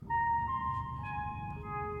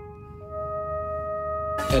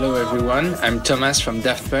Hello everyone, I'm Thomas from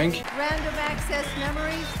Daft Punk. Random Access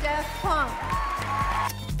Memories, Daft Punk.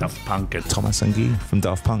 Daft Punk. Thomas and Guy from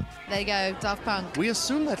Daft Punk. There you go, Daft Punk. We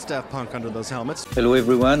assume that's Daft Punk under those helmets. Hello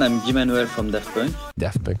everyone, I'm Guy Manuel from Daft Punk.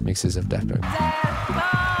 Daft Punk mixes of Daft Punk.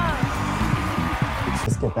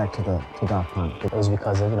 Let's get back to Daft Punk. It was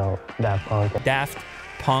because of, Daft Punk. Daft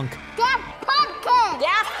Punk. Daft Pumpkin!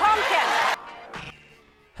 Daft Pumpkin!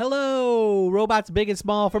 Hello, robots big and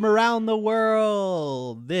small from around the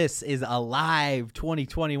world. This is Alive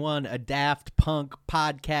 2021, a Daft Punk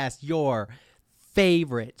podcast, your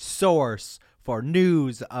favorite source for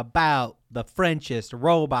news about the Frenchest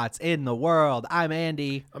robots in the world. I'm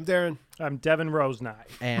Andy. I'm Darren. I'm Devin Rosenai.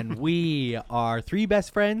 And we are three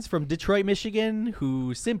best friends from Detroit, Michigan,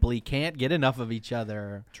 who simply can't get enough of each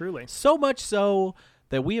other. Truly. So much so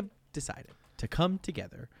that we have decided to come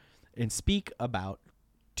together and speak about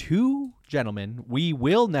two gentlemen we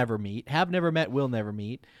will never meet, have never met, will never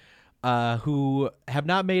meet, who have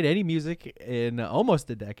not made any music in almost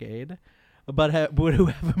a decade, but who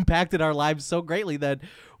have impacted our lives so greatly that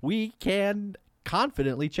we can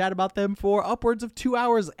confidently chat about them for upwards of 2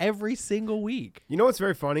 hours every single week. You know what's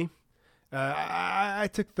very funny? I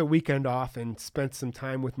took the weekend off and spent some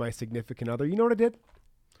time with my significant other. You know what I did?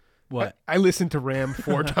 What? I listened to Ram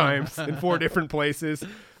 4 times in 4 different places,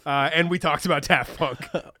 and we talked about Daft Punk.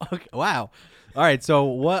 Okay, wow. All right, so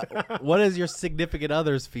what is your significant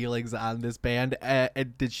other's feelings on this band?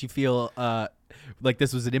 And did she feel like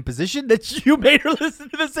this was an imposition that you made her listen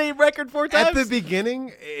to the same record 4 times? At the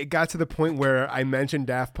beginning, it got to the point where I mentioned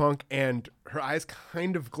Daft Punk, and her eyes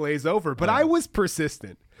kind of glazed over, but I was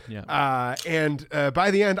persistent. Yeah. And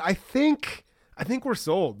by the end, I think we're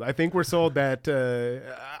sold. I think we're sold that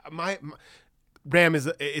my Ram is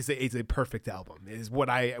a perfect album. Is what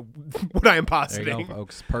I am There positing. you go,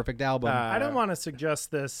 folks. Perfect album. I don't want to suggest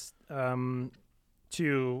this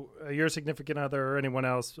to your significant other or anyone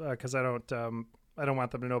else because I don't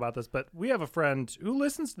want them to know about this. But we have a friend who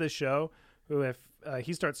listens to this show who, if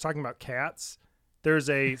he starts talking about cats,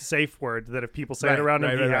 there's a safe word that if people say it around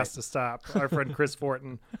him, he has to stop. Our friend Chris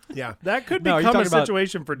Fortin. Yeah. That could No, are you become a talking about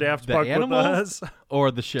situation for Daft the Punk animal with us.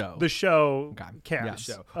 or the show? The show, Okay. Cats. Yes.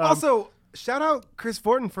 Show. Also, shout out Chris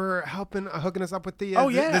Fortin for helping hooking us up with the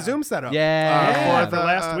yeah. the Zoom setup. Yeah. For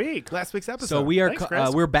last week. Last week's episode. So we are Thanks,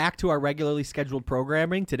 Chris. we're back to our regularly scheduled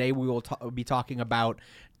programming. Today we will be talking about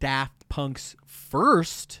Daft Punk's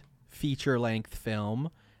first feature-length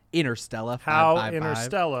film, Interstellar. How 555.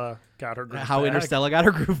 Interstellar got her groove How back. Interstellar got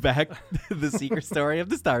her groove back. The secret story of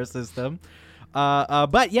the star system.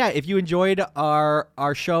 But yeah, if you enjoyed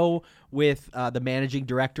our show with the managing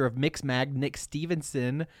director of Mixmag, Nick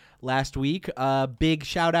Stevenson, last week, big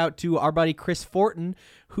shout out to our buddy Chris Fortin,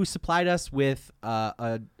 who supplied us with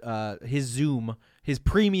his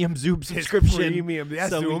premium Zoom subscription. Premium. That's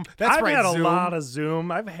So Zoom. we- That's I've right, had a Zoom. lot of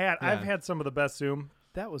Zoom. I've had some of the best Zoom.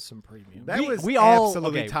 That was some premium. That was we all-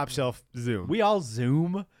 absolutely okay. top shelf Zoom. We all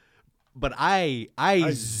Zoom, but I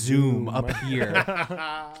zoom up here.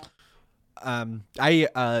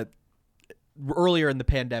 Earlier in the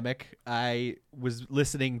pandemic, I was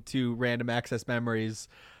listening to Random Access Memories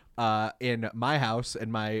in my house,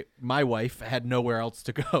 and my wife had nowhere else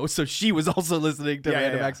to go, so she was also listening to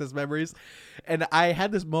Random Access Memories. And I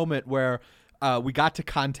had this moment where we got to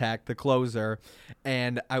Contact, the closer,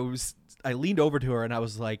 and I leaned over to her and I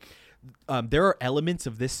was like, there are elements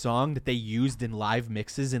of this song that they used in live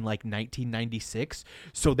mixes in like 1996.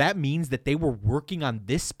 So that means that they were working on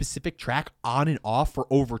this specific track on and off for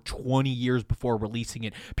over 20 years before releasing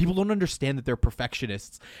it. People don't understand that they're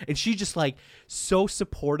perfectionists. And she's just like so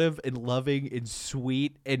supportive and loving and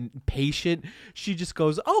sweet and patient. She just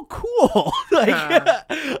goes, "Oh, cool."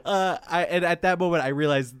 And at that moment I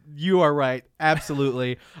realized you are right.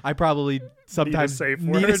 Absolutely. I probably sometimes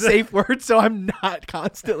need a safe word, so I'm not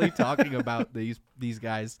constantly talking about these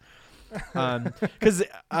guys, because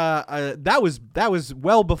that was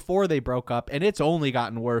well before they broke up, and it's only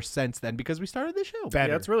gotten worse since then because we started the show.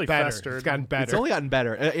 Better. Yeah, it's really better. festered. It's gotten better. It's only gotten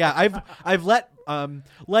better. I've let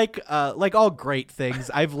like all great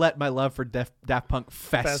things, I've let my love for Daft Punk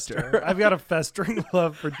fester. I've got a festering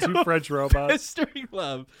love for two French robots. Festering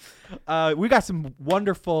love. We got some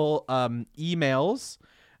wonderful emails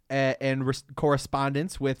and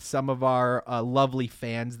correspondence with some of our lovely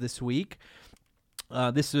fans this week.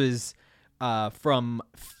 This was from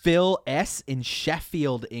Phil S. in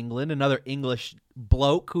Sheffield, England, another English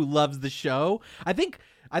bloke who loves the show. I think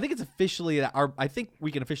it's officially I think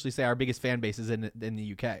we can officially say our biggest fan base is in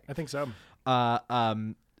the UK. I think so.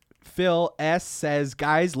 Phil S. says,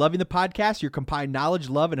 "Guys, loving the podcast. Your combined knowledge,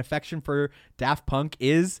 love, and affection for Daft Punk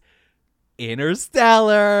is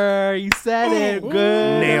Interstellar. You said it. Good.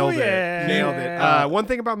 Nailed yeah. it. Nailed it. One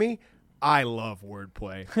thing about me, I love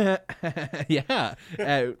wordplay. Yeah.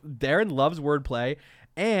 Darren loves wordplay.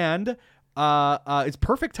 And it's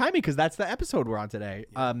perfect timing because that's the episode we're on today.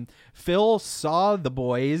 Phil saw the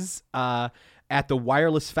boys at the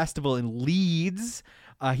Wireless Festival in Leeds.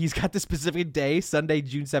 He's got the specific day, Sunday,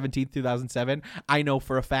 June 17th, 2007. I know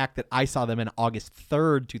for a fact that I saw them on August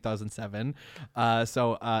 3rd, 2007.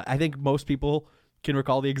 So I think most people can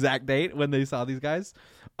recall the exact date when they saw these guys.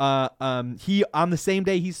 He on the same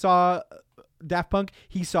day he saw Daft Punk,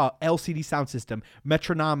 he saw LCD Sound System,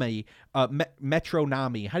 Metronomy. How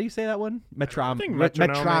do you say that one?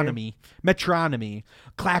 Metronomy.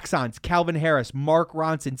 Klaxons, Calvin Harris, Mark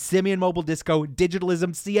Ronson, Simeon Mobile Disco,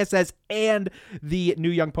 Digitalism, CSS, and the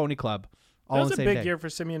New Young Pony Club. All That on was the a same big day. year for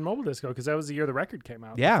Simeon Mobile Disco because that was the year the record came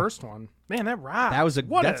out. Yeah. The first one. Man, that rocked.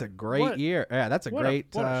 That's a great year. Yeah, that's a great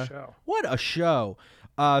what a show. What a show.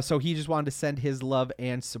 So he just wanted to send his love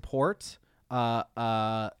and support.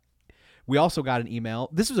 We also got an email.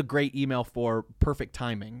 This was a great email for perfect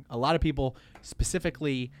timing. A lot of people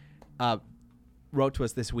specifically wrote to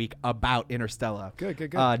us this week about Interstellar.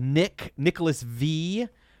 Good. Nicholas V.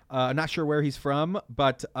 I'm not sure where he's from,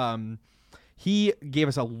 but he gave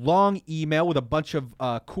us a long email with a bunch of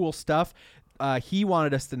cool stuff. He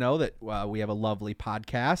wanted us to know that we have a lovely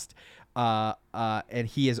podcast, and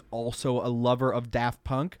he is also a lover of Daft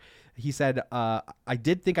Punk. He said, I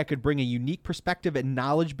did think I could bring a unique perspective and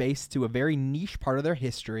knowledge base to a very niche part of their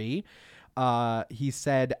history. He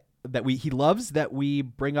said that he loves that we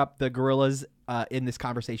bring up the Gorillaz in this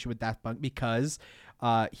conversation with Daft Punk because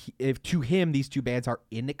to him, these two bands are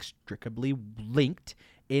inextricably linked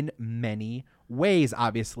in many ways.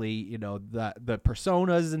 Obviously, you know, the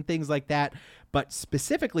personas and things like that. But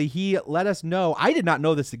specifically, he let us know, I did not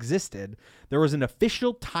know this existed. There was an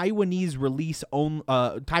official Taiwanese release,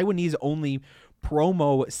 Taiwanese only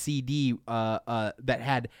promo CD that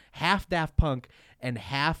had half Daft Punk and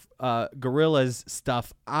half Gorillaz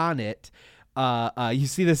stuff on it. You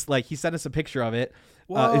see this, like, he sent us a picture of it.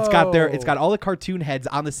 It's got all the cartoon heads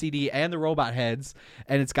on the CD and the robot heads,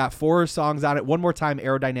 and it's got 4 songs on it. One More Time,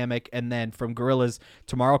 Aerodynamic, and then from Gorillaz,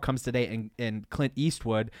 Tomorrow Comes Today, and Clint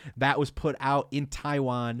Eastwood. That was put out in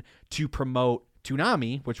Taiwan to promote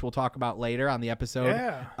Toonami, which we'll talk about later on the episode.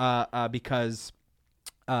 Yeah. Because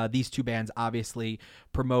these two bands obviously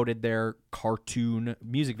promoted their cartoon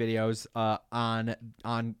music videos on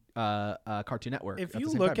Cartoon Network. If at you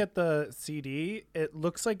the same look time. at the CD, it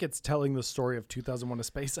looks like it's telling the story of 2001: A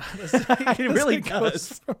Space Odyssey. It really It goes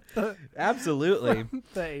does. from the- Absolutely. from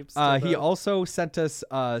the apes to He the- also sent us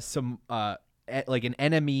some like an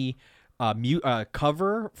Enemy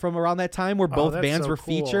cover from around that time where both that's bands so were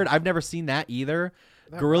cool. featured. I've never seen that either.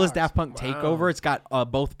 That Gorillaz rocks. Daft Punk Takeover. It's got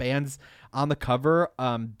both bands on the cover.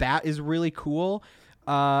 That is really cool.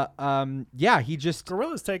 He just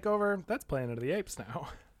Gorillaz Takeover. That's Planet of the Apes now.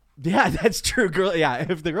 Yeah, that's true.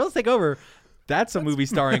 If the Gorillaz take over, that's a movie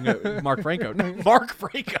starring Mark Franco. Mark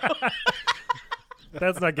Franco.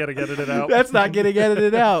 That's not getting edited out. That's not getting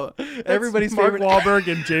edited out. Everybody's Mark favorite.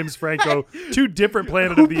 Wahlberg and James Franco, two different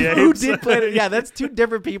Planet of the Apes. Who did Planet? Yeah, that's two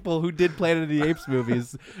different people who did Planet of the Apes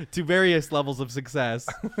movies to various levels of success.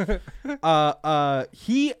 This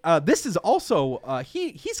is also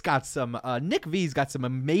he's got some Nick V's got some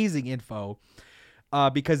amazing info.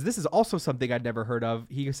 Because this is also something I'd never heard of.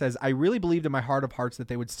 He says, I really believed in my heart of hearts that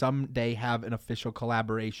they would someday have an official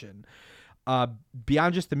collaboration.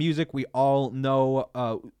 Beyond just the music, we all know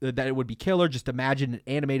that it would be killer. Just imagine an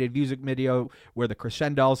animated music video where the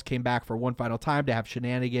Crescendos came back for one final time to have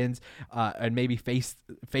shenanigans and maybe face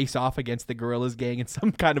off against the Gorillaz gang in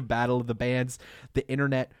some kind of battle of the bands. The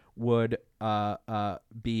internet would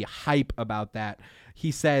be hype about that.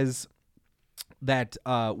 He says that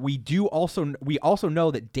we also know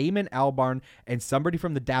that Damon Albarn and somebody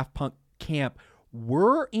from the Daft Punk camp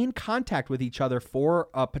were in contact with each other for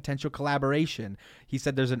a potential collaboration. He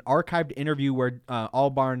said there's an archived interview where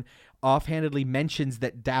Albarn offhandedly mentions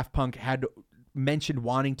that Daft Punk had mentioned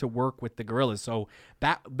wanting to work with the Gorillaz. So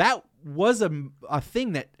that was a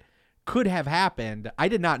thing that could have happened. I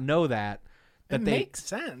did not know that. It makes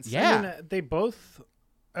sense. Yeah. I mean, they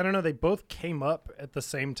both came up at the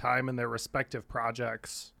same time in their respective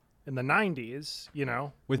projects in the 90s, you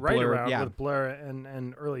know, With right Blur, around yeah. with Blur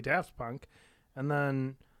and early Daft Punk. And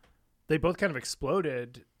then they both kind of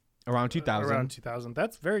exploded Around 2000.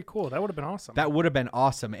 That's very cool. That would have been awesome. That would have been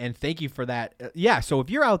awesome. And thank you for that. So if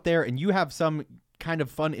you're out there and you have some kind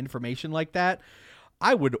of fun information like that,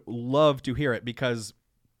 I would love to hear it because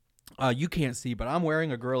You can't see, but I'm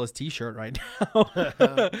wearing a Gorillaz t-shirt right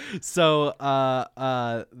now. So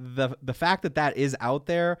the fact that is out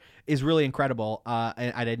there is really incredible.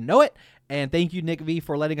 And I didn't know it. And thank you, Nick V,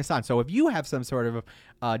 for letting us on. So if you have some sort of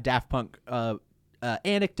Daft Punk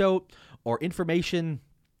anecdote or information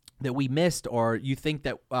that we missed, or you think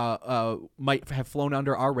that might have flown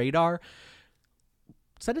under our radar,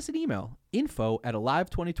 send us an email,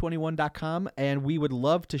 info@alive2021.com, and we would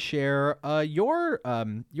love to share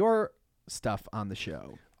your stuff on the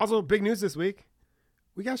show. Also, big news this week.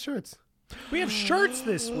 We got shirts. We have shirts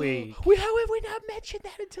this week. How have we not mentioned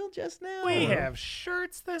that until just now? We have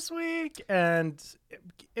shirts this week, and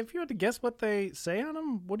if you had to guess what they say on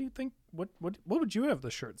them, what do you think? What would you have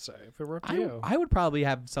the shirt say if it were up to you? I would probably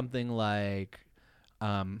have something like,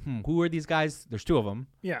 who are these guys? There's two of them.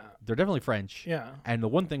 Yeah. They're definitely French. Yeah. And the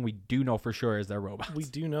one thing we do know for sure is they're robots. We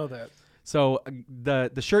do know that. So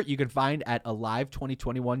the shirt you can find at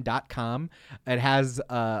alive2021.com. It has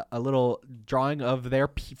a little drawing of their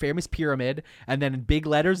famous pyramid, and then in big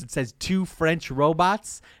letters it says 2 French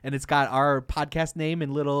robots, and it's got our podcast name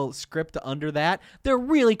in little script under that. They're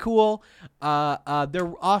really cool.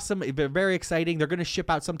 They're awesome. They're very exciting. They're going to ship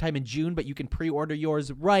out sometime in June, but you can pre-order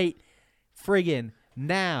yours right friggin'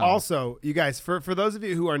 now. Also, you guys, for those of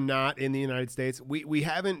you who are not in the United States, we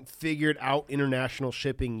haven't figured out international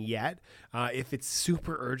shipping yet. If it's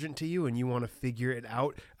super urgent to you and you want to figure it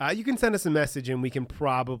out, you can send us a message and we can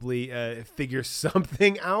probably figure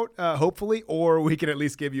something out, hopefully, or we can at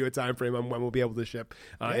least give you a time frame on when we'll be able to ship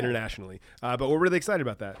internationally. But we're really excited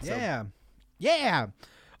about that. Yeah. Yeah.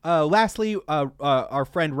 Lastly, our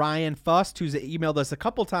friend Ryan Fust, who's emailed us a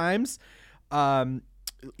couple times,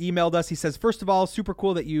 emailed us. He says, first of all, super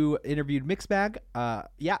cool that you interviewed Mixbag.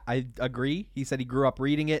 Yeah, I agree. He said he grew up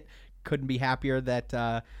reading it. Couldn't be happier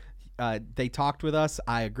that they talked with us.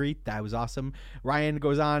 I agree. That was awesome. Ryan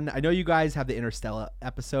goes on, I know you guys have the Interstellar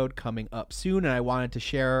episode coming up soon, and I wanted to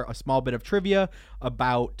share a small bit of trivia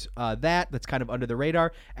about that's kind of under the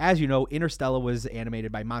radar. As you know, Interstellar was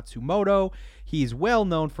animated by Matsumoto. He's well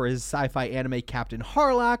known for his sci-fi anime Captain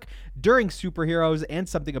Harlock. During Superheroes and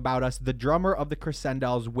Something About Us, the drummer of the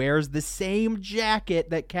Crescendos wears the same jacket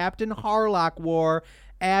that Captain Harlock wore,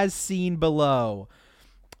 as seen below.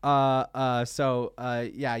 Yeah,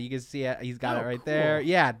 you can see it. He's got it right there.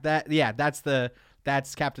 Yeah,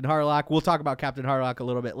 that's Captain Harlock. We'll talk about Captain Harlock a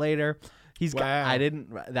little bit later.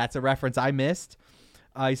 That's a reference I missed.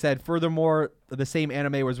 He said, furthermore, the same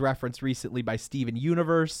anime was referenced recently by Steven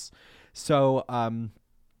Universe. So,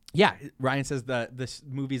 yeah, Ryan says this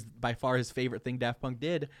movie's by far his favorite thing Daft Punk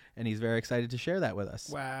did, and he's very excited to share that with us.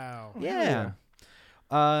 Wow. Yeah.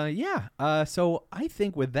 So I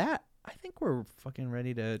think with that, we're fucking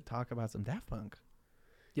ready to talk about some Daft Punk.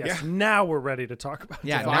 Yes, now we're ready to talk about.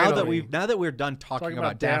 Yeah, now that we're done talking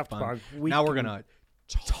about Daft Punk, now we're gonna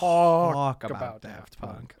talk about Daft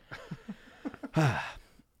Punk.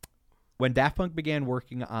 When Daft Punk began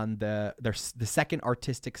working on the second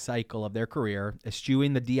artistic cycle of their career,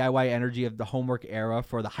 eschewing the DIY energy of the homework era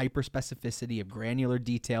for the hyper-specificity of granular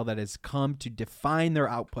detail that has come to define their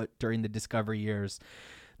output during the Discovery years,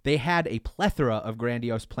 they had a plethora of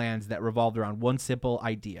grandiose plans that revolved around one simple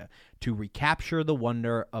idea: to recapture the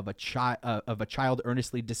wonder of a child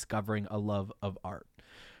earnestly discovering a love of art.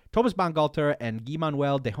 Thomas Bangalter and Guy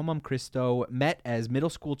Manuel de Homem Christo met as middle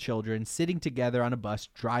school children, sitting together on a bus,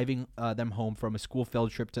 driving them home from a school field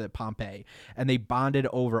trip to Pompeii, and they bonded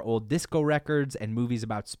over old disco records and movies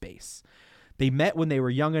about space. They met when they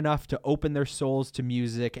were young enough to open their souls to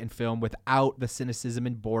music and film without the cynicism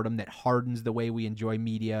and boredom that hardens the way we enjoy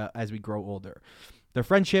media as we grow older. Their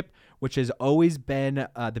friendship, which has always been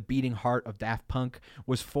the beating heart of Daft Punk,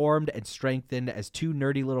 was formed and strengthened as two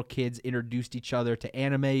nerdy little kids introduced each other to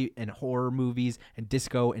anime and horror movies and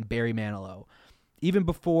disco and Barry Manilow. Even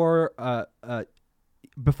before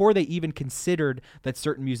they even considered that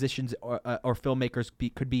certain musicians or filmmakers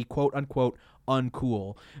could be quote-unquote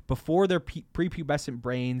uncool, before their prepubescent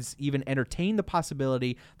brains even entertained the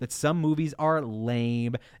possibility that some movies are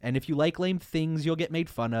lame, and if you like lame things, you'll get made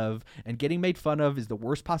fun of, and getting made fun of is the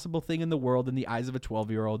worst possible thing in the world in the eyes of a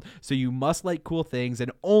 12-year-old, so you must like cool things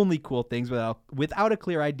and only cool things without a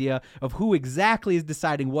clear idea of who exactly is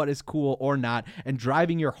deciding what is cool or not, and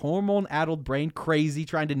driving your hormone-addled brain crazy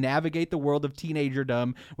trying to navigate the world of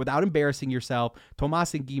teenagerdom without embarrassing yourself.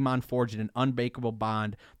 Thomas and Guy-Man forged an unbreakable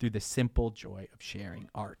bond through the simple joy of sharing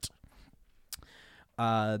art.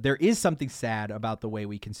 There is something sad about the way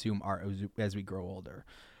we consume art as we grow older.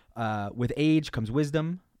 With age comes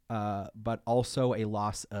wisdom, but also a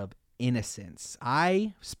loss of innocence.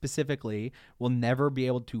 I specifically will never be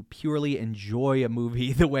able to purely enjoy a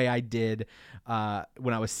movie the way I did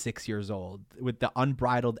when I was 6 years old, with the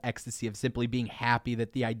unbridled ecstasy of simply being happy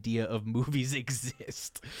that the idea of movies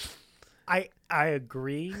exist. I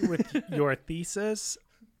agree with your thesis.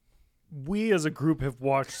 We as a group have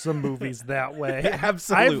watched some movies that way.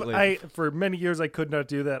 Absolutely. For many years, I could not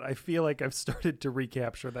do that. I feel like I've started to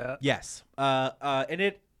recapture that. Yes.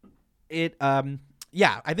 And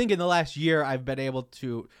I think in the last year I've been able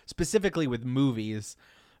to, specifically with movies,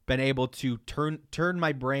 been able to turn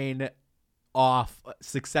my brain off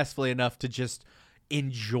successfully enough to just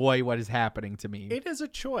enjoy what is happening to me. It is a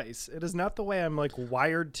choice. It is not the way I'm like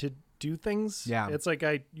wired to do things. Yeah. It's like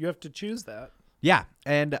you have to choose that. Yeah,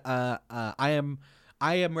 and I am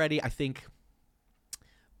ready. I think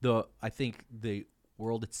the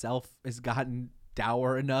world itself has gotten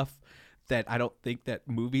dour enough that I don't think that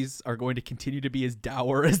movies are going to continue to be as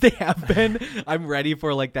dour as they have been. I'm ready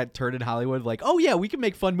for like that turn in Hollywood, like, oh yeah, we can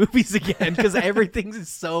make fun movies again, because everything is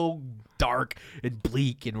so dark and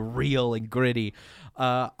bleak and real and gritty.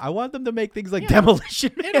 I want them to make things like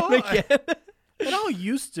Demolition Man again. It all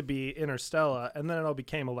used to be Interstellar, and then it all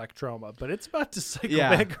became Electroma, but it's about to cycle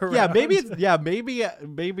back around. Maybe the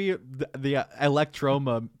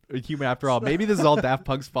Electroma Human After All. Maybe this is all Daft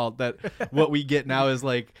Punk's fault, that what we get now is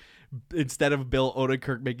like, instead of Bill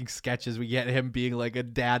Odenkirk making sketches, we get him being like a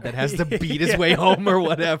dad that has to beat his way home or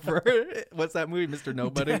whatever. What's that movie, Mr.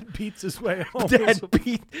 Nobody? Dad beats his way home. Dad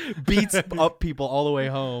beats up people all the way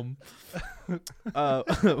home.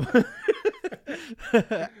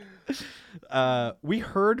 We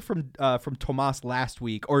heard from Tomas last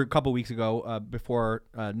week, or a couple weeks ago, before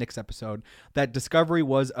Nick's episode, that Discovery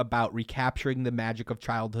was about recapturing the magic of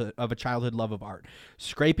a childhood love of art,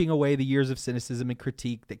 scraping away the years of cynicism and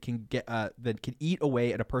critique that can eat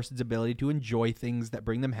away at a person's ability to enjoy things that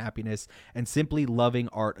bring them happiness, and simply loving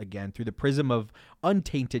art again through the prism of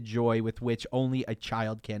untainted joy with which only a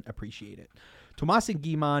child can appreciate it. Tomas and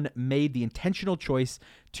Guy-Man made the intentional choice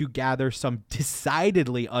to gather some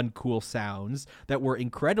decidedly uncool sounds that were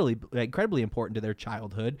incredibly important to their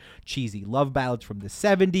childhood. Cheesy love ballads from the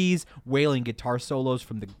 70s, wailing guitar solos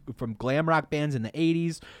from glam rock bands in the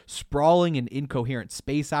 80s, sprawling and incoherent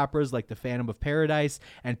space operas like The Phantom of Paradise,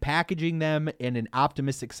 and packaging them in an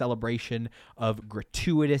optimistic celebration of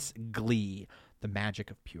gratuitous glee, the magic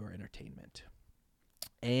of pure entertainment.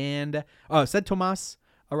 And said Tomas,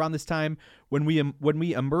 around this time, when we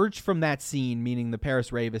emerged from that scene, meaning the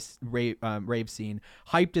Paris rave scene,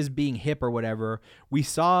 hyped as being hip or whatever, we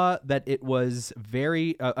saw that it was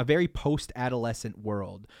a very post-adolescent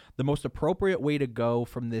world. The most appropriate way to go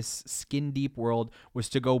from this skin-deep world was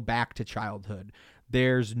to go back to childhood.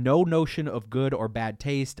 There's no notion of good or bad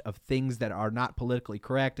taste, of things that are not politically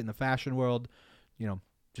correct in the fashion world.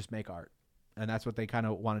 Just make art. And that's what they kind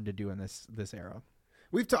of wanted to do in this era.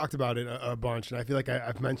 We've talked about it a bunch, and I feel like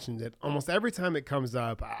I've mentioned it almost every time it comes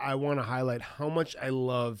up. I want to highlight how much I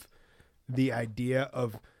love the idea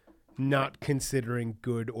of not considering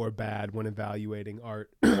good or bad when evaluating art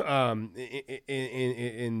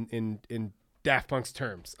in Daft Punk's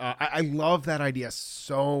terms. I love that idea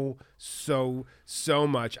so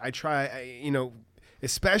much. I try,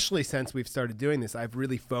 especially since we've started doing this, I've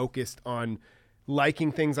really focused on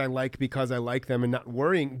liking things I like because I like them, and not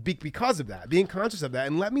worrying because of that, being conscious of that.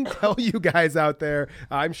 And let me tell you guys out there,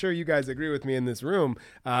 I'm sure you guys agree with me in this room,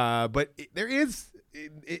 but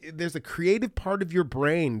there's a creative part of your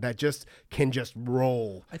brain that just can just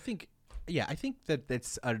roll. I think that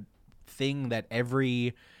that's a thing that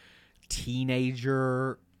every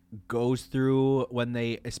teenager goes through when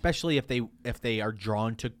especially if they are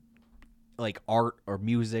drawn to like art or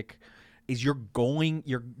music. Is you're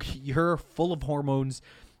full of hormones,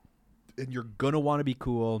 and you're gonna want to be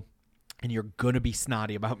cool, and you're gonna be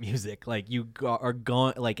snotty about music. Like you are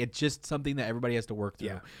going, like it's just something that everybody has to work through.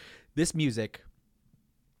 Yeah. This music,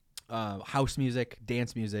 house music,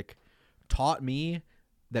 dance music, taught me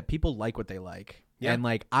that people like what they like, and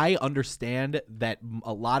like I understand that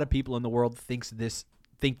a lot of people in the world think this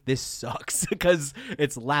sucks because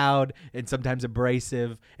it's loud and sometimes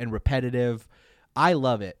abrasive and repetitive. I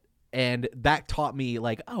love it. And that taught me,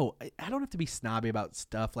 like, oh, I don't have to be snobby about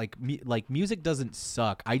stuff. Like music doesn't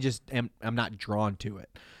suck. I just I'm not drawn to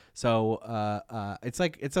it. So it's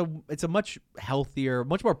like it's a much healthier,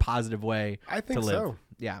 much more positive way to live. So.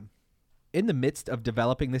 Yeah. In the midst of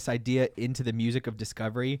developing this idea into the music of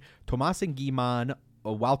Discovery, Tomas and Guy-Man,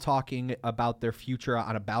 while talking about their future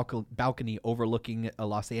on a balcony overlooking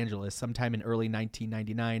Los Angeles sometime in early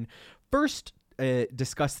 1999, first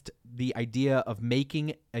discussed the idea of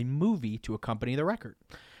making a movie to accompany the record.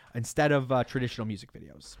 instead of traditional music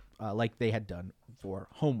videos, like they had done for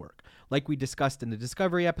Homework. Like we discussed in the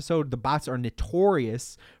Discovery episode, the bots are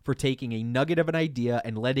notorious for taking a nugget of an idea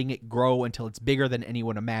and letting it grow until it's bigger than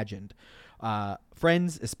anyone imagined.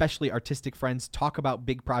 Friends, especially artistic friends, talk about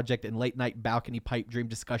big project and late night balcony pipe dream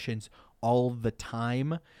discussions all the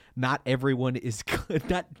time. Not everyone is good.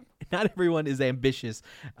 Not everyone is ambitious,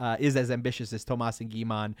 is as ambitious as Tomas and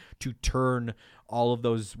Guy-Man to turn all of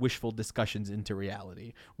those wishful discussions into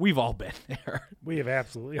reality. We've all been there. We have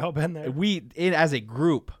absolutely all been there. As a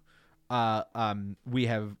group,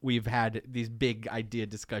 we've had these big idea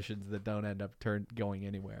discussions that don't end up going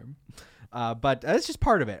anywhere. But that's just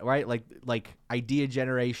part of it, right? Like idea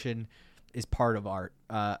generation is part of art.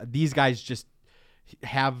 These guys just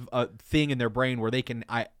have a thing in their brain where they can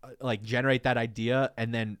generate that idea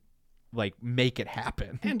and then make it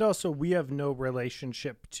happen. And also, we have no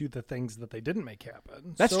relationship to the things that they didn't make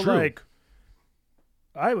happen. That's true.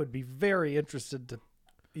 I would be very interested to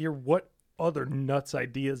hear what other nuts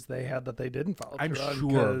ideas they had that they didn't follow through on, sure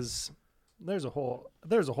because there's a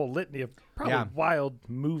whole litany of probably wild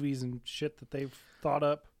movies and shit that they've thought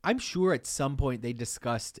up. I'm sure at some point they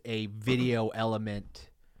discussed a video element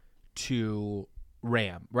to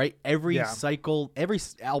Ram, right? Every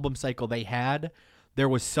album cycle they had, there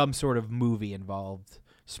was some sort of movie involved.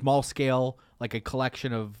 Small scale, like a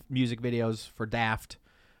collection of music videos for Daft,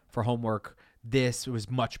 for Homework. This was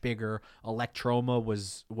much bigger. Electroma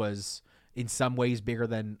was in some ways bigger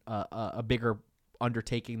than a bigger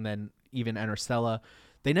undertaking than even Interstella.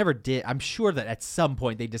 They never did. I'm sure that at some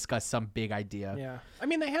point they discussed some big idea. Yeah, I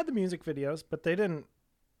mean, they had the music videos, but they didn't.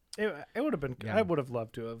 It would have been. Yeah. I would have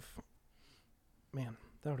loved to have. Man,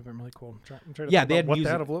 that would have been really cool. I'm trying to they had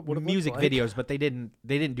what music videos, but they didn't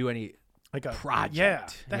do any project. Yeah,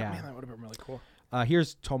 that would have been really cool.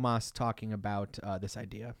 Here's Tomas talking about this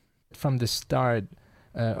idea. From the start,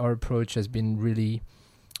 our approach has been really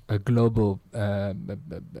a global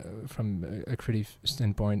from a creative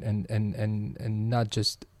standpoint, and not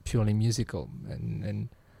just purely musical. And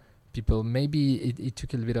people, maybe it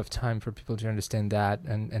took a little bit of time for people to understand that,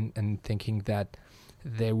 and thinking that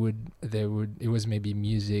it was maybe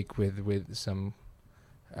music with some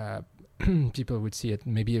people would see it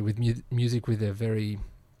maybe with music with a very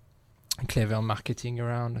clever marketing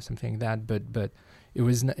around or something like that, but it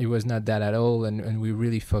was not that at all, and we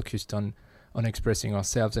really focused on expressing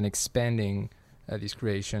ourselves and expanding this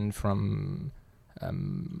creation from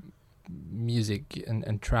music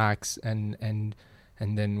and tracks and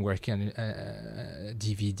then working on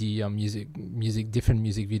DVD or different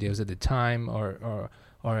music videos at the time, or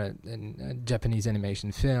a Japanese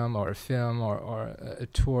animation film, or a film, or a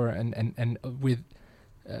tour, and with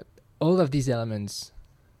all of these elements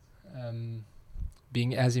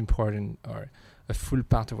being as important or a full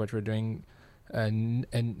part of what we're doing, and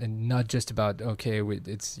not just about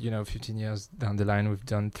it's 15 years down the line we've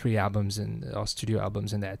done 3 albums and our studio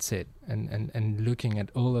albums and that's it, and looking at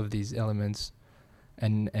all of these elements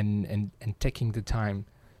and taking the time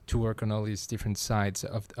to work on all these different sides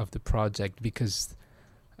of the project, because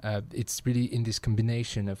it's really in this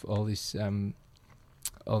combination of all these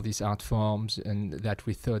art forms, and that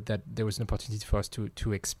we thought that there was an opportunity for us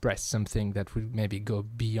to express something that would maybe go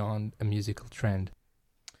beyond a musical trend.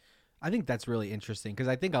 I think that's really interesting, because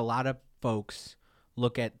I think a lot of folks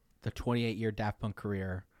look at the 28-year Daft Punk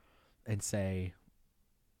career and say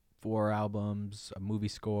 4 albums, a movie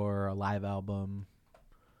score, a live album,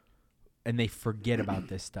 and they forget about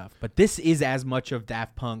this stuff. But this is as much of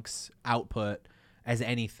Daft Punk's output as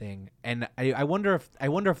anything, and I wonder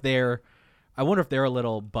if they're a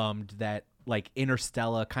little bummed that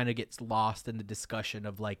Interstella kind of gets lost in the discussion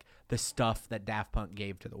of the stuff that Daft Punk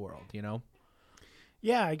gave to the world,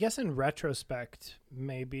 Yeah, I guess in retrospect,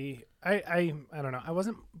 maybe I don't know. I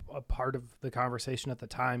wasn't a part of the conversation at the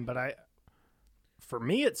time, but for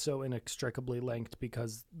me, it's so inextricably linked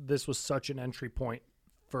because this was such an entry point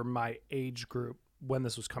for my age group when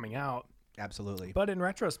this was coming out. Absolutely. But in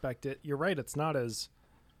retrospect, you're right. It's not as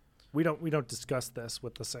we don't discuss this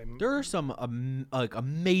with the same. There are some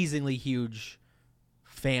amazingly huge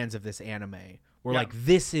fans of this anime where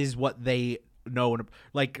this is what they know.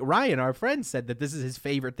 Ryan, our friend, said that this is his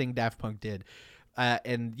favorite thing Daft Punk did.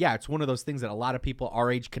 And yeah, it's one of those things that a lot of people our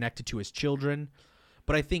age connected to as children.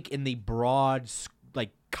 But I think in the broad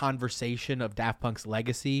conversation of Daft Punk's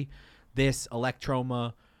legacy, this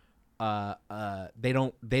Electroma,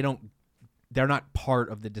 they're not part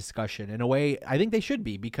of the discussion in a way. I think they should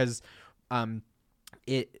be, because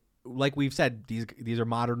like we've said, these are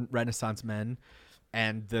modern Renaissance men,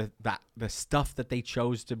 and the stuff that they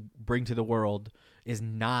chose to bring to the world is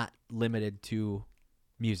not limited to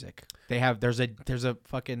music. There's a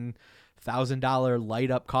fucking $1,000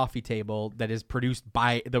 light up coffee table that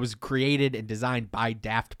was created and designed by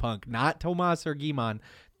Daft Punk, not Thomas or Guy-Man.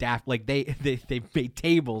 Daft, like they've made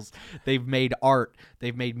tables, they've made art,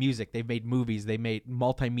 they've made music, they've made movies, they made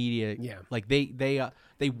multimedia. Yeah. Like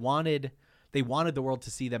they wanted the world to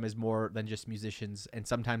see them as more than just musicians, and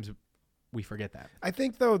sometimes we forget that. I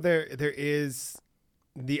think though there is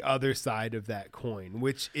the other side of that coin,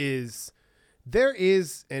 which is there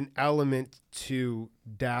is an element to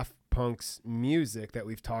Daft Punk's music that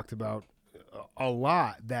we've talked about a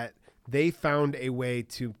lot, that they found a way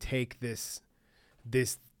to take this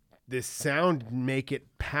sound and make it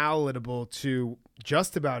palatable to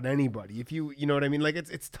just about anybody. If you know what I mean? Like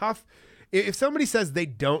it's tough. If somebody says they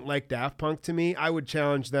don't like Daft Punk, to me, I would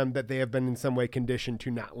challenge them that they have been in some way conditioned to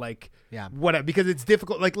not like whatever, because it's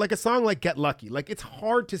difficult. Like a song like Get Lucky, like it's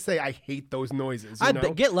hard to say I hate those noises. You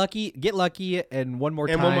know? Get Lucky, and One More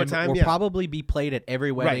Time will probably be played at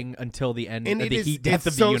every wedding until the end of the heat death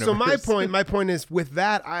of the universe. So my point is with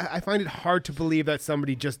that, I find it hard to believe that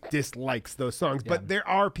somebody just dislikes those songs. But there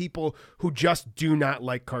are people who just do not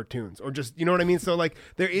like cartoons, or just, you know what I mean. So like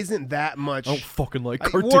there isn't that much. I don't fucking like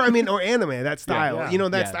cartoons. Or anime, that style. You know,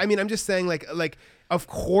 that's. I mean, I'm just saying like. Of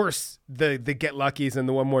course, the Get Luckies and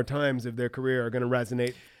the One More Times of their career are going to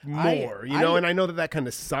resonate more, you know? And I know that kind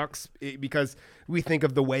of sucks because we think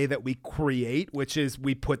of the way that we create, which is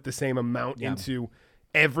we put the same amount into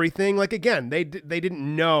everything. Like, again, they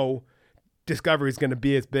didn't know Discovery is going to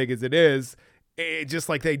be as big as it is. Just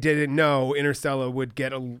like they didn't know Interstellar would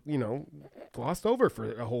get glossed over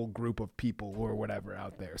for a whole group of people or whatever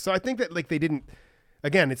out there. So I think that like they didn't.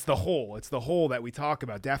 Again, it's the whole that we talk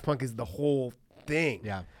about. Daft Punk is the whole thing.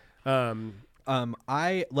 Yeah. I'm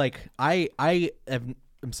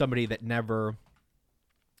somebody that never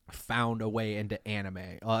found a way into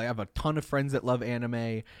anime. I have a ton of friends that love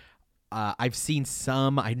anime. I've seen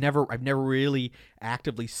some. I've never really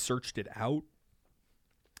actively searched it out.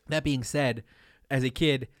 That being said, as a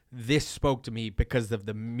kid, this spoke to me because of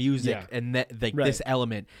the music and this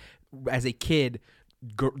element. As a kid,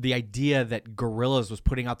 the idea that Gorillaz was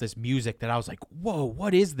putting out this music that I was like, whoa,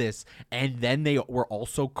 what is this? And then they were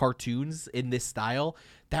also cartoons in this style.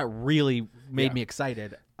 That really made me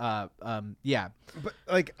excited. But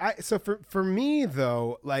like so for me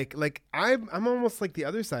though, like I'm almost like the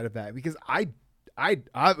other side of that, because I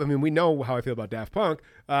mean, we know how I feel about Daft Punk,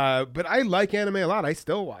 but I like anime a lot. I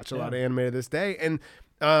still watch a lot of anime to this day, and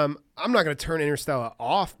I'm not going to turn Interstellar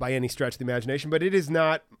off by any stretch of the imagination, but it is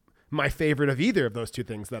not my favorite of either of those two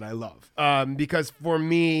things that I love. Because for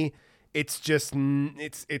me, it's just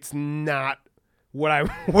it's not what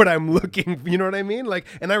I'm looking. You know what I mean? Like,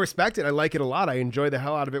 and I respect it. I like it a lot. I enjoy the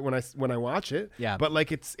hell out of it when I watch it. Yeah. But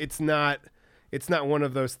like, it's not one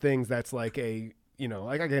of those things that's like a, you know,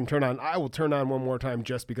 like I will turn on One More Time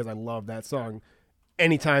just because I love that song.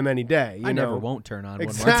 Anytime, any day. I never won't turn on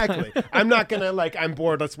exactly. One More Time. I'm not gonna I'm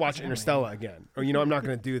bored. Let's watch Interstellar again. Or I'm not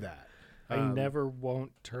gonna do that. I never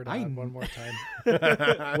won't turn on One More Time.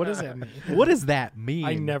 What does that mean? What does that mean?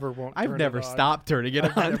 I never won't. I've never stopped turning it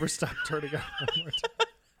on. I've never stopped turning on One More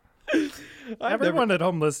Time. Everyone at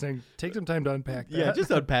home listening, take some time to unpack that. Yeah, just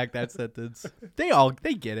unpack that sentence.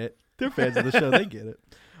 They get it. They're fans of the show. They get it.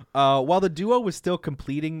 While the duo was still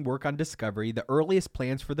completing work on Discovery, the earliest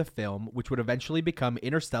plans for the film, which would eventually become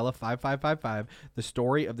Interstellar 5555, the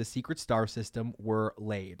story of the secret star system, were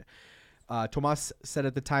laid. Thomas said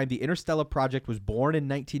at the time, the Interstellar project was born in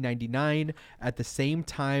 1999 at the same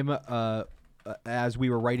time as we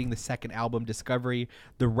were writing the second album, Discovery.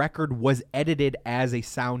 The record was edited as a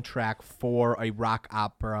soundtrack for a rock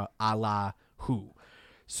opera a la Who.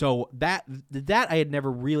 So that I had never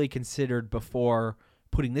really considered before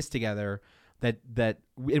putting this together.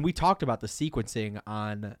 And we talked about the sequencing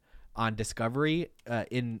on Discovery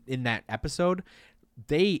in that episode.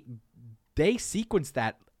 They sequenced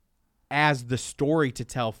that as the story to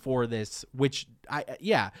tell for this, which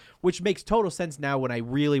makes total sense now when I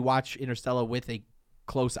really watch Interstellar with a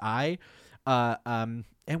close eye. And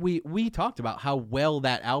we talked about how well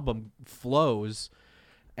that album flows,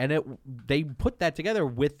 and they put that together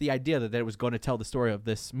with the idea that it was going to tell the story of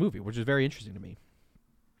this movie, which is very interesting to me.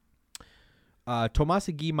 Thomas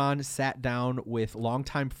and Guy-Man sat down with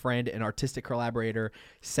longtime friend and artistic collaborator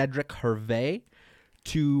Cedric Hervé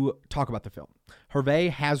to talk about the film. Hervé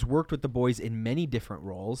has worked with the boys in many different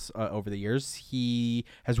roles over the years. He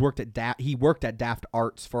worked at Daft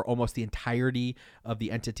Arts for almost the entirety of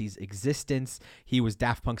the entity's existence. He was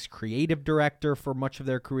Daft Punk's creative director for much of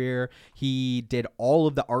their career. He did all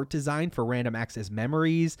of the art design for Random Access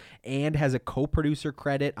Memories and has a co-producer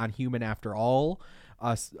credit on Human After All.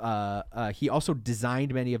 He also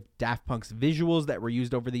designed many of Daft Punk's visuals that were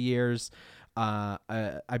used over the years.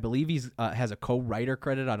 I believe he's has a co-writer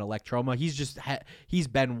credit on Electroma. He's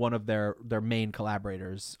been one of their main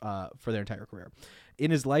collaborators for their entire career. In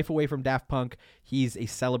his life away from Daft Punk, he's a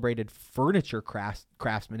celebrated furniture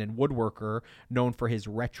craftsman and woodworker known for his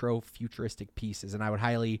retro futuristic pieces. And I would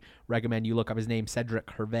highly recommend you look up his name, Cedric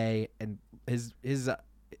Hervé, and his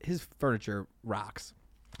furniture rocks.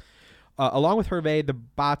 Along with Hervé, the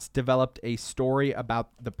Bots developed a story about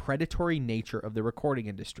the predatory nature of the recording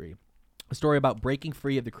industry. A story about breaking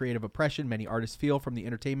free of the creative oppression many artists feel from the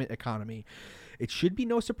entertainment economy. It should be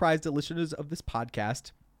no surprise to listeners of this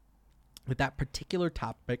podcast that particular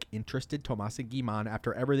topic interested Thomas and Guy-Man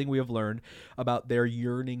after everything we have learned about their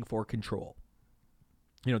yearning for control.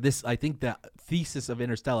 You know, I think the thesis of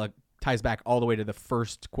Interstellar ties back all the way to the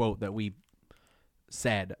first quote that we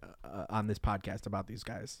said on this podcast about these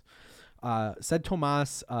guys. Said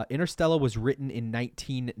Thomas, Interstellar was written in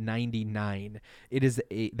 1999. It is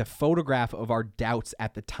the photograph of our doubts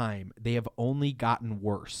at the time. They have only gotten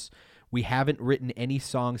worse. We haven't written any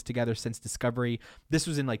songs together since Discovery. This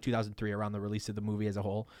was in like 2003, around the release of the movie as a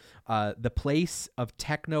whole. The place of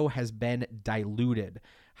techno has been diluted.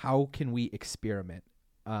 How can we experiment?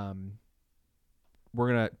 We're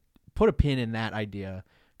going to put a pin in that idea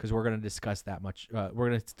because we're going to discuss that much. We're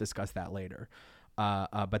going to discuss that later.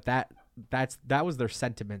 But that was their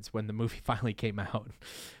sentiments when the movie finally came out,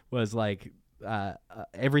 was like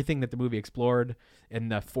everything that the movie explored in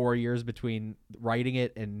the 4 years between writing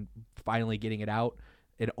it and finally getting it out,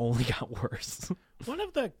 it only got worse. One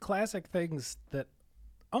of the classic things that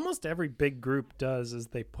almost every big group does is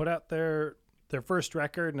they put out their first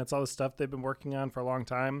record, and it's all the stuff they've been working on for a long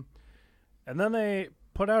time, and then they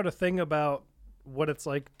put out a thing about what it's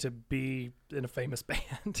like to be in a famous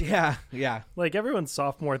band. Yeah. Like everyone's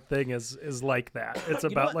sophomore thing is like that. It's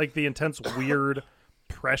about like the intense weird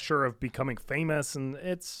pressure of becoming famous, and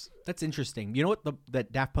that's interesting. You know what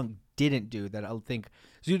that Daft Punk didn't do that I think,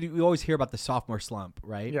 so we always hear about the sophomore slump,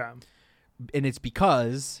 right? Yeah. And it's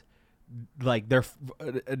because like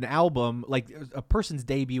an album, like a person's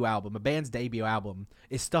debut album, a band's debut album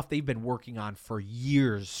is stuff they've been working on for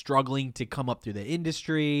years, struggling to come up through the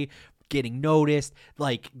industry, getting noticed.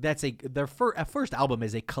 Like that's their first album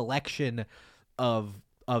is a collection of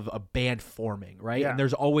a band forming, right? Yeah. And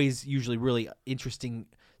there's always usually really interesting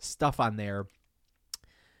stuff on there.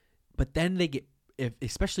 But then they get,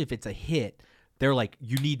 especially if it's a hit, they're like,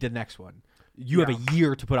 you need the next one. You have a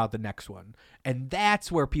year to put out the next one. And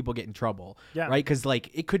that's where people get in trouble, right? Because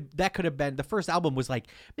like that could have been, the first album was like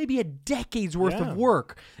maybe a decade's worth of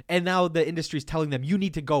work. And now the industry's telling them, you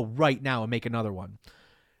need to go right now and make another one.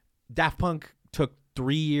 Daft Punk took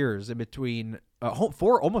 3 years in between,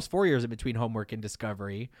 almost 4 years in between Homework and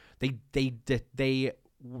Discovery. They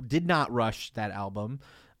did not rush that album,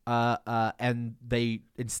 and they,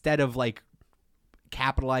 instead of like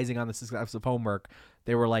capitalizing on the success of Homework,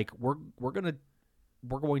 they were like, we're going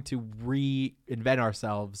to reinvent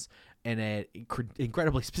ourselves in an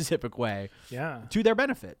incredibly specific way, to their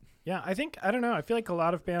benefit. Yeah, I don't know. I feel like a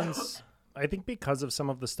lot of bands, I think because of some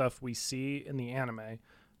of the stuff we see in the anime,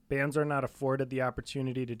 bands are not afforded the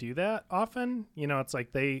opportunity to do that often. You know, it's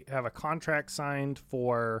like they have a contract signed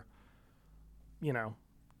for,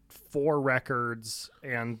 4 records,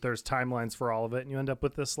 and there's timelines for all of it, and you end up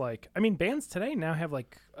with this like, I mean, bands today now have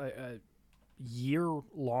like a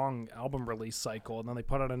year-long album release cycle, and then they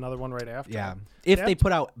put out another one right after. Yeah, if they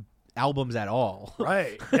put out albums at all.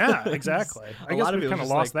 Right. Yeah, exactly. I guess we've kind of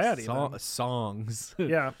lost like that even. Songs.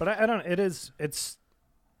 Yeah, but I don't.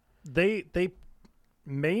 They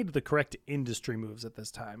made the correct industry moves at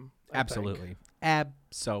this time. Absolutely,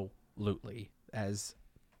 as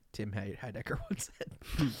Tim Heidecker once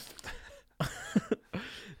said.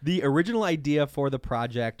 The original idea for the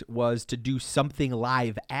project was to do something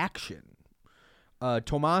live action.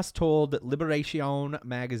 Thomas told Liberation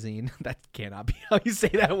magazine, that cannot be how you say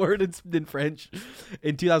that word in French,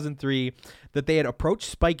 in 2003, that they had approached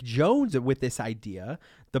Spike Jonze with this idea.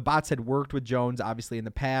 The Bots had worked with Jonze, obviously, in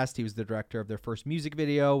the past. He was the director of their first music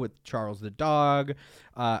video with Charles the Dog,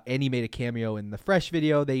 and he made a cameo in the Fresh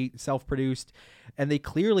video they self-produced. And they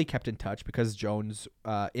clearly kept in touch because Jonze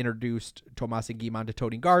introduced Thomas and Guy-Man to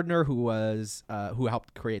Tony Gardner, who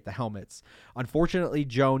helped create the helmets. Unfortunately,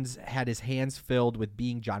 Jonze had his hands filled with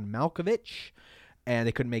being John Malkovich, and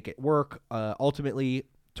they couldn't make it work. Ultimately,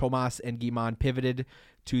 Thomas and Guy-Man pivoted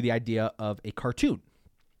to the idea of a cartoon.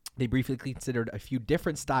 They briefly considered a few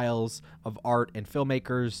different styles of art and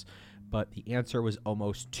filmmakers, but the answer was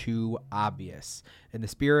almost too obvious. In the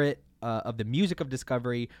spirit of the music of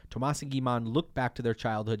Discovery, Thomas and Guy-Man looked back to their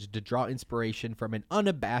childhoods to draw inspiration from an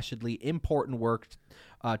unabashedly important work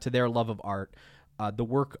to their love of art, the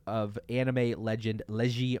work of anime legend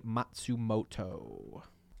Leiji Matsumoto.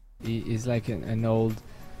 He's like an old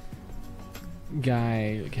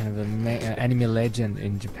guy, kind of an anime legend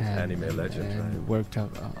in Japan. Anime legend, and right. worked on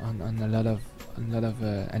a lot of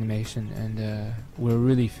animation, and we're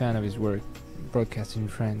really fan of his work, broadcasting in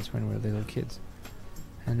France when we were little kids,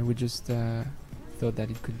 and we just thought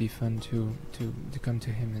that it could be fun to come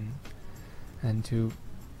to him and to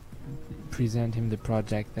present him the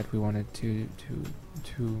project that we wanted to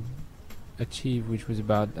achieve, which was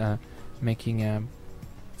about making a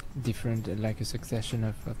different, like a succession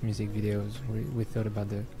of music videos. We thought about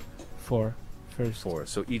the four.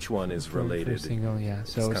 So each one is related. First single, yeah.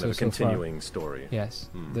 So it's kind of a continuing story. Yes.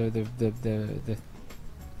 There's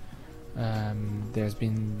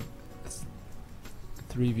been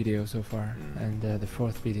 3 videos so far, and the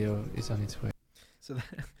 4th video is on its way. So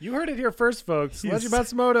you heard it here first, folks. Leiji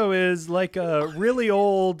Matsumoto is like a really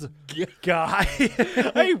old guy.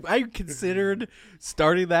 I considered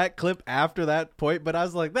starting that clip after that point, but I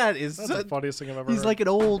was like, that's the funniest thing I've ever heard. He's like an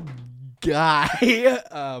old guy.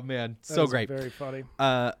 Oh man, so great. Very funny.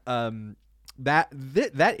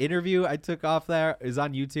 That interview I took off there is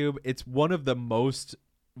on YouTube. It's one of the most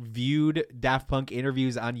viewed Daft Punk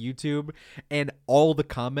interviews on YouTube, and all the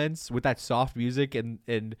comments with that soft music and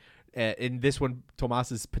in this one,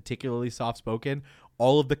 Thomas is particularly soft spoken.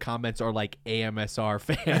 All of the comments are like AMSR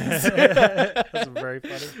fans. That's very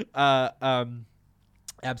funny.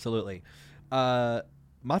 Absolutely.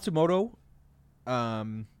 Matsumoto,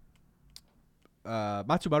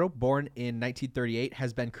 born in 1938,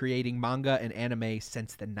 has been creating manga and anime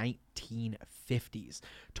since the 1950s.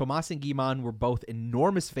 Thomas and Guy-Man were both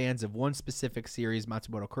enormous fans of one specific series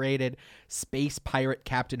Matsumoto created, Space Pirate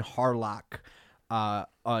Captain Harlock,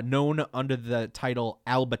 known under the title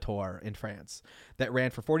Albator in France, that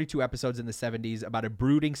ran for 42 episodes in the 70s about a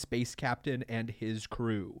brooding space captain and his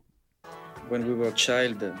crew. When we were a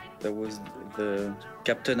child, there was the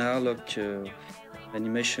Captain Harlock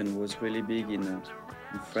animation was really big in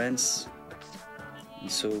France,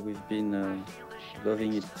 and so we've been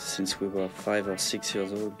loving it since we were 5 or 6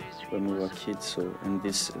 years old when we were kids. So, and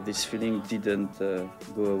this feeling didn't go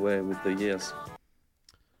away with the years.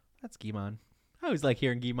 That's Guy-Man. I always like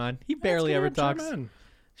hearing Guy-Man. He barely ever talks.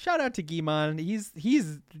 Shout out to Guy-Man. He's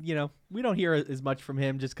we don't hear as much from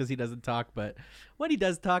him just because he doesn't talk, but when he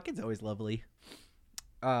does talk, it's always lovely.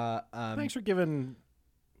 Thanks for giving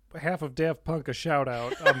half of Daft Punk a shout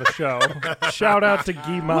out on the show. Shout out to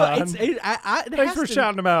Guy-Man. Well, thanks for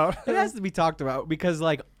shouting him out. It has to be talked about because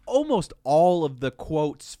like almost all of the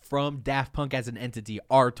quotes from Daft Punk as an entity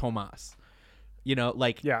are Thomas.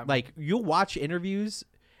 Like you'll watch interviews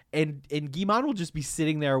and Guy-Man will just be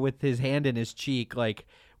sitting there with his hand in his cheek, like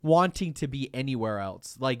wanting to be anywhere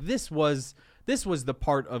else. Like this was the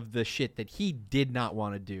part of the shit that he did not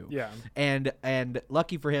want to do. Yeah. And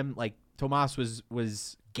lucky for him, like Thomas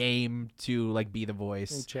was game to like be the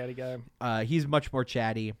voice. Chatty guy. He's much more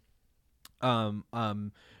chatty. But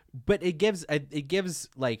it gives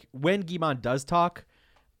like when Guy-Man does talk,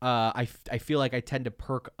 I feel like I tend to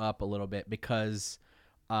perk up a little bit because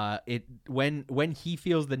when he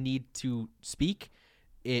feels the need to speak,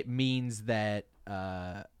 it means that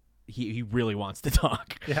he really wants to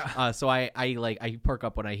talk. Yeah. So I perk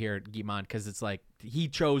up when I hear Guy-Man because it's like he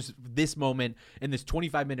chose this moment in this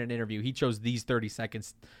 25-minute interview. He chose these 30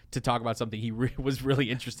 seconds to talk about something he was really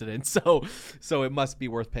interested in. So it must be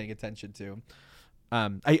worth paying attention to.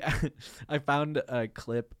 I found a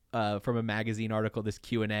clip from a magazine article, this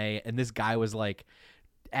Q&A, and this guy was like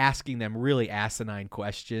asking them really asinine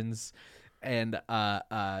questions and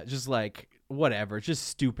just like whatever, just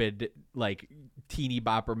stupid like teeny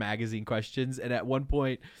bopper magazine questions. And at one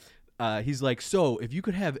point he's like, so if you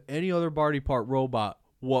could have any other body part robot,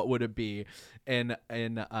 what would it be? And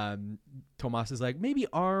Thomas is like, maybe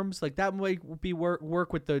arms, like that might be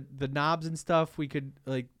work with the knobs and stuff. We could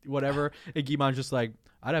like whatever. And Guy-Man's just like,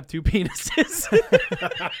 I'd have 2 penises.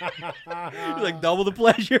 Like double the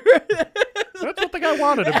pleasure. That's what the guy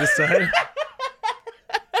wanted him to say.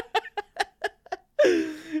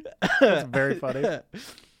 That's very funny.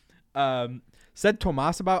 Said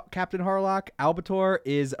Thomas about Captain Harlock, Albator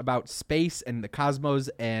is about space and the cosmos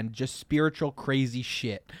and just spiritual crazy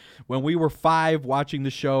shit. When we were 5 watching the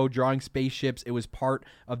show, drawing spaceships, it was part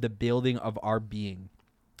of the building of our being.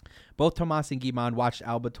 Both Thomas and Guy-Man watched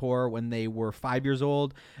Albator when they were 5 years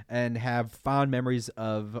old and have fond memories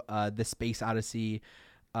of the Space Odyssey.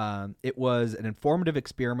 It was an informative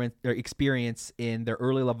experience in their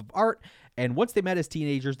early love of art, and once they met as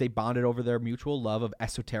teenagers, they bonded over their mutual love of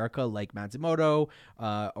esoterica like Matsumoto,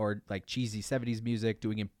 or like cheesy 70s music,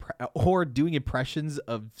 doing impressions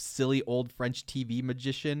of silly old French TV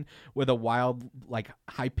magician with a wild, like,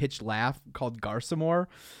 high-pitched laugh called Garcimore.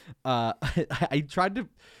 I tried to...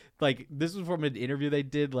 Like, this was from an interview they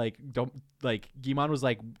did. Guy-Man was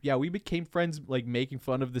like, yeah, we became friends, like, making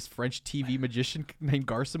fun of this French TV magician named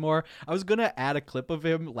Garcimore. I was going to add a clip of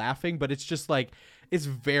him laughing, but it's just, like, it's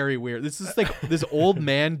very weird. This is, like, this old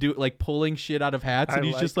man pulling shit out of hats, and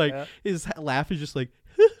he's just, like, his laugh is just, like...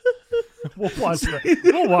 We'll watch that.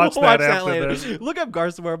 We'll watch that after later. this. Look up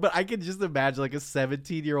Garcimore, but I can just imagine, like, a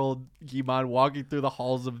 17-year-old Guy-Man walking through the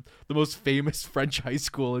halls of the most famous French high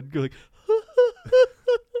school and go, like...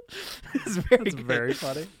 It's very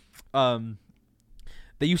funny.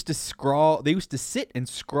 They used to sit and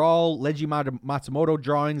scrawl Leiji Matsumoto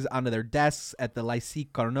drawings onto their desks at the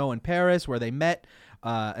Lycée Carnot in Paris, where they met,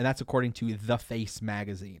 and that's according to The Face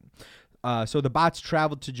magazine. So the bots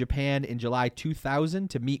traveled to Japan in July 2000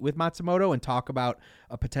 to meet with Matsumoto and talk about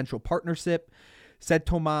a potential partnership. Said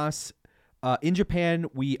Thomas, in Japan,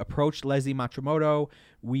 we approached Leiji Matsumoto.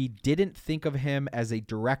 We didn't think of him as a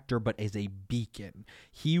director, but as a beacon.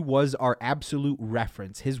 He was our absolute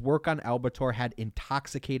reference. His work on Albator had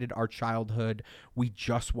intoxicated our childhood. We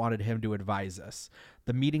just wanted him to advise us.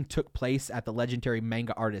 The meeting took place at the legendary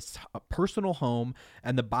manga artist's personal home,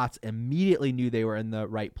 and the bots immediately knew they were in the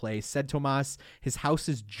right place. Said Tomas, his house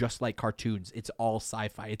is just like cartoons. It's all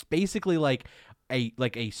sci-fi. It's basically like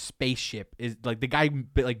a spaceship. Is like the guy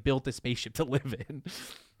built a spaceship to live in.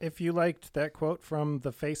 If you liked that quote from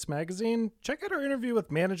The Face magazine, check out our interview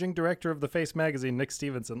with managing director of The Face magazine, Nick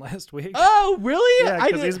Stevenson, last week. Oh, really? Yeah,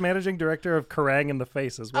 because he's managing director of Kerrang! In The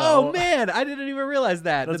Face as well. Oh, man. I didn't even realize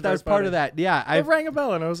that was funny. part of that. Yeah. It rang a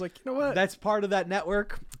bell, and I was like, you know what? That's part of that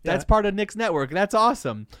network. Yeah. That's part of Nick's network. That's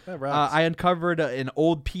awesome. That rocks. I uncovered an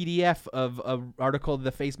old PDF of an article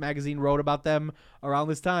The Face magazine wrote about them around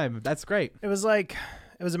this time. That's great. It was a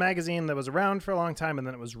magazine that was around for a long time, and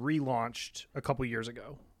then it was relaunched a couple years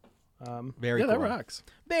ago. Very cool. That rocks.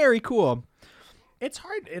 Very cool. It's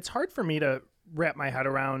hard for me to wrap my head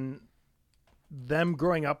around them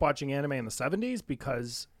growing up watching anime in the 70s,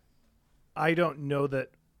 because I don't know that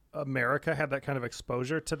America had that kind of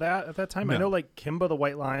exposure to that at that time. No. I know like Kimba the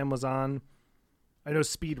White Lion was on. I know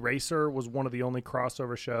Speed Racer was one of the only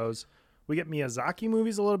crossover shows. We get Miyazaki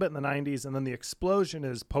movies a little bit in the 90s, and then the explosion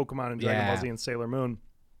is Pokemon and Dragon Ball Z and Sailor Moon.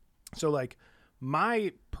 So like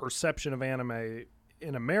my perception of anime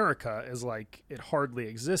in America is like it hardly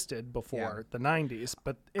existed before the 90s,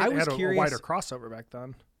 but it had a wider crossover back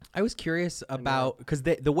then. I was curious about, because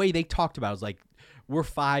the way they talked about it was like, we're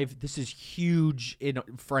 5, this is huge in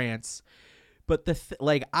France, but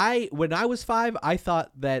when I was 5, I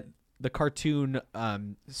thought that the cartoon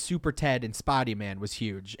Super Ted and Spotty Man was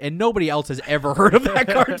huge, and nobody else has ever heard of that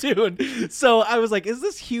cartoon. So I was like, is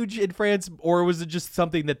this huge in France, or was it just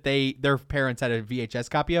something that their parents had a VHS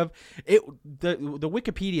copy of? The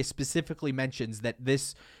Wikipedia specifically mentions that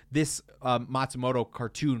this Matsumoto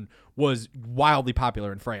cartoon was wildly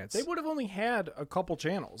popular in France. They would have only had a couple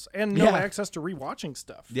channels and no access to rewatching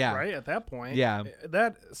stuff. Yeah. Right at that point. Yeah.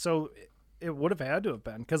 So it would have had to have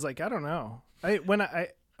been, because like I don't know.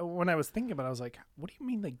 When I was thinking about it, I was like, what do you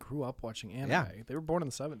mean they grew up watching anime? Yeah. They were born in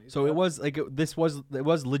the 70s. So it was like it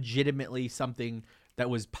was legitimately something that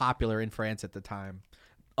was popular in France at the time,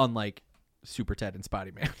 unlike Super Ted and Spotty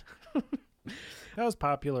Man. That was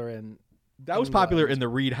popular in the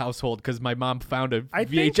Reed household, because my mom found a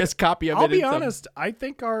VHS copy of it. I'll be honest, I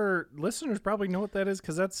think our listeners probably know what that is,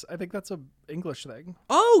 because I think that's an English thing.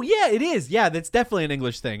 Oh yeah, it is. Yeah, that's definitely an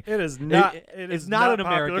English thing. It is not. It's not an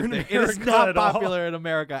American thing. It is not popular in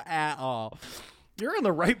America at all. You're on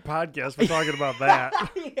the right podcast for talking about that.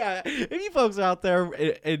 Yeah, if you folks out there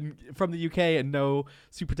from the UK and know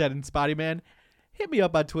Super Ted and Spotty Man, hit me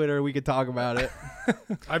up on Twitter. We could talk about it.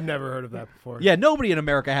 I've never heard of that before. Yeah, nobody in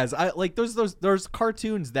America has. There's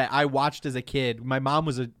cartoons that I watched as a kid. My mom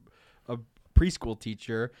was a preschool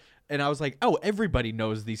teacher, and I was like, oh, everybody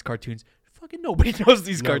knows these cartoons. Fucking nobody knows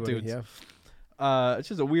these cartoons. Yeah. It's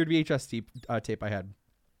just a weird VHS tape I had.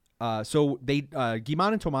 So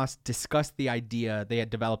Guy-Man and Thomas discussed the idea they had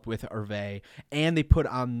developed with Hervé, and they put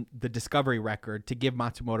on the Discovery record to give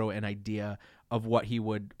Matsumoto an idea of what he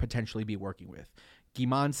would potentially be working with.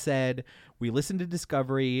 Guimond said, "We listened to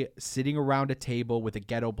Discovery sitting around a table with a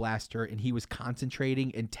ghetto blaster, and he was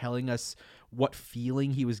concentrating and telling us what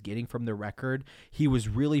feeling he was getting from the record. He was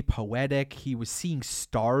really poetic. He was seeing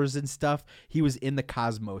stars and stuff. He was in the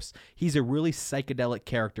cosmos. He's a really psychedelic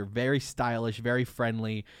character, very stylish, very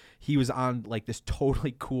friendly. He was on like this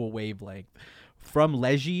totally cool wavelength." From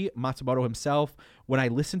Leji Matsumoto himself, "When I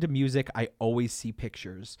listen to music, I always see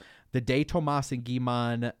pictures. The day Thomas and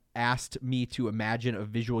Guimond asked me to imagine a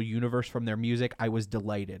visual universe from their music, I was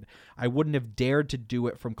delighted. I wouldn't have dared to do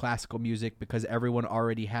it from classical music because everyone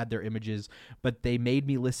already had their images, but they made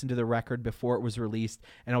me listen to the record before it was released,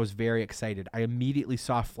 and I was very excited. I immediately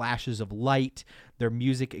saw flashes of light. Their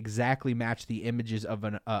music exactly matched the images of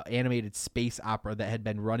an animated space opera that had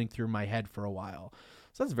been running through my head for a while."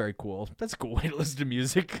 So that's very cool. That's a cool way to listen to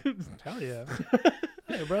music. Hell yeah.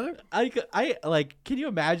 Hey, brother. I like. Can you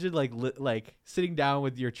imagine like sitting down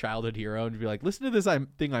with your childhood hero and be like, "Listen to this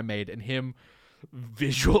thing I made," and him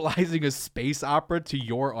visualizing a space opera to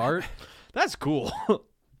your art? That's cool.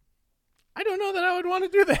 I don't know that I would want to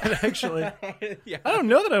do that, actually. Yeah. I don't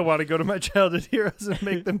know that I want to go to my childhood heroes and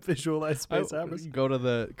make them visualize space operas. Go to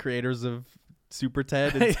the creators of Super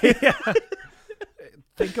Ted. And Yeah.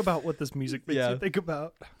 Think about what this music makes you think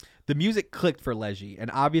about. The music clicked for Leji,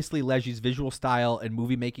 and obviously Leji's visual style and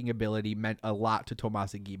movie-making ability meant a lot to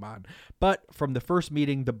Thomas and Guimond. But from the first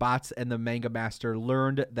meeting, the bots and the manga master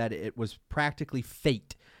learned that it was practically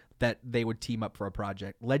fate that they would team up for a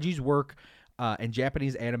project. Leji's work and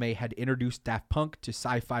Japanese anime had introduced Daft Punk to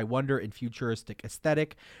sci-fi wonder and futuristic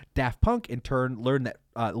aesthetic. Daft Punk, in turn, learned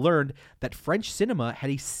that French cinema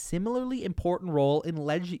had a similarly important role in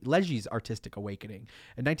Leji's artistic awakening.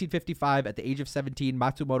 In 1955, at the age of 17,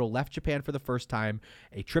 Matsumoto left Japan for the first time,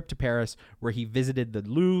 a trip to Paris, where he visited the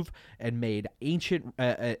Louvre and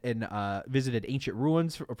visited ancient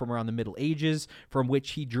ruins from around the Middle Ages, from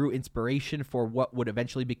which he drew inspiration for what would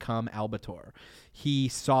eventually become Albator. He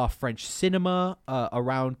saw French cinema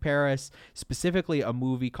around Paris, specifically a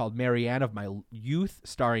movie called Marianne of My Youth,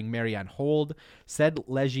 starring Marianne Hold. Said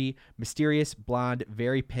Leji, mysterious, blonde,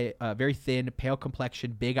 very thin, pale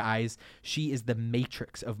complexion, big eyes. She is the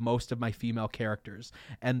matrix of most of my female characters.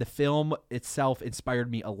 And the film itself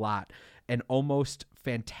inspired me a lot. An almost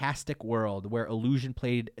fantastic world where illusion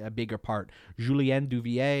played a bigger part. Julien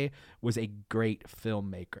Duvier was a great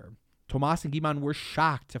filmmaker. Thomas and Guimond were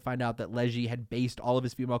shocked to find out that Leji had based all of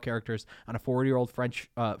his female characters on a 40-year-old French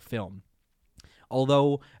film.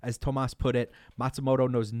 Although, as Thomas put it,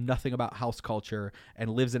 Matsumoto knows nothing about house culture and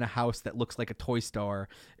lives in a house that looks like a toy store,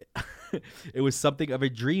 it was something of a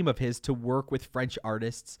dream of his to work with French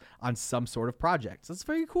artists on some sort of project. So that's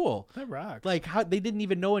very cool. That rocks. Like, how they didn't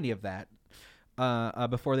even know any of that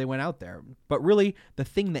before they went out there. But really, the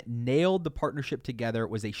thing that nailed the partnership together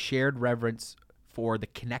was a shared reverence for the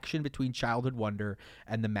connection between childhood wonder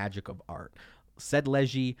and the magic of art. Said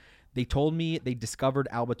Leji, "They told me they discovered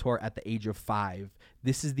Albator at the age of 5.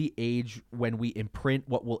 This is the age when we imprint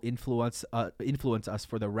what will influence us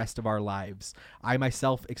for the rest of our lives. I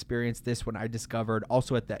myself experienced this when I discovered,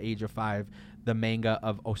 also at the age of 5, the manga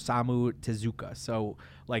of Osamu Tezuka." So,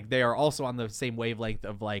 like, they are also on the same wavelength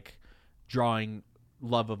of, like, drawing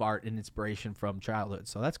love of art and inspiration from childhood.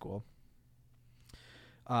 So that's cool.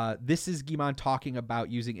 This is Guimond talking about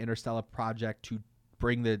using Interstellar Project to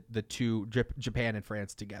bring the two, Japan and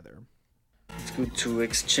France, together. It's good to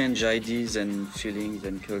exchange ideas and feelings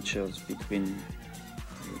and cultures between,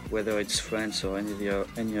 whether it's France or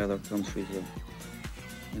any other countries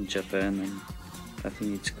in Japan. And I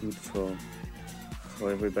think it's good for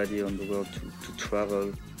everybody on the world to travel,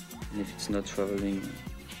 and if it's not traveling,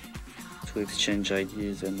 to exchange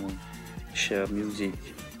ideas and share music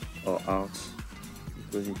or art,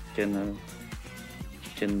 because it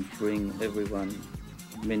can bring everyone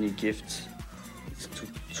many gifts. It's to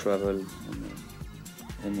travel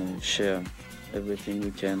and share everything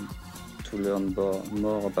we can to learn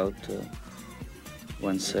more about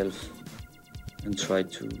oneself and try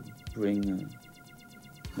to bring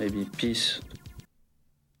maybe peace.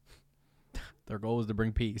 Their goal is to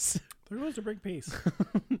bring peace. Their goal is to bring peace.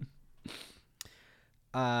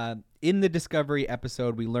 In the Discovery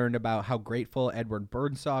episode, we learned about how grateful Edward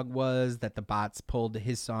Birdsong was that the bots pulled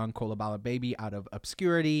his song Kolabala Baby out of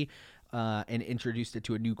obscurity and introduced it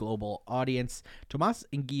to a new global audience. Thomas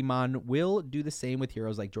and Guimond will do the same with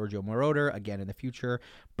heroes like Giorgio Moroder again in the future,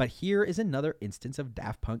 but here is another instance of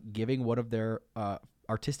Daft Punk giving one of their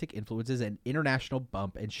artistic influences an international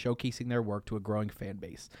bump and showcasing their work to a growing fan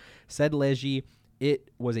base. Said Leji,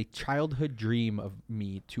 It was a childhood dream of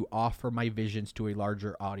me to offer my visions to a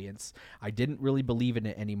larger audience. I didn't really believe in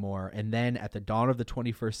it anymore. And then at the dawn of the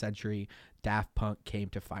 21st century, Daft Punk came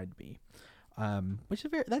to find me. Which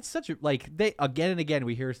is that's such a, like, they, again and again,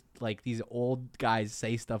 we hear like these old guys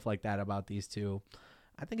say stuff like that about these two.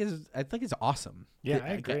 I think it's awesome. Yeah, I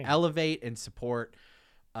agree. To elevate and support,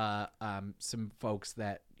 some folks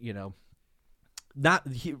that, you know,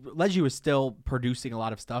 Ledgy was still producing a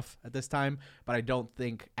lot of stuff at this time, but I don't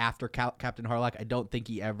think after Captain Harlock, I don't think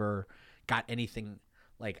he ever got anything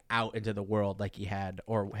like out into the world like he had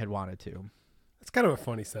or had wanted to. That's kind of a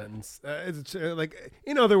funny sentence. Like,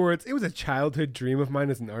 in other words, it was a childhood dream of mine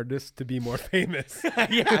as an artist to be more famous.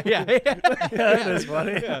 yeah. That is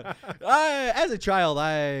funny. Yeah. As a child,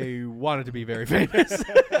 I wanted to be very famous.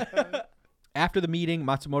 After the meeting,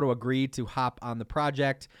 Matsumoto agreed to hop on the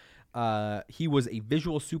project. He was a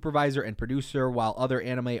visual supervisor and producer, while other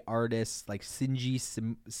anime artists like Shinji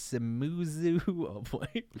Simuzu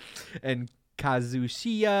and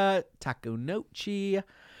Kazushia Takunouchi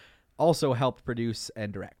also helped produce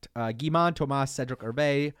and direct. Guy-Man, Thomas, Cedric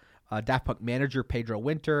Hervé, Daft Punk manager Pedro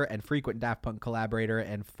Winter, and frequent Daft Punk collaborator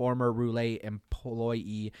and former Roulette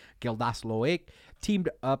employee Gildas Loic teamed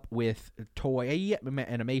up with Toei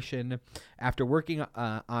Animation. After working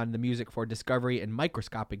on the music for Discovery in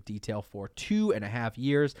microscopic detail for 2.5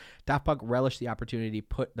 years, Daft Punk relished the opportunity to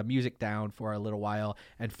put the music down for a little while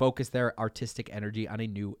and focus their artistic energy on a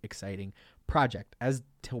new, exciting project. As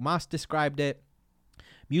Tomas described it,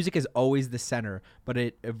 music is always the center, but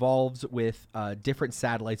it evolves with different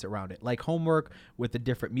satellites around it. Like Homework with the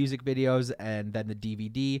different music videos and then the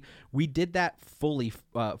DVD. We did that fully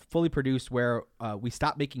produced, where we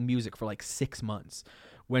stopped making music for like 6 months.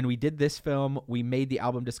 When we did this film, we made the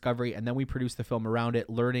album Discovery, and then we produced the film around it,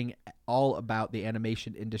 learning all about the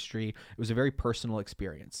animation industry. It was a very personal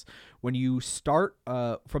experience. When you start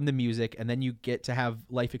from the music and then you get to have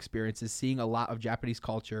life experiences, seeing a lot of Japanese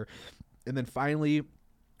culture, and then finally,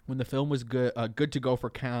 when the film was good to go for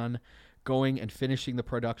Cannes, going and finishing the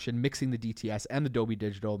production, mixing the DTS and the Dolby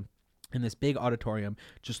Digital in this big auditorium,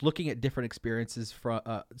 just looking at different experiences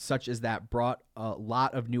such as that brought a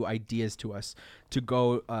lot of new ideas to us to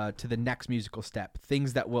go to the next musical step,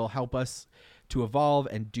 things that will help us to evolve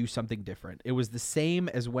and do something different. It was the same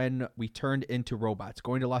as when we turned into robots,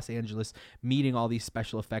 going to Los Angeles, meeting all these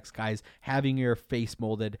special effects guys, having your face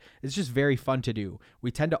molded. It's just very fun to do. We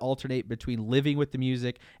tend to alternate between living with the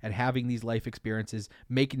music and having these life experiences,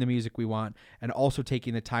 making the music we want, and also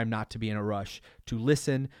taking the time not to be in a rush, to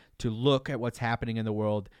listen, to look at what's happening in the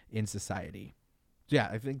world, in society. So yeah,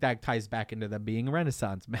 I think that ties back into them being a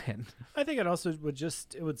Renaissance man. I think it also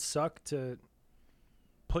would suck to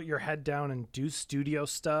put your head down and do studio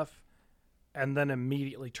stuff and then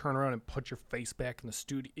immediately turn around and put your face back in the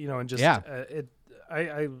studio, you know, and just,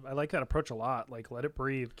 I like that approach a lot. Like, let it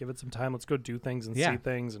breathe, give it some time. Let's go do things and see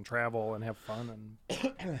things and travel and have fun.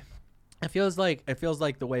 And it feels like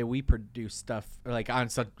the way we produce stuff, like on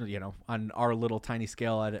such, you know, on our little tiny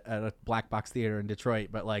scale at a black box theater in Detroit.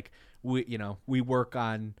 But like we work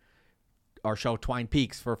on our show Twine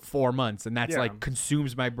Peaks for 4 months, and that's like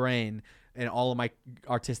consumes my brain and all of my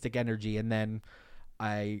artistic energy, and then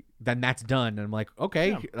that's done, and I'm like,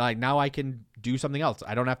 okay, like now I can do something else.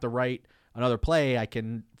 I don't have to write another play. I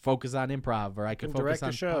can focus on improv, or I can focus direct on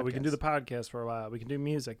a show. podcasts. We can do the podcast for a while. We can do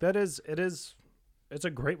music. It's a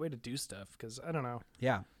great way to do stuff, because I don't know.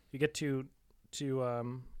 Yeah, you get too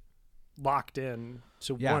locked in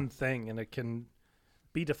to one thing, and it can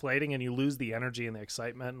be deflating, and you lose the energy and the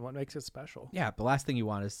excitement and what makes it special. Yeah, the last thing you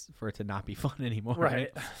want is for it to not be fun anymore. Right.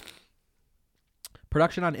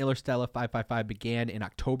 Production on Interstellar 555 began in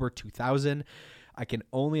October 2000. I can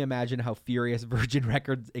only imagine how furious Virgin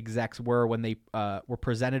Records execs were when they were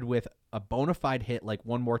presented with a bona fide hit like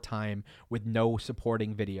One More Time with no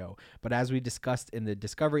supporting video. But as we discussed in the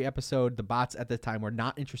Discovery episode, the bots at the time were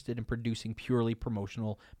not interested in producing purely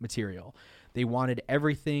promotional material. They wanted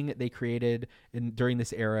everything they created during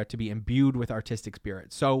this era to be imbued with artistic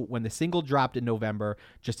spirit. So when the single dropped in November,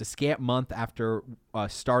 just a scant month after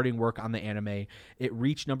starting work on the anime, it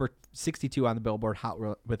reached number 62 on the Billboard Hot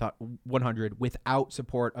 100 without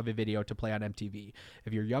support of a video to play on MTV.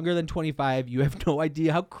 If you're younger than 25, you have no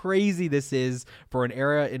idea how crazy this is for an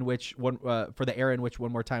era in which One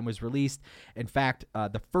More Time was released. In fact,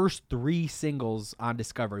 the first 3 singles on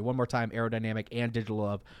Discovery, One More Time, Aerodynamic, and Digital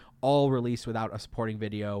Love, all released without a supporting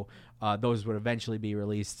video. Those would eventually be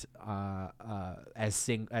released as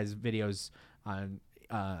videos on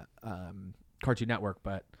Cartoon Network,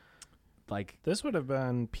 but like This would have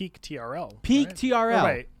been peak TRL. peak right? TRL. Oh,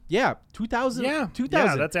 wait. Yeah, 2000. Yeah, 2000.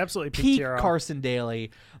 yeah, that's absolutely peak peak TRL. Carson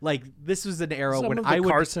Daly. Like this was an era Some when of the I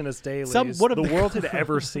would Carsonist dailies what the world had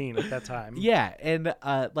ever seen at that time. Yeah, and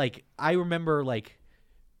like I remember like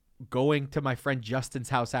going to my friend Justin's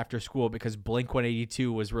house after school because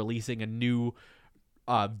Blink-182 was releasing a new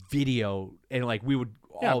video, and like we would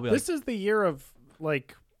all be this like, is the year of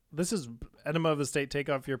like this is Enema of the State, Take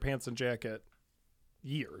Off Your Pants and Jacket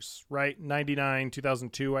years, right? 99,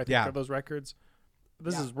 2002, I think are those records.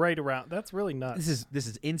 This is right around. That's really nuts. This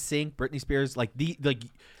is NSYNC, Britney Spears, like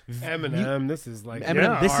Eminem. This is like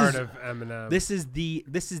Eminem. the art of Eminem. This is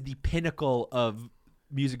the pinnacle of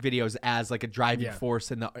music videos as like a driving force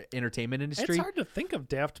in the entertainment industry. It's hard to think of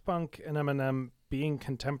Daft Punk and Eminem being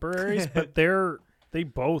contemporaries, but they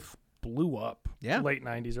both blew up. Yeah, late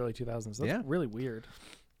 90s, early 2000s. That's really weird.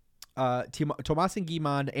 Thomas and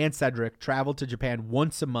Guimond and Cedric traveled to Japan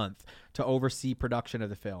once a month to oversee production of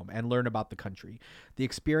the film and learn about the country. The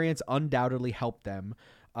experience undoubtedly helped them.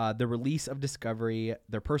 The release of Discovery,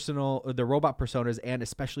 their robot personas, and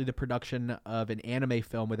especially the production of an anime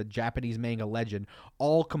film with a Japanese manga legend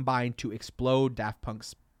all combined to explode Daft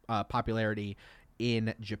Punk's popularity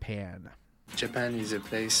in Japan. Japan is a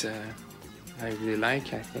place I really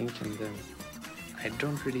like, I think, and I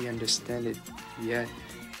don't really understand it yet.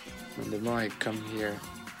 And the more I come here,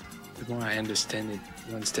 the more I understand it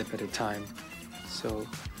one step at a time. So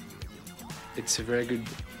it's a very good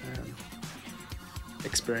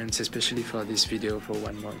experience, especially for this video, for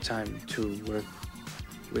one more time, to work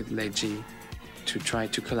with Leiji, to try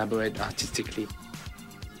to collaborate artistically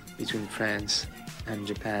between France and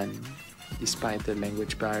Japan. Despite the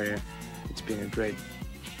language barrier, it's been a great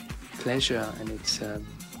pleasure, and it's a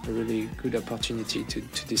really good opportunity to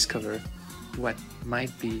discover what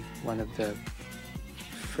might be one of the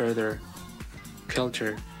further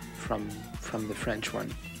culture from the French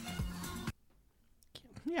one.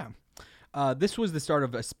 Yeah. This was the start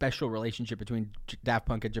of a special relationship between Daft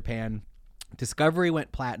Punk and Japan. Discovery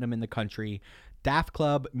went platinum in the country. Daft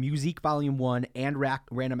Club, Musique Volume 1, and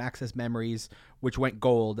Random Access Memories, which went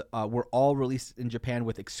gold, were all released in Japan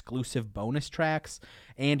with exclusive bonus tracks.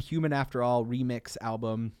 And Human After All remix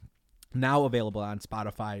album, now available on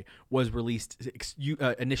Spotify, was released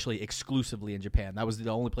initially exclusively in Japan. That was the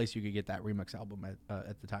only place you could get that remix album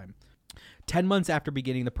at the time. 10 months after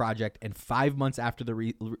beginning the project and 5 months after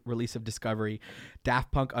the release of Discovery,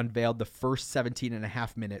 Daft Punk unveiled the first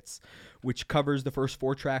 17.5 minutes, which covers the first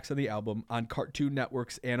 4 tracks on the album on Cartoon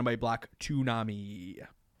Network's anime block Toonami.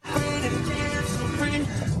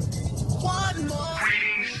 Greetings,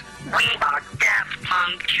 we are Daft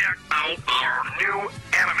Punk. Check out our new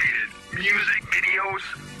animated music videos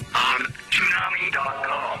on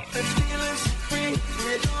Toonami.com.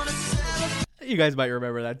 You guys might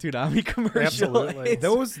remember that Toonami commercial. Absolutely.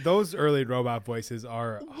 Those early robot voices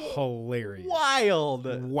are hilarious.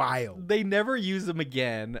 Wild. They never use them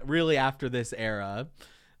again, really, after this era.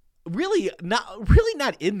 Really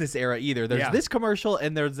not in this era either. There's this commercial,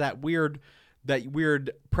 and there's that weird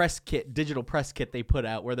press kit, digital press kit they put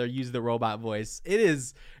out where they use the robot voice.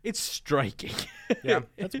 It's striking. Yeah,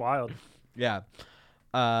 that's wild. Yeah.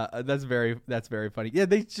 That's very funny. Yeah,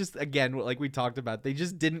 they just, again, like we talked about, they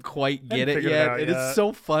just didn't quite get it yet. It's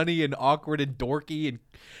so funny and awkward and dorky, and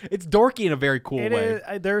it's dorky in a very cool way.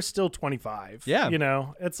 They're still 25. Yeah. You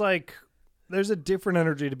know, it's like there's a different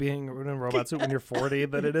energy to being in a robot suit when you're 40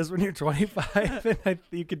 than it is when you're 25. And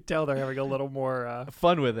you can tell they're having a little more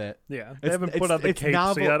fun with it. Yeah. They haven't put on the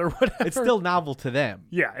capes yet or whatever. It's still novel to them.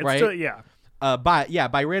 Yeah. It's right? still, yeah.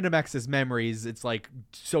 By Random Access Memories, it's like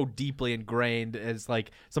so deeply ingrained. It's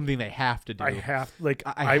like something they have to do.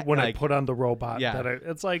 I put on the robot,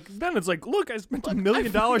 it's like look, I spent $1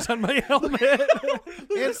 million on my helmet.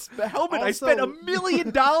 I spent $1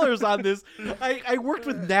 million on this. I worked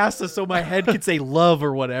with NASA so my head could say love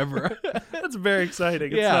or whatever. That's very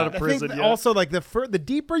exciting. It's not a prison yet. Also, like the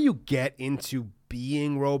deeper you get into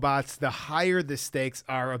being robots, the higher the stakes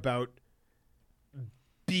are about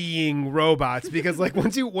being robots, because like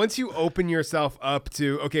once you open yourself up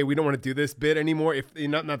to, okay, we don't want to do this bit anymore, if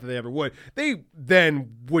not that they ever would, they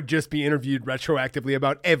then would just be interviewed retroactively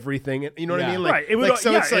about everything, you know what I mean? Like, right. It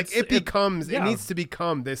needs to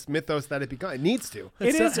become this mythos that it needs to. At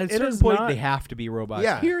a certain point they have to be robots.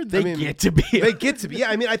 Yeah. Here they get to be. They get to be.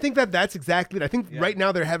 Yeah, I mean, I think that's exactly it. I think right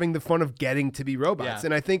now they're having the fun of getting to be robots,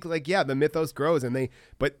 and I think the mythos grows,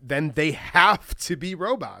 but then they have to be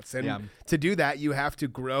robots, and to do that you have to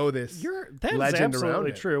grow this That's legend around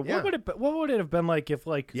absolutely it. true. Yeah. What would it have been like if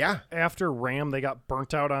after Ram they got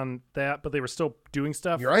burnt out on that, but they were still doing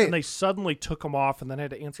stuff, You're right. and they suddenly took them off and then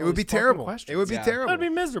had to answer. It would be terrible. Questions. It would be terrible. It would be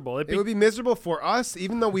miserable. It would be miserable for us,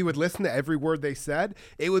 even though we would listen to every word they said.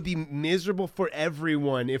 It would be miserable for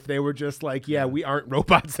everyone if they were just like, "Yeah, we aren't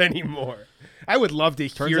robots anymore." I would love to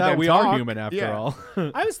Turns hear out them we talk. are human after all.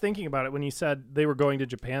 I was thinking about it when you said they were going to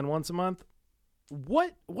Japan once a month.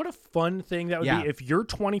 What a fun thing that would be if you're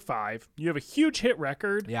 25, you have a huge hit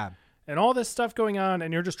record, and all this stuff going on,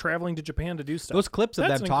 and you're just traveling to Japan to do stuff. Those clips of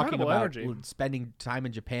That's them an talking incredible about energy. spending time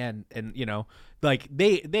in Japan, and like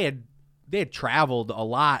they had traveled a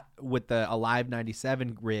lot with the Alive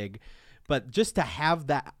 97 rig. But just to have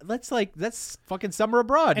that, that's fucking summer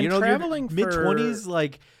abroad. And traveling mid-20s,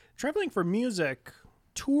 like traveling for music,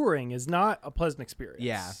 touring is not a pleasant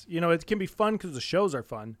experience. Yeah. It can be fun because the shows are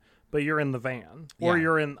fun, but you're in the van or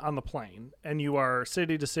you're on the plane and you are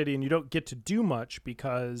city to city and you don't get to do much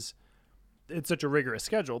because it's such a rigorous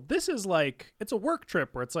schedule. This is like, it's a work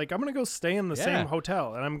trip where it's like, I'm going to go stay in the same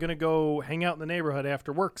hotel and I'm going to go hang out in the neighborhood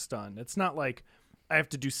after work's done. It's not like I have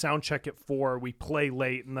to do sound check at 4, we play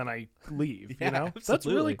late, and then I leave. That's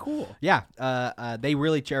really cool. Yeah, they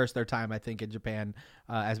really cherish their time, I think, in Japan,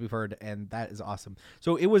 as we've heard, and that is awesome.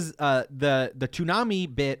 So it was the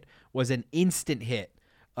Toonami bit was an instant hit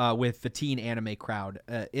with the teen anime crowd.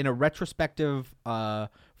 In a retrospective for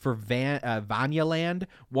Vanyaland,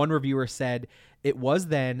 one reviewer said, "It was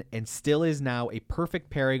then and still is now a perfect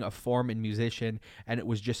pairing of form and musician, and it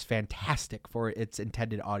was just fantastic for its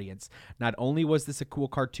intended audience. Not only was this a cool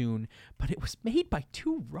cartoon, but it was made by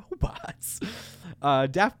 2 robots."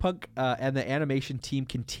 Daft Punk and the animation team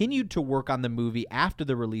continued to work on the movie after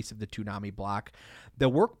the release of the Toonami block. The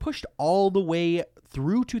work pushed all the way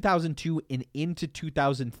through 2002 and into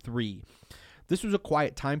 2003. This was a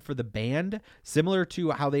quiet time for the band, similar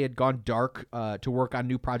to how they had gone dark to work on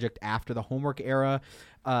new project after the Homework era.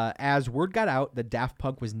 As word got out that Daft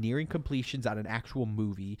Punk was nearing completions on an actual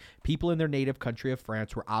movie, people in their native country of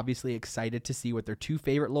France were obviously excited to see what their 2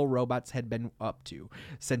 favorite little robots had been up to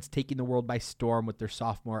since taking the world by storm with their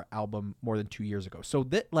sophomore album more than 2 years ago. So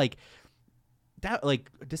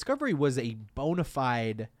Discovery was a bona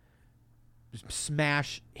fide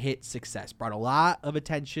smash hit success, brought a lot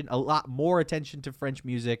more attention to French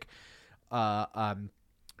music,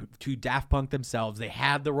 to Daft Punk themselves. They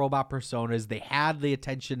had the robot personas, they had the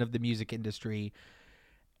attention of the music industry,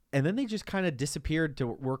 and then they just kind of disappeared to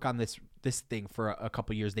work on this thing for a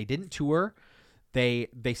couple years. They didn't tour. They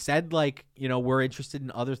said, like, we're interested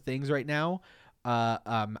in other things right now.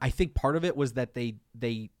 I think part of it was that they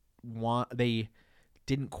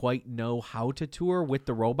didn't quite know how to tour with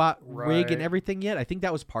the robot rig and everything yet. I think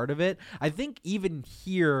that was part of it. I think even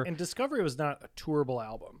here... And Discovery was not a tourable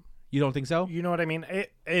album. You don't think so? You know what I mean?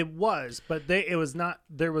 It was, but there was not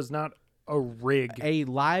a rig. A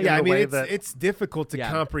live... Yeah, I mean, it's difficult to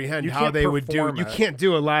comprehend how they would do... You can't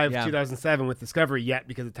do a live 2007 with Discovery yet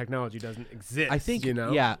because the technology doesn't exist. I think,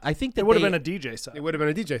 I think that it would have been a DJ set. It would have been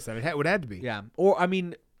a DJ set. It would have to be. Yeah. Or, I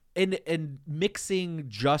mean... And mixing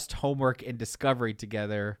just Homework and Discovery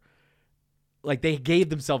together, like, they gave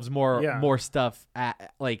themselves more stuff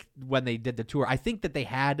like when they did the tour. I think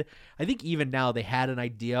even now they had an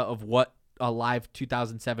idea of what a live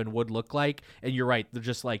 2007 would look like. And you're right, they're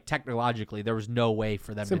just like, technologically, there was no way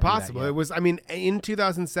for them to impossible. do that yet. It was, I mean, in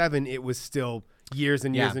 2007, it was still years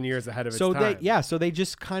and years and years ahead of its time. So they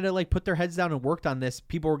just kind of like put their heads down and worked on this.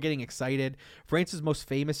 People were getting excited. France's most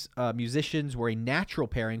famous musicians were a natural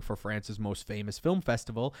pairing for France's most famous film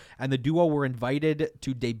festival, and the duo were invited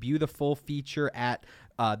to debut the full feature at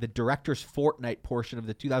the director's fortnight portion of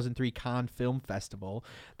the 2003 Cannes Film Festival.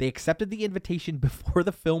 They accepted the invitation before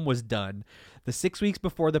the film was done. The 6 weeks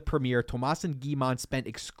before the premiere, Thomas and Guimond spent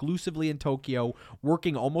exclusively in Tokyo,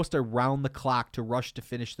 working almost around the clock to rush to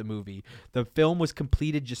finish the movie. The film was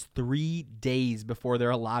completed just 3 days before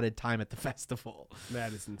their allotted time at the festival.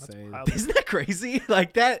 That is insane. Isn't that crazy?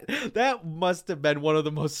 Like, that must have been one of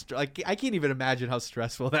the most... Like, I can't even imagine how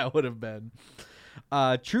stressful that would have been.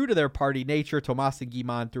 True to their party nature, Thomas and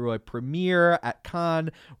Guimond threw a premiere at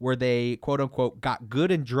Cannes where they, quote-unquote, got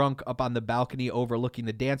good and drunk up on the balcony overlooking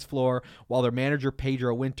the dance floor while their manager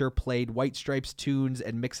Pedro Winter played White Stripes tunes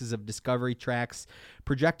and mixes of Discovery tracks.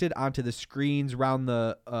 Projected onto the screens around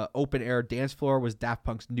the open-air dance floor was Daft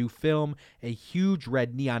Punk's new film. A huge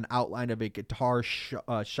red neon outline of a guitar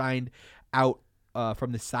shined out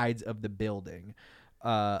from the sides of the building.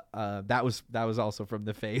 That was also from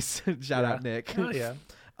The Face. Shout out, Nick. Oh,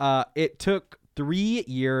 yeah. It took 3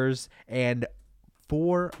 years and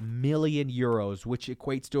 4 million euros, which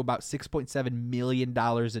equates to about $6.7 million in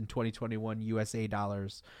 2021 USA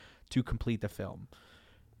dollars to complete the film.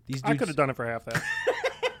 These I could have done it for half that.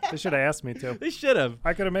 They should have asked me to. They should have.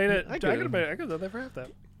 I could have made it. I I could've. could have done that for half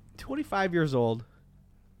that. 25 years old.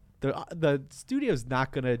 The studio's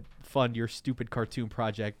not going to fund your stupid cartoon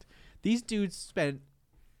project. These dudes spent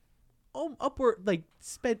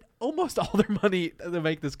spent almost all their money to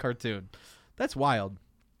make this cartoon. That's wild.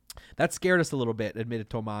 That scared us a little bit, admitted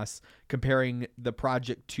Tomas, comparing the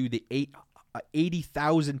project to the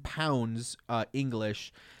 80,000 pounds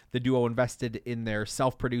English the duo invested in their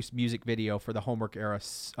self-produced music video for the Homework era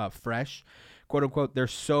Fresh. Quote unquote,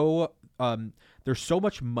 there's so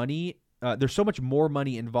much money. There's so much more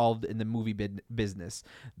money involved in the movie business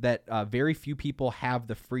that very few people have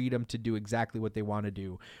the freedom to do exactly what they want to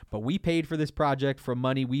do. But we paid for this project from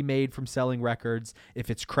money we made from selling records.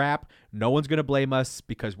 If it's crap, no one's going to blame us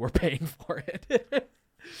because we're paying for it.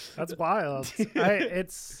 That's wild.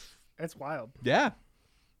 It's wild. Yeah.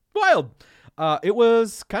 Wild. It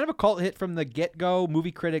was kind of a cult hit from the get-go.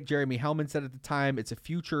 Movie critic Jeremy Hellman said at the time, it's a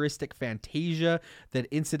futuristic Fantasia that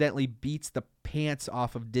incidentally beats the pants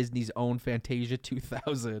off of Disney's own Fantasia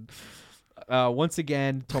 2000. Once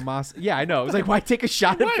again, Tomas... Yeah, I know. It was like, why take a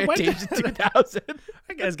shot at Fantasia 2000?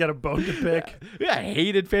 That guy's got a bone to pick. Yeah, I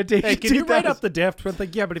hated Fantasia 2000. Hey, can you write up the Daft Punk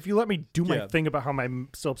thing? Yeah, but if you let me do my thing about how I'm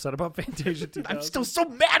so upset about Fantasia 2000. I'm still so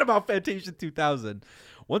mad about Fantasia 2000.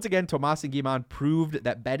 Once again, Tomas and Guimond proved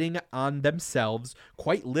that betting on themselves,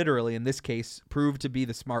 quite literally in this case, proved to be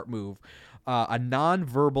the smart move. A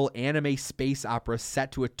non-verbal anime space opera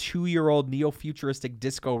set to a 2-year-old neo-futuristic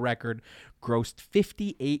disco record grossed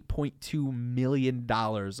 $58.2 million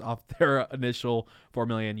off their initial €4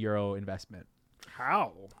 million investment.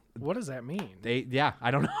 How? What does that mean?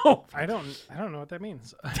 I don't know. I don't know what that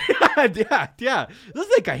means. yeah. This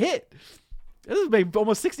is like a hit. This has made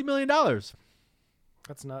almost $60 million.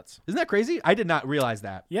 That's nuts. Isn't that crazy? I did not realize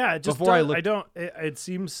that. Yeah, it just it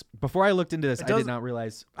seems... Before I looked into this, I did not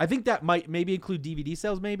realize. I think that might maybe include DVD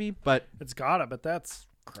sales, but... It's gotta, but that's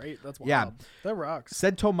great. That's wild. Yeah. That rocks.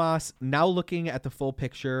 Said Tomas, now looking at the full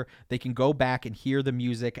picture, they can go back and hear the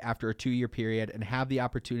music after a 2-year period and have the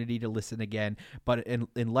opportunity to listen again. But in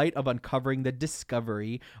light of uncovering the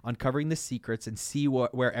discovery, uncovering the secrets, and see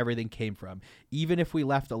where everything came from. Even if we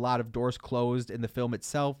left a lot of doors closed in the film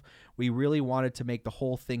itself, we really wanted to make the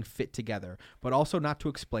whole thing fit together, but also not to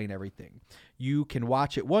explain everything. You can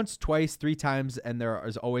watch it once, twice, 3 times, and there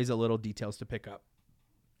is always a little details to pick up.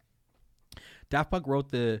 Daft Punk wrote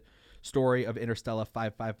the story of Interstellar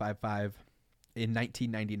 5555 in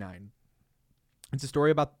 1999. It's a story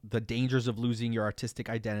about the dangers of losing your artistic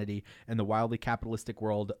identity in the wildly capitalistic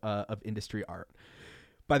world of industry art.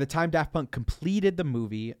 By the time Daft Punk completed the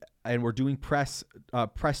movie and were doing press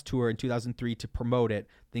tour in 2003 to promote it,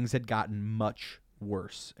 things had gotten much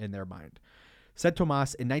worse in their mind. Said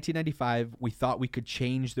Tomas, in 1995, we thought we could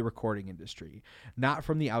change the recording industry, not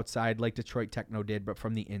from the outside like Detroit Techno did, but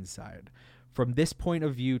from the inside. From this point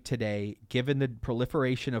of view today, given the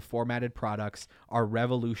proliferation of formatted products, our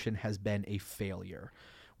revolution has been a failure.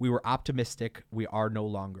 We were optimistic. We are no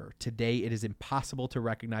longer. Today, it is impossible to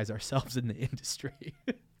recognize ourselves in the industry.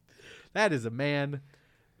 That is a man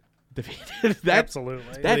defeated.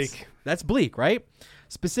 Absolutely. That's bleak, right?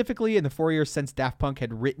 Specifically, in the 4 years since Daft Punk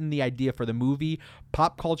had written the idea for the movie,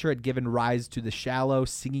 pop culture had given rise to the shallow,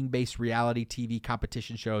 singing-based reality TV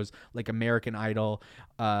competition shows like American Idol,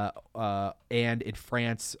 and in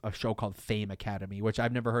France, a show called Fame Academy, which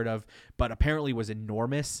I've never heard of, but apparently was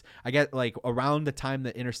enormous. I get like around the time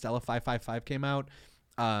that Interstellar 555 came out,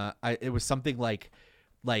 it was something like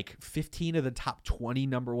 15 of the top 20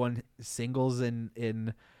 number one singles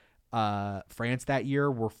in France that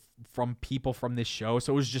year were from people from this show.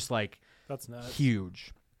 So it was just like, that's nuts.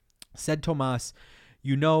 Huge. Said Tomas,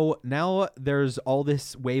 now there's all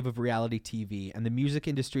this wave of reality TV, and the music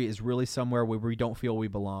industry is really somewhere where we don't feel we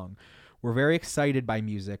belong. We're very excited by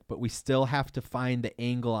music, but we still have to find the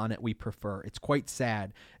angle on it we prefer. It's quite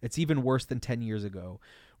sad. It's even worse than 10 years ago.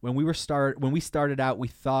 When we started out, we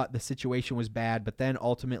thought the situation was bad, but then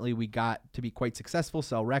ultimately we got to be quite successful,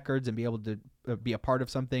 sell records, and be able to be a part of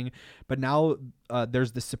something. But now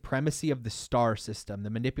there's the supremacy of the star system, the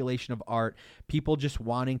manipulation of art, people just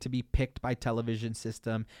wanting to be picked by television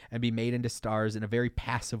system and be made into stars in a very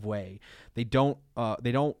passive way. They don't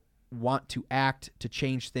want to act to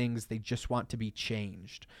change things. They just want to be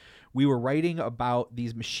changed. We were writing about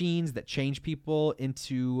these machines that change people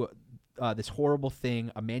into this horrible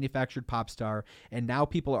thing, a manufactured pop star, and now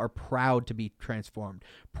people are proud to be transformed,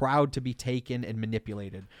 proud to be taken and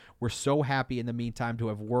manipulated. We're so happy in the meantime to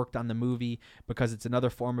have worked on the movie because it's another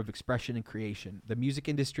form of expression and creation. The music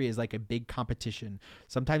industry is like a big competition.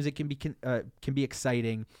 Sometimes it can be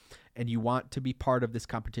exciting, and you want to be part of this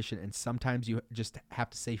competition, and sometimes you just have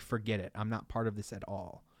to say, forget it. I'm not part of this at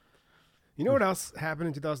all. You know what else happened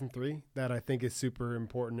in 2003 that I think is super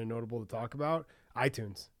important and notable to talk about?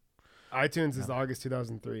 iTunes. iTunes is August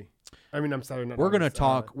 2003. I mean, I'm sorry. We're gonna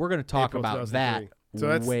talk April about that So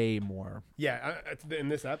that's way more. Yeah, in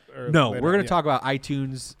this app. No, we're gonna talk about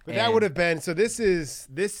iTunes. But that would have been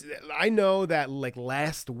this. I know that like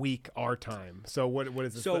last week our time. So what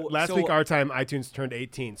is this? Last week our time, iTunes turned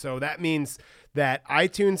 18. So that means that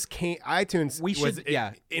iTunes was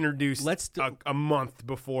introduced a month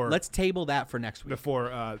before. Let's table that for next week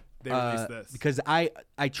before they release this, because I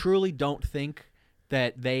truly don't think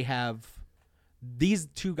that they have. These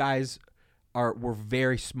two guys were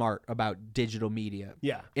very smart about digital media.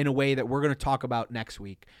 Yeah. In a way that we're going to talk about next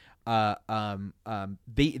week.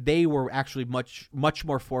 They were actually much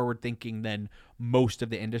more forward thinking than most of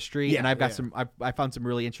the industry. Yeah, and I've got I found some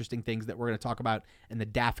really interesting things that we're going to talk about in the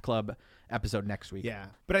Daft Club episode next week. Yeah.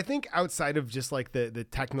 But I think outside of just like the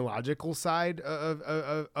technological side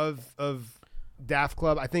of Daft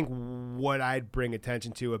Club, I think what I'd bring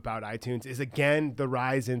attention to about iTunes is again the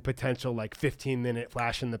rise in potential like 15-minute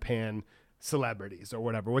flash in the pan celebrities or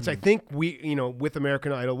whatever, which I think we, with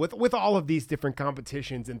American Idol, with all of these different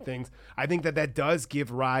competitions and things, I think that does give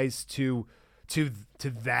rise to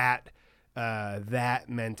that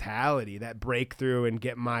mentality, that breakthrough and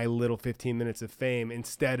get my little 15 minutes of fame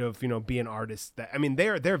instead of being artists. That, I mean,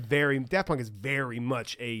 they're very, Daft Punk is very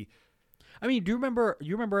much a. I mean, do you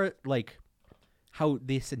remember like how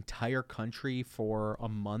this entire country for a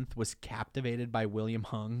month was captivated by William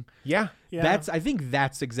Hung? Yeah. I think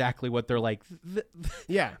that's exactly what they're like.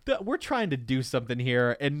 We're trying to do something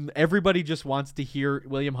here, and everybody just wants to hear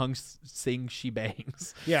William Hung sing "She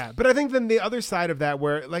Bangs." Yeah, but I think then the other side of that,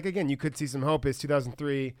 where like again you could see some hope, is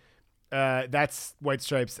 2003. That's White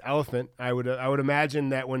Stripes' Elephant. I would imagine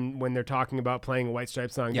that when they're talking about playing a White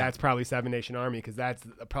Stripes song, that's probably Seven Nation Army, because that's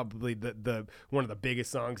probably the one of the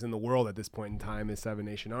biggest songs in the world at this point in time is Seven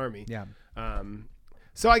Nation Army. Yeah.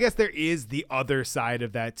 So I guess there is the other side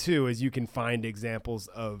of that too, as you can find examples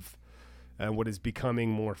of what is becoming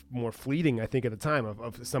more fleeting, I think, at the time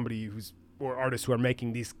of somebody or artists who are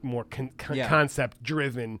making these more concept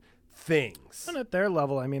driven things. And at their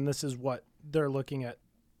level, I mean, this is what they're looking at.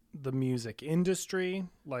 The music industry,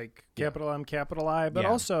 like capital M, capital I, but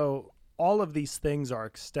also all of these things are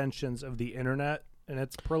extensions of the internet and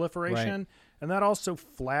its proliferation. Right. And that also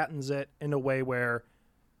flattens it in a way where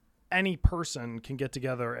any person can get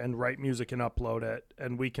together and write music and upload it,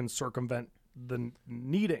 and we can circumvent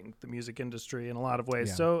needing the music industry in a lot of ways.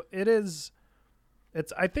 Yeah. So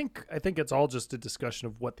I think it's all just a discussion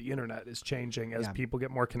of what the internet is changing as people get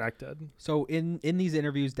more connected. So in these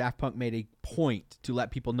interviews, Daft Punk made a point to let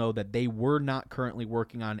people know that they were not currently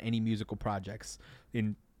working on any musical projects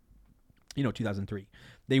in 2003.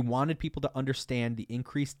 They wanted people to understand the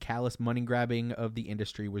increased callous money grabbing of the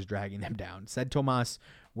industry was dragging them down. Said Thomas,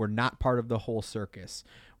 "We're not part of the whole circus.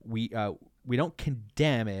 We don't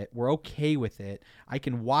condemn it. We're okay with it. I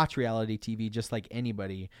can watch reality TV just like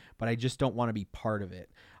anybody, but I just don't want to be part of it."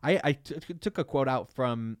 I took a quote out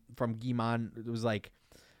from Guy-Man. It was like,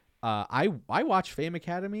 I watch Fame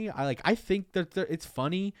Academy. I think that it's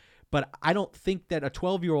funny, but I don't think that a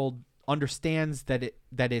 12-year-old understands that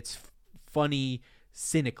it's funny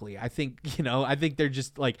cynically. I think they're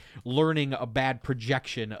just like learning a bad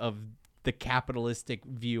projection of the capitalistic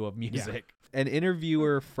view of music. Yeah. An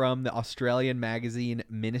interviewer from the Australian magazine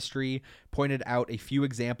Ministry pointed out a few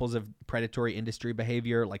examples of predatory industry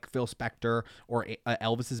behavior, like Phil Spector or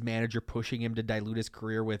Elvis's manager pushing him to dilute his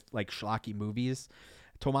career with like schlocky movies.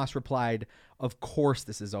 Tomas replied, "Of course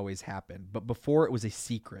this has always happened, but before it was a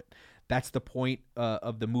secret. That's the point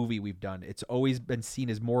of the movie we've done. It's always been seen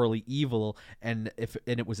as morally evil, and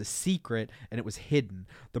it was a secret and it was hidden.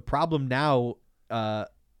 The problem now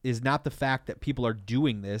is not the fact that people are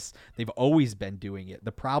doing this. They've always been doing it.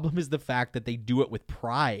 The problem is the fact that they do it with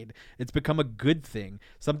pride. It's become a good thing,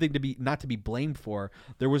 something not to be blamed for.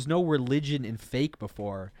 There was no religion in fake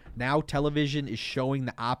before. Now television is showing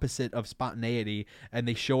the opposite of spontaneity, and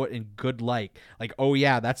they show it in good light. Like, oh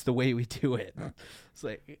yeah, that's the way we do it." It's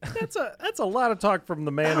like that's a lot of talk from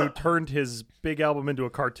the man who turned his big album into a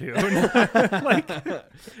cartoon. But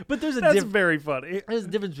that's very funny. There's a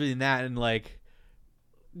difference between that and like.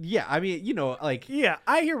 Yeah, I mean,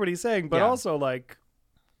 I hear what he's saying, but also like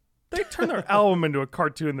They turned their album into a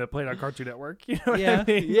cartoon that played on Cartoon Network. You know what Yeah,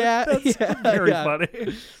 I mean? yeah, That's yeah, very yeah.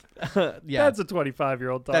 funny. Yeah. That's a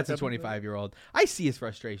 25-year-old talking. That's a 25-year-old. I see his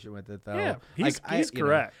frustration with it though. Yeah, Like, he's you know,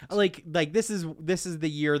 correct. like this is the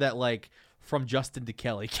year that like From Justin to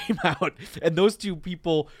Kelly came out, and those two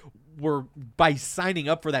people were, by signing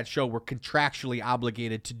up for that show, were contractually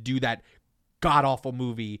obligated to do that god awful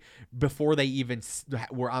movie before they even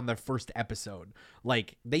were on their first episode.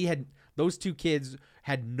 Like those two kids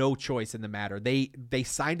had no choice in the matter. They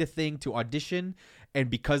signed a thing to audition, and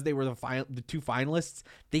because they were the two finalists,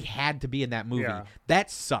 they had to be in that movie. Yeah. That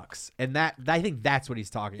sucks. And that I think that's what he's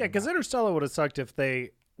talking Yeah, about. because Interstellar would have sucked if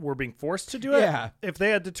they were being forced to do it. Yeah. If they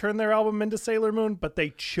had to turn their album into Sailor Moon, but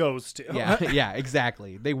they chose to. Yeah,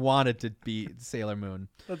 exactly. They wanted to be Sailor Moon.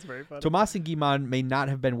 That's very funny. Tomas and Guimond may not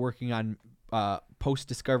have been working on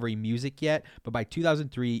post-discovery music yet, but by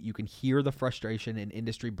 2003, you can hear the frustration and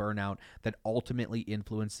industry burnout that ultimately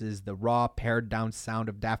influences the raw, pared-down sound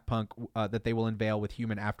of Daft Punk that they will unveil with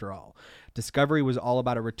Human After All. Discovery was all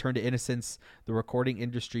about a return to innocence. The recording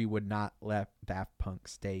industry would not let Daft Punk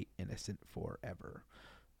stay innocent forever.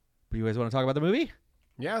 But you guys want to talk about the movie?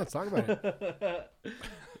 Yeah, let's talk about it.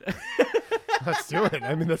 Let's do it.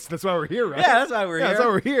 I mean, that's why we're here, right? Yeah, that's why we're here. That's why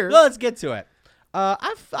we're here. Well, let's get to it.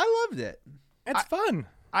 I loved it. It's fun.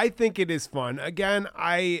 I think it is fun. Again,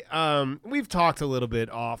 we've talked a little bit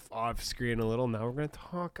off screen a little. Now we're going to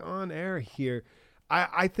talk on air here.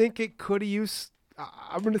 I think it could have used.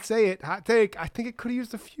 I'm going to say it. Hot take. I think it could have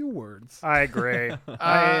used a few words. I agree.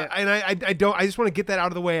 I don't. I just want to get that out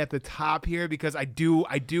of the way at the top here because I do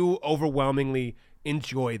overwhelmingly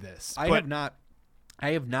enjoy this. I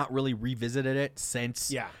have not really revisited it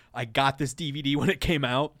since Yeah. I got this DVD when it came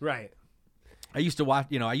out. Right. I used to watch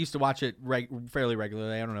it fairly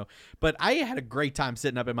regularly. I don't know, but I had a great time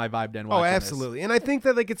sitting up in my Vibe Den watching Oh, absolutely. And I think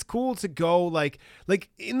that it's cool to go like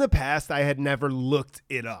in the past I had never looked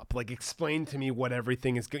it up. Like explain to me what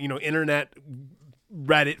everything is, internet,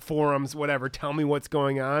 Reddit forums, whatever, tell me what's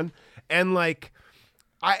going on. And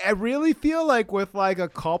I really feel like with a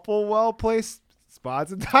couple well-placed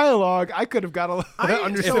spots and dialogue, I could have got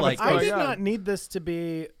understood what's going on. I did not need this to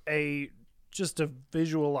be just a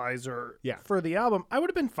visualizer for the album. I would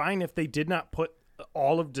have been fine if they did not put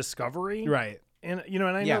all of Discovery. Right. And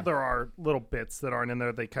I know there are little bits that aren't in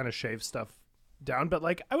there. They kind of shave stuff down, but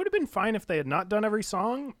I would have been fine if they had not done every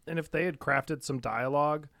song and if they had crafted some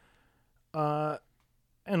dialogue and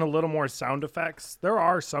a little more sound effects. There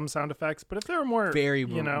are some sound effects, but if there were more very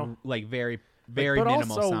minimal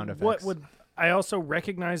sound effects. I also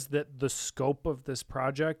recognize that the scope of this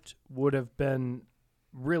project would have been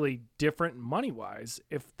really different money-wise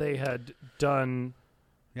if they had done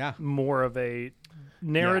more of a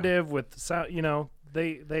narrative with sound.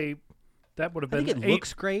 They that would have been. I think it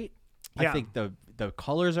looks great. Yeah. I think the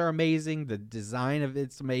colors are amazing. The design of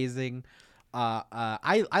it's amazing.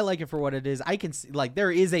 I like it for what it is. I can see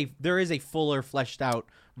there is a fuller, fleshed out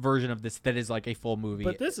version of this that is like a full movie.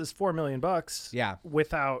 But this is $4 million. Yeah.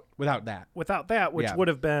 Without that, which would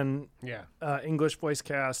have been English voice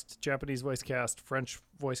cast, Japanese voice cast, French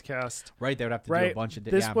voice cast. Right. They would have to do a bunch of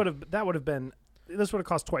this would have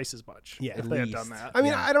cost twice as much. Yeah, if they had done that. I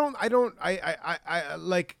mean,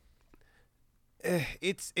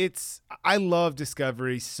 I love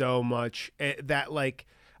Discovery so much that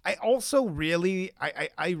I also really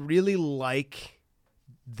like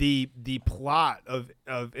the plot of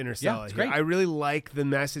Interstellar. it's great. I really like the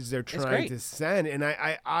message they're trying to send, and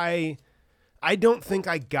I don't think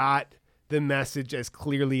I got the message as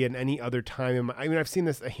clearly in any other time. I've seen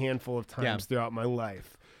this a handful of times throughout my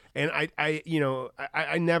life, and I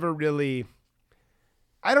never really.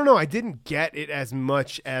 I don't know. I didn't get it as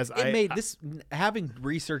much as having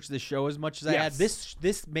researched this show as much as I had.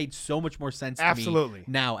 This made so much more sense to Absolutely. me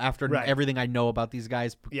now after everything I know about these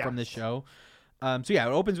guys from this show. It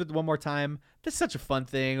opens with One More Time. This is such a fun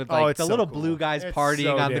thing with the so little cool. blue guys It's partying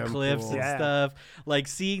so on the damn cliffs cool. and stuff.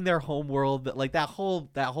 Seeing their home world, that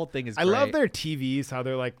whole thing is I great. love their TVs, how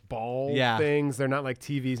they're like ball things. They're not like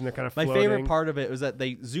TVs and they're kind of My floating. favorite part of it was that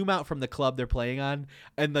they zoom out from the club they're playing on,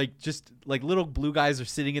 and little blue guys are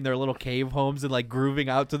sitting in their little cave homes and grooving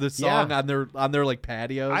out to the song on their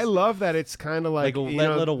patios. I love that it's kind of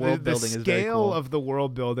little world building is the very scale cool. of the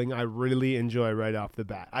world building I really enjoy right off the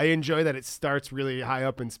bat. I enjoy that it starts really high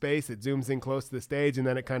up in space, it zooms in close to the stage, and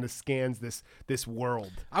then it kind of scans this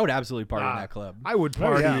world. I would absolutely party in that club. I would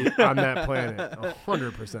party on that planet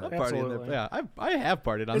 100%. Absolutely. I have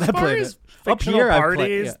partied on as that far planet. as Up fictional here, I've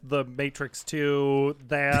parties, The Matrix 2,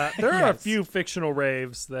 that there are a few fictional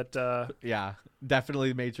raves that.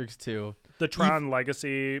 Definitely Matrix 2. The Tron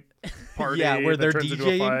Legacy party. Where they're that turns into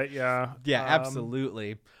a DJing. fight. Yeah,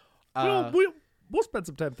 absolutely. We'll spend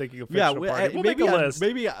some time thinking of Yeah, fictional party. We'll maybe make a on, list.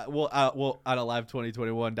 maybe we'll on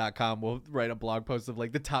alive2021.com we'll write a blog post of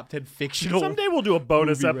like the top 10 fictional. Someday we'll do a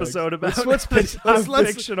bonus movie episode raves. about Let's pitch,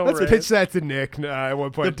 fictional let's raves. pitch that to Nick at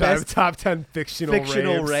one point in The time. best Top 10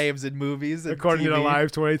 fictional raves in movies and according to TV.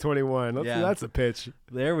 Live 2021. That's a pitch.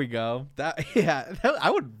 There we go.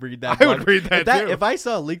 I would read that. I would read that too. If I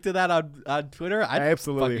saw a link to that on Twitter, I'd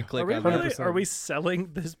Absolutely. fucking click Are we, on really, that. are we selling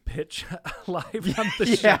this pitch live on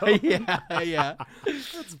the show? Yeah.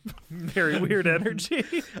 That's very weird energy.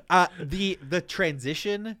 The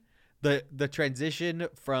transition, the transition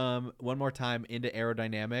from One More Time into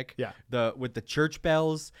Aerodynamic, with the church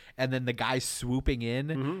bells and then the guy swooping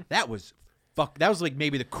in, that was like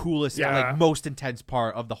maybe the coolest and like most intense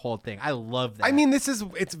part of the whole thing. I love that. I mean,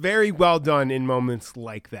 it's very well done in moments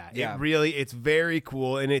like that. Yeah. It's very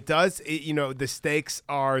cool, and the stakes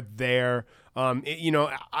are there.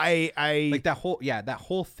 I like that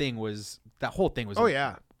whole thing was Oh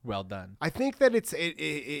yeah, well done. I think that it's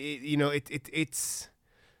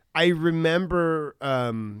I remember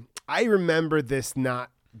this not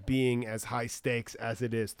being as high stakes as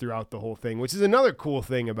it is throughout the whole thing, which is another cool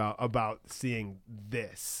thing about seeing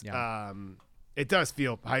this. Yeah. It does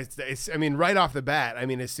feel high stakes. I mean, right off the bat,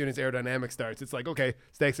 as soon as Aerodynamic starts, it's like, okay,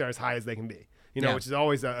 stakes are as high as they can be, which is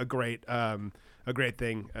always a great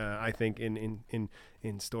thing, I think, in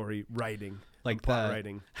story writing. Like plot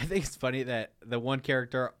writing. I think it's funny that the one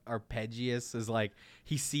character, Arpeggius, is like,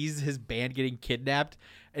 he sees his band getting kidnapped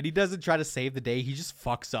and he doesn't try to save the day. He just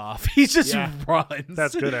fucks off. He just runs.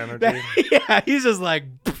 That's good energy. He's just like,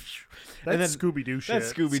 that's Scooby-Doo shit.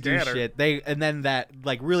 That's Scooby-Doo shit. And then that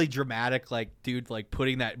like really dramatic, like dude, like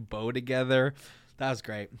putting that bow together. That was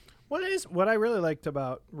great. What I really liked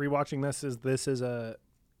about rewatching this is a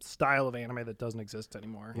style of anime that doesn't exist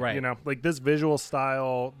anymore. Right. Like this visual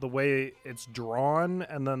style, the way it's drawn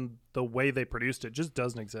and then the way they produced it just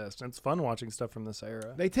doesn't exist. And it's fun watching stuff from this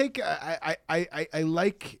era. They take I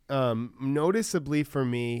like noticeably for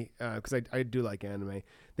me, because I do like anime,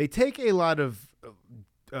 they take a lot of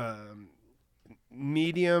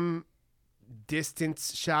medium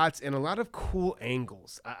distance shots and a lot of cool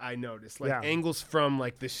angles. I noticed, like angles from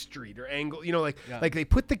like the street or angle, like they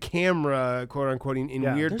put the camera, quote unquote, in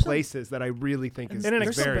weird places that I really think is very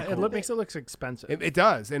cool. It makes it look expensive. It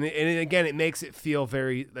does, and again, it makes it feel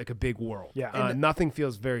very like a big world. Yeah, nothing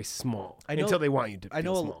feels very small until they want you to.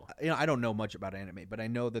 Feel small. I don't know much about anime, but I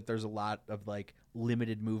know that there's a lot of like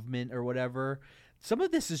limited movement or whatever. Some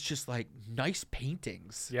of this is just like nice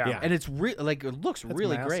paintings. Yeah. And it's like it looks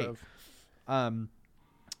really massive. great.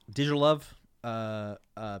 Digital Love, that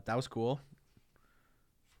was cool.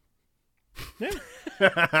 Yeah.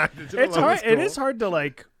 It's hard. Cool. It is hard to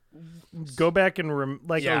like go back and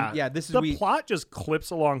this is the plot just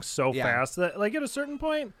clips along so fast that like at a certain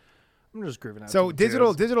point I'm just grooving out. So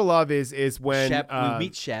Digital Love is when we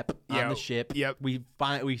meet Shep on the ship. Yep. We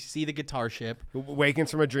see the guitar ship.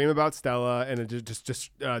 Wakens from a dream about Stella and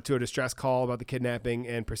just to a distress call about the kidnapping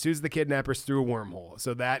and pursues the kidnappers through a wormhole.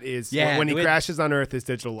 So that is when he crashes on Earth is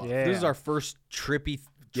Digital Love. Yeah. This is our first trip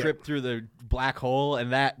through the black hole,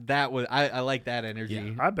 and that was I like that energy.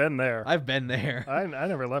 Yeah. I've been there. I've been there. I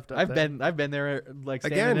never left. I've been there like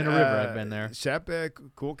standing in a river. I've been there. Shep,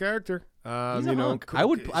 cool character. He's a hunk. I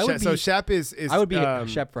would so Shep is I would be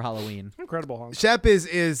Shep for Halloween. Incredible hunk. Shep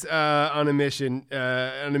is on a mission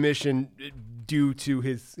due to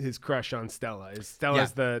his crush on Stella.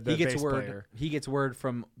 Stella's the bass player. He gets word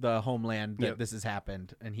from the homeland that this has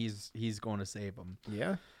happened, and he's going to save him.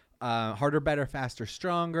 Yeah. Harder, Better, Faster,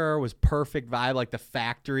 Stronger was perfect vibe. Like the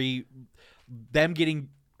factory, them getting.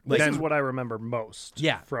 This is what I remember most.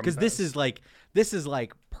 Yeah, because this is like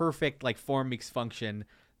perfect like form meets function.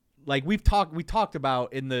 Like we talked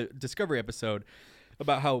about in the Discovery episode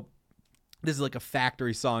about how this is like a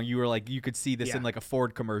factory song. You were like, you could see this in like a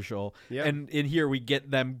Ford commercial. Yeah. And in here we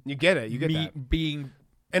get them. You get it. You get that. Being.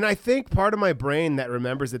 And I think part of my brain that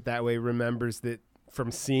remembers it that way remembers that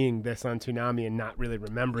from seeing this on Toonami and not really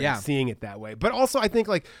remembering seeing it that way. But also I think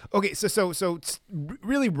like, okay, so it's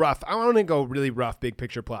really rough. I want to go really rough big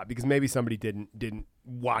picture plot because maybe somebody didn't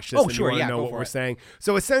watch this and you want to know what we're saying.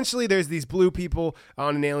 So essentially there's these blue people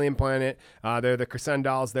on an alien planet. They're the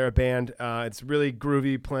Crescendals. They're a band. It's a really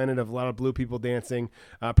groovy planet of a lot of blue people dancing.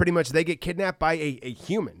 Pretty much they get kidnapped by a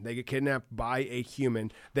human. They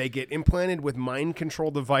get implanted with mind control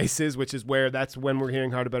devices, which is that's when we're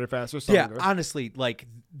hearing Harder, Better, Faster, Stronger. Yeah, honestly, like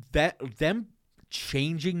them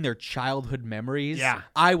changing their childhood memories. Yeah.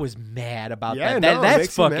 I was mad about Yeah, that. no, it That's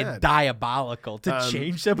makes you fucking mad. diabolical to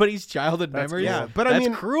change somebody's childhood memories. Yeah, but I that's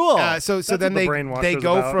mean, cruel. So That's then what the they brainwasher's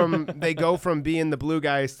go about. from being the blue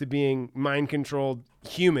guys to being mind controlled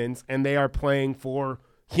humans, and they are playing for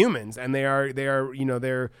humans, and they are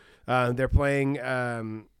they're playing.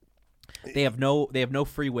 They have no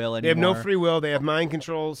free will anymore. They have no free will. They have mind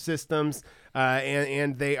control systems,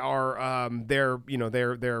 and they are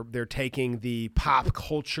they're taking the pop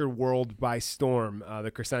culture world by storm.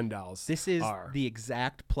 The Crescendals. This is are. the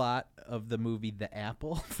exact plot of the movie The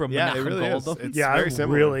Apple from Yeah, Menachem it really is. Goldwyn. It's yeah, very it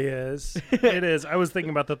similar. really is. It is. I was thinking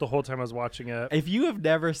about that the whole time I was watching it. If you have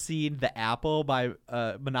never seen The Apple by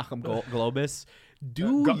Menachem Globus,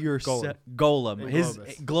 do yourself Golem. His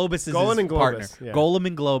Globus is Golan his and Globus, partner. yeah. Golem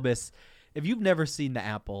and Globus. If you've never seen The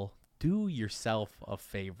Apple, do yourself a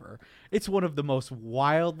favor. It's one of the most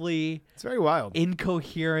wildly, It's very wild.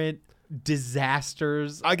 incoherent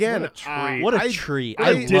disasters. Again, What a treat! What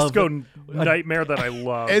I a love disco it. nightmare that I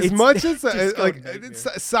love. As much as disco like nightmare. it's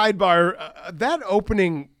sidebar, that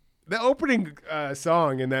opening. The opening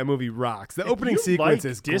song in that movie rocks. The opening you sequence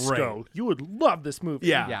like is disco. great. You would love this movie.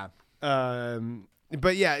 Yeah. Yeah.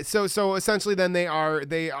 But yeah, so essentially, then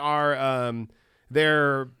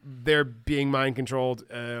they're being mind controlled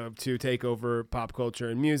to take over pop culture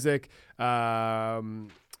and music. And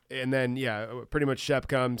then pretty much Shep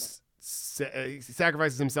comes,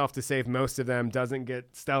 sacrifices himself to save most of them. Doesn't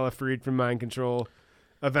get Stella freed from mind control.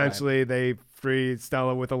 Eventually, they free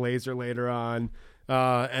Stella with a laser later on.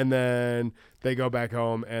 And then they go back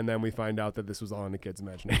home, and then we find out that this was all in the kid's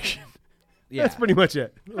imagination. Yeah. That's pretty much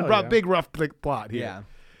it. yeah. Big rough plot here.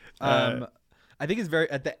 Yeah. I think it's very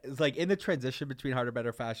it's like in the transition between Harder,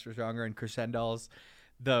 Better, Faster, Stronger and Crescendals,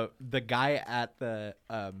 the guy at the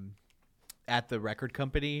record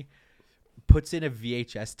company puts in a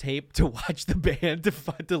VHS tape to watch the band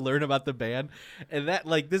to learn about the band, and that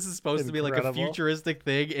this is supposed to be like a Incredible. futuristic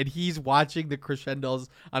thing, and he's watching the Crescendals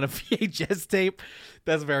on a VHS tape.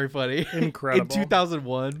 That's very funny. Incredible. In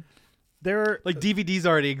 2001. There, DVDs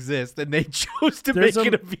already exist, and they chose to There's make a-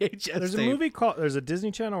 it a VHS there's tape. there's a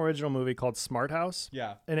Disney Channel original movie called Smart House.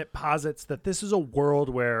 Yeah. And it posits that this is a world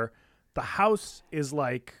where the house is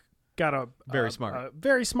got a Very smart.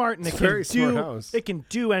 very smart, and it It's a can very do smart house. it can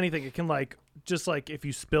do anything. It can just if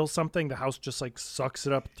you spill something, the house just sucks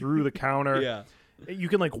it up through the counter. Yeah. You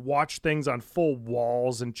can watch things on full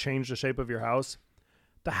walls and change the shape of your house.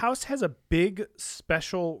 The house has a big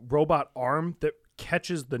special robot arm that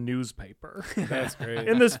catches the newspaper. That's great.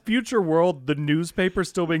 In this future world, the newspaper's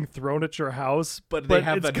still being thrown at your house, But they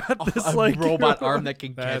have it's a got this robot arm that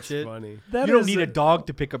can That's catch it. funny. That You don't is need a dog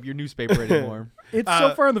to pick up your newspaper anymore. It's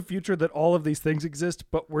so far in the future that all of these things exist,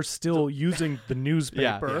 but we're still using the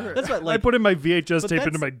newspaper. Yeah. That's what, I put in my VHS but tape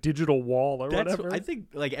into that's- my digital wall or That's whatever. I think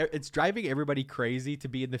it's driving everybody crazy to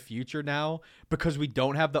be in the future now because we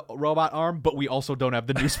don't have the robot arm, but we also don't have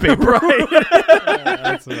the newspaper.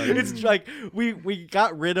 That's what I mean. It's like we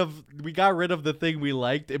got rid of the thing we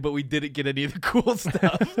liked, but we didn't get any of the cool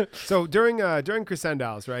stuff. So during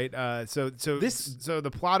Crescendals, right? So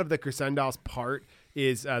the plot of the Crescendals part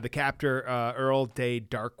is the captor Earl Day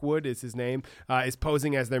Darkwood is his name, is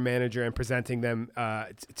posing as their manager and presenting them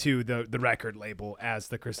to the record label as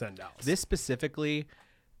the Crescendals. This specifically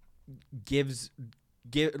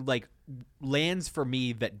lands for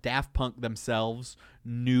me that Daft Punk themselves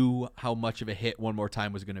knew how much of a hit One More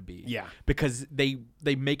Time was going to be. Yeah. Because they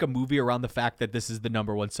make a movie around the fact that this is the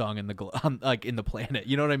number one song in the in the planet.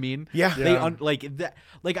 You know what I mean? Yeah. They Yeah.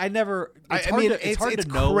 I never. It's I hard mean, to, it's hard it's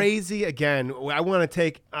to know. crazy. Again, I want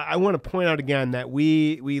to point out again that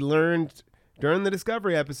we learned during the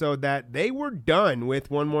Discovery episode that they were done with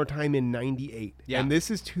One More Time in '98, Yeah. and this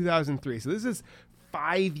is 2003. So this is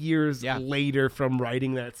 5 years later from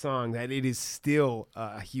writing that song. That it is still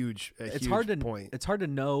a huge point. It's hard to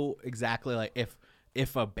know exactly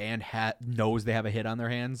if a band knows they have a hit on their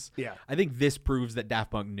hands. Yeah. I think this proves that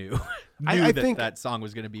Daft Punk knew I that think that song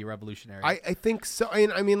was going to be revolutionary. I think so.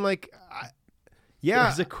 I mean,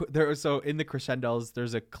 yeah. So in the Crescendals,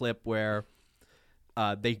 there's a clip where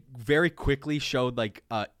they very quickly showed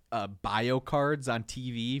bio cards on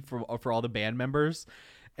TV for all the band members,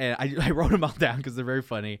 and I wrote them all down because they're very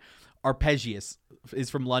funny. Arpeggius is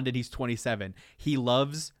from London. He's 27. He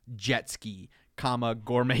loves jet ski,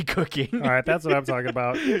 gourmet cooking. All right, that's what I'm talking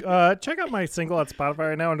about. Check out my single on Spotify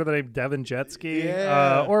right now under the name Devin Jet Ski,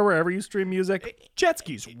 Yeah. or wherever you stream music. Jet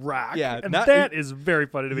skis rock. Yeah, and not- that is very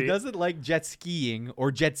funny to me. He doesn't like jet skiing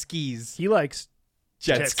or jet skis. He likes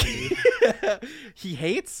Jet ski. He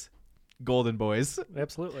hates Golden Boys.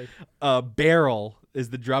 Absolutely. Beryl is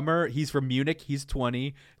the drummer. He's from Munich. He's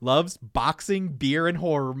 20. Loves boxing, beer, and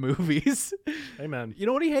horror movies. Amen. You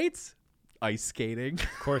know what he hates? Ice skating.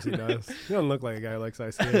 Of course he does. He doesn't look like a guy who likes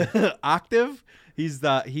ice skating. Octave. He's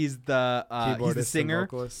the Keyboardist and singer.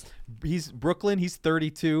 vocalist. He's Brooklyn. He's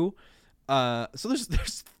 32. So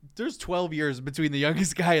there's 12 years between the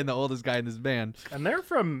youngest guy and the oldest guy in this band. And they're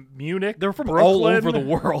from Munich. They're from Brooklyn. all over the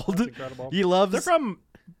world. That's incredible. He loves. They're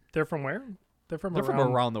from where? They're from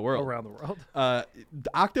around the world. Around the world.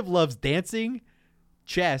 Octave loves dancing,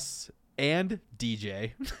 chess, and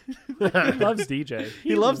DJ. He loves DJ.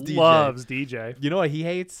 He loves DJ. Loves DJ. You know what he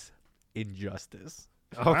hates? Injustice.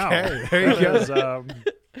 Okay, Wow. there you go. That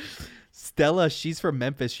is, Stella, she's from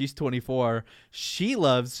Memphis. She's 24. She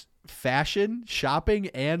loves fashion, shopping,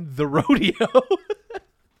 and the rodeo.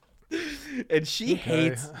 And she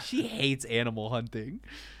hates animal hunting.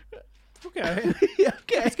 okay.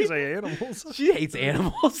 Okay. That's because I hate animals. She hates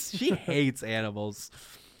animals. She hates animals.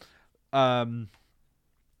 Yeah.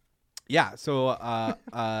 So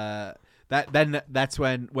that's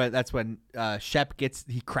when Shep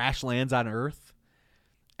he crash lands on Earth,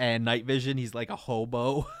 and Night Vision he's like a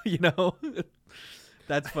hobo. You know.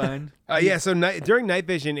 That's fun. Yeah. So during Night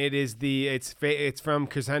Vision, it's from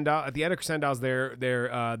Crescendo. At the end of Crescendo's,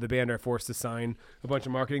 the band are forced to sign a bunch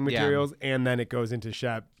of marketing materials, and then it goes into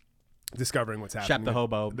Shep discovering what's happening. Shep the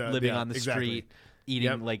hobo living on the street,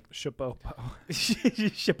 eating like Shipopo.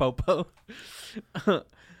 Shipopo.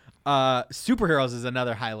 Superheroes is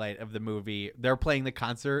another highlight of the movie. They're playing the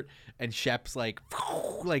concert and Shep's like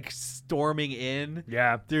storming in.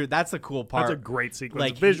 Yeah, dude, that's a cool part. That's a great sequence.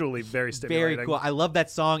 Like, visually very stimulating. Very cool. I love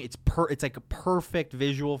that song. It's like a perfect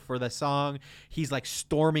visual for the song. He's like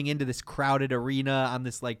storming into this crowded arena on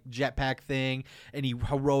this like jetpack thing, and he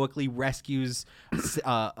heroically rescues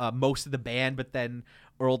most of the band, but then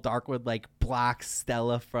Earl Darkwood like blocks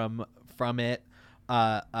Stella from it.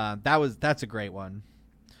 That's a great one.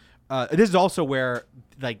 This is also where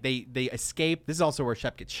like they escape. This is also where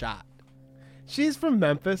Shep gets shot. She's from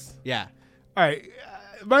Memphis. Yeah. All right.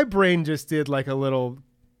 My brain just did like a little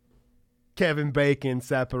Kevin Bacon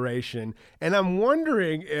separation, and I'm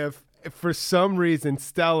wondering if for some reason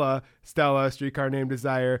Stella, Streetcar Named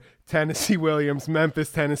Desire, Tennessee Williams, Memphis,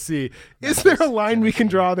 Tennessee. Is there a line we can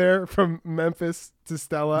draw there from Memphis to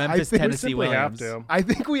Stella? Memphis, Tennessee Williams. I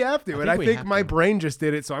think we have to, and I think my brain just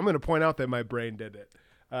did it, so I'm going to point out that my brain did it.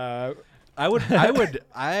 I would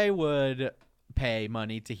pay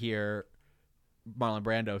money to hear Marlon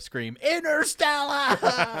Brando scream Interstellar.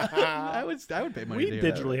 I would pay money. We to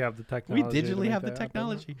hear digitally that. have the technology. We digitally have the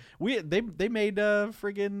technology. They made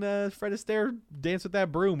friggin' Fred Astaire dance with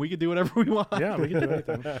that broom. We could do whatever we want. Yeah, we can do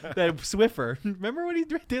anything. That Swiffer. Remember when he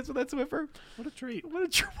danced with that Swiffer? What a treat!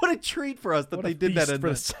 What a treat for us that What they a did that feast in for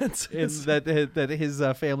the the senses. that his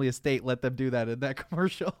family estate let them do that in that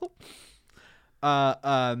commercial.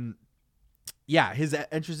 Yeah, his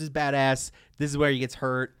entrance is badass. This is where he gets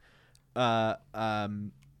hurt.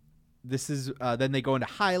 This is then they go into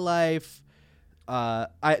High Life.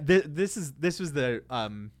 This was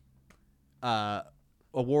the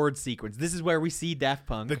award sequence. This is where we see Daft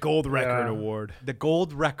Punk. The Gold Record Award. The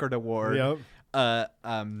Gold Record Award. Yep.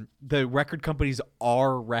 The record companies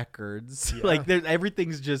are records. Yeah. Like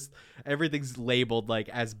everything's labeled like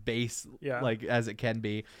as base, like as it can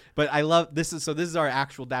be. But I love this is our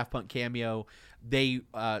actual Daft Punk cameo. They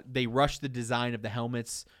rushed the design of the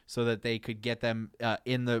helmets so that they could get them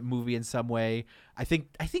in the movie in some way. I think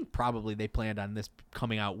probably they planned on this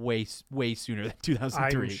coming out way sooner than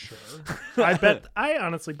 2003. I'm sure. I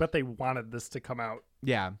honestly bet they wanted this to come out.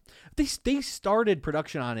 Yeah, they started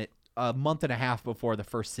production on it a month and a half before the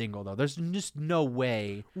first single, though. There's just no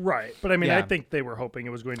way. Right. But I mean, I think they were hoping it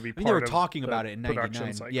was going to be part of they were talking about it in production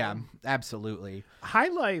 99. cycle. Yeah, absolutely. High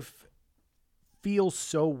Life feels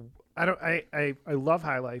so I love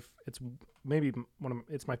High Life. It's maybe one of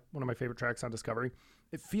my favorite tracks on Discovery.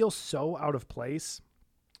 It feels so out of place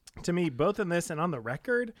to me, both in this and on the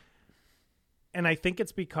record. And I think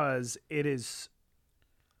it's because it is,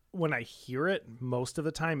 when I hear it, most of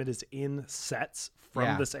the time it is in sets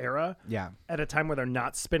from this era. Yeah. At a time where they're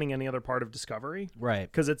not spinning any other part of Discovery. Right.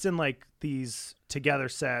 Because it's in like these together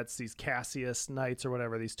sets, these Cassius nights or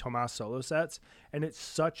whatever, these Thomas solo sets. And it's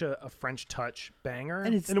such a French touch banger.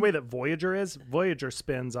 And it's in a way that Voyager is. Voyager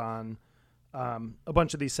spins on a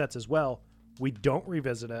bunch of these sets as well. We don't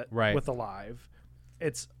revisit it with the live.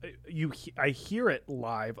 It's I hear it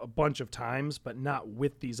live a bunch of times, but not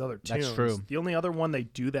with these other tunes. That's true. The only other one they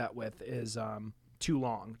do that with is Too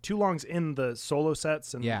Long. Too Long's in the solo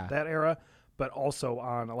sets and that era, but also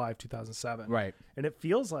on Alive 2007. Right. And it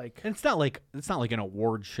feels like And it's not like an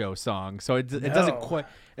award show song, so it No. doesn't quite.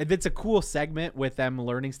 It's a cool segment with them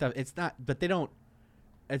learning stuff. It's not, but they don't.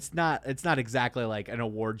 It's not exactly like an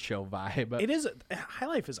award show vibe. But it is. High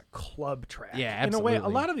Life is a club track. Yeah, In a way, a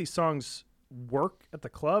absolutely. lot of these songs work at the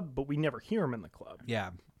club, but we never hear them in the club.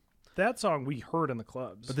 Yeah. That song we heard in the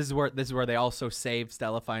clubs. But this is where they also save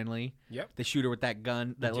Stella finally. Yep. They shoot her with that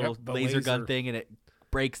gun, that Yep, little the laser gun laser. thing, and it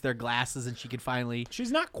breaks their glasses, and she can finally.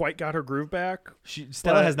 She's not quite got her groove back.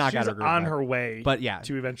 Stella but has not got she's her groove on back. her way. But yeah,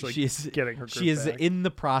 to eventually she is getting her groove She is back. in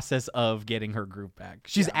the process of getting her groove back.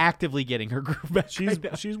 She's actively getting her groove back. She's right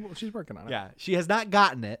now. she's working on it. Yeah, she has not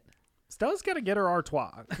gotten it. Stella's got to get her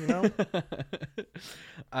artois, you know.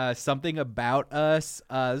 Something About Us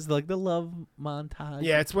is like the love montage.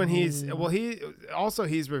 Yeah, it's when he's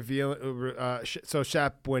he's revealing. So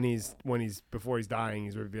Shep, when he's before he's dying,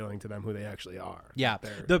 he's revealing to them who they actually are. Yeah,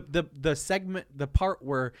 the segment, the part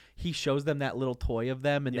where he shows them that little toy of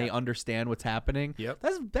them and they understand what's happening. Yep,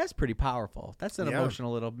 that's pretty powerful. That's an Yeah.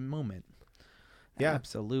 emotional little moment. Yeah,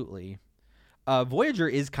 absolutely. Voyager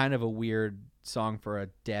is kind of a weird song for a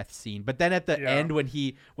death scene, but then at the end when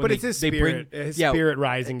it's his spirit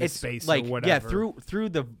rising to space or whatever. Yeah, through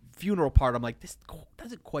the funeral part, I'm like, this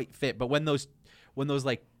doesn't quite fit. But when those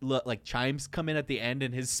like chimes come in at the end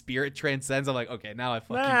and his spirit transcends, I'm like, okay, now I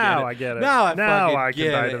fucking get it. I get it. Now I Now fucking I can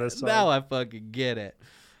get buy it. to this song. Now I fucking get it.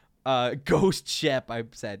 Ghost Shep, I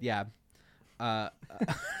said, yeah. At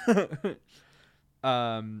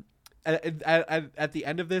the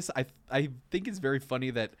end of this, I think it's very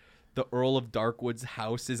funny that the Earl of Darkwood's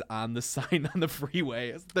house is on the sign on the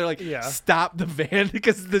freeway. They're like, stop the van,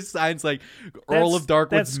 because the sign's like Earl of Darkwood's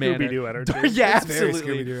that's Manor. Scooby-Doo energy. Yeah, It's very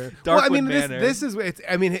absolutely. Scooby-Doo. Darkwood Well, I mean, Manor. this is it's.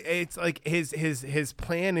 I mean, it's like his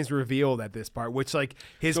plan is revealed at this part, which like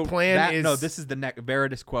his plan is. No, this is the next.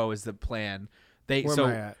 Veritas Quo is the plan. Where am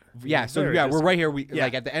I at? Yeah, so Veritas. we're right here. We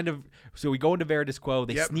like at the end of. So we go into Veritas Quo.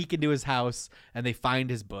 They Yep. sneak into his house and they find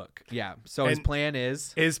his book. Yeah. So his And plan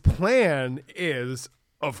is. His plan is,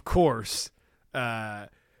 of course,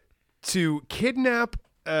 to kidnap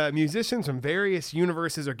musicians from various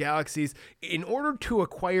universes or galaxies in order to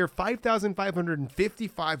acquire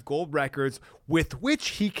 5,555 gold records with which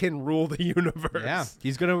he can rule the universe. Yeah,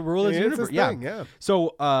 he's gonna rule his It's universe. his Yeah. thing, yeah.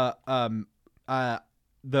 So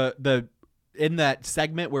the in that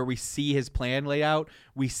segment where we see his plan laid out,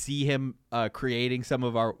 we see him creating some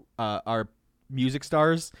of our music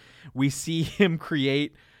stars. We see him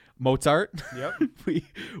create Mozart. Yep.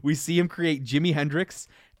 we see him create Jimi Hendrix,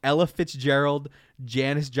 Ella Fitzgerald,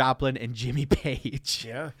 Janis Joplin, and Jimmy Page.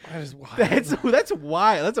 Yeah, that is wild. That's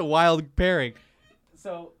wild. That's a wild pairing.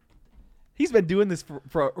 So he's been doing this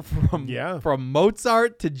from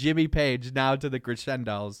Mozart to Jimmy Page, now to the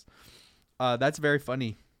Crescendos. That's very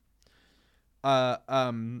funny.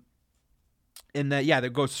 And that they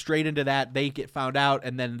go straight into that. They get found out,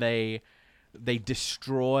 and then they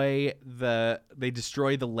destroy the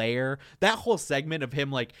lair. That whole segment of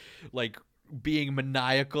him like being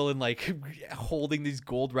maniacal and like holding these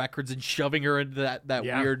gold records and shoving her into that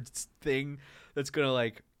weird thing that's gonna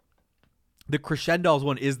like. The Crescendos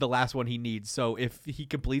one is the last one he needs. So if he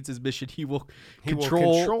completes his mission, he will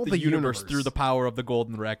control the universe through the power of the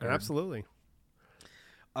golden record. Absolutely.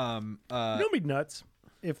 You know, it'd be nuts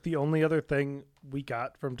if the only other thing we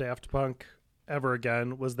got from Daft Punk ever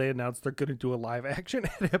again was they announced they're going to do a live action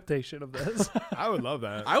adaptation of this. I would love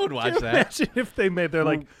that. I would watch Can you that. imagine if they made, they're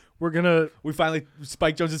like,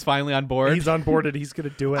 Spike Jones is finally on board. He's on board and he's going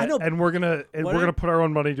to do it. I know, and we're going to put our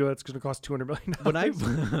own money to it. It's going to cost $200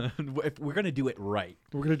 million. If we're going to do it right.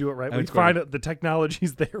 We're going to do it right. We It's find gonna- the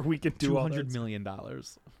technology's there. We can do all $200 that. million.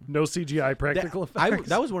 No CGI practical effects.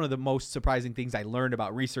 That was one of the most surprising things I learned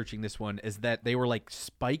about researching this one, is that they were like,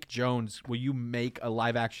 Spike Jonze, will you make a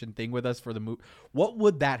live action thing with us for the movie? What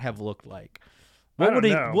would that have looked like?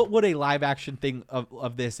 What would a live action thing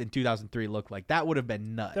of this in 2003 look like? That would have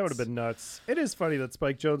been nuts. That would have been nuts. It is funny that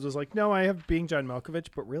Spike Jonze was like, no, I have Being John Malkovich,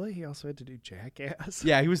 but really he also had to do Jackass.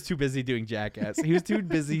 Yeah, he was too busy doing Jackass. He was too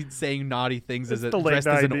busy saying naughty things It's as the late dressed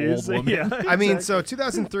as an 90s. old woman. Yeah. I mean, so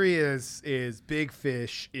 2003 is Big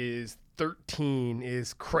Fish, is 13,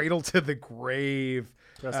 is Cradle to the Grave.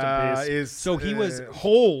 Rest in peace. Is So he was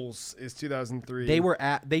Holes is 2003.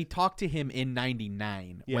 They talked to him in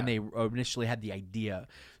 99 when they initially had the idea.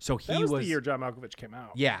 So he That was the year John Malkovich came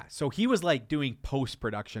out. Yeah, so he was like doing post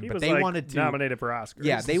production, He but was, they like, wanted to nominated for Oscars.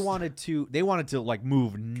 Yeah, they wanted to like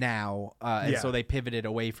move now, and so they pivoted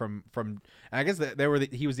away from. And I guess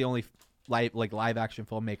he was the only live action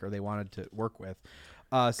filmmaker they wanted to work with,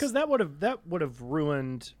 because that would have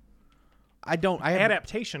ruined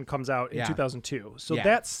adaptation comes out in 2002. So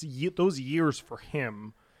that's those years for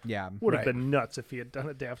him. Yeah, would have been nuts if he had done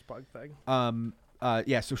a Daft Punk thing.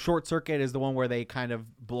 So Short Circuit is the one where they kind of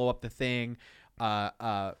blow up the thing.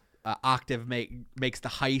 Octave makes the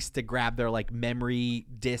heist to grab their like memory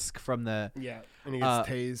disc from the and he gets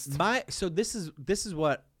tased. So this is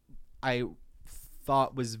what I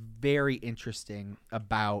thought was very interesting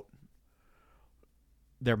about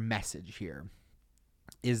their message here,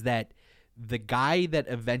 is that the guy that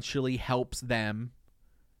eventually helps them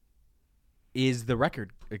is the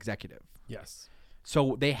record executive. Yes.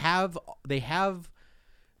 So they have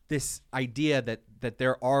this idea that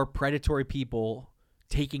there are predatory people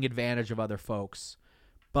taking advantage of other folks,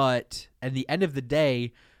 but at the end of the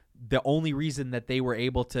day, the only reason that they were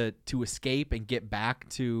able to escape and get back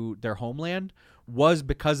to their homeland was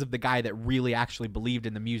because of the guy that really actually believed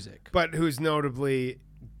in the music. But who's notably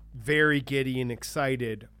very giddy and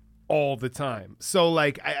excited all the time. So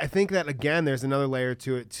like I think that again there's another layer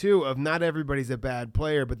to it too, of not everybody's a bad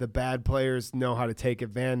player, but the bad players know how to take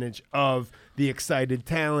advantage of the excited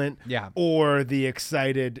talent or the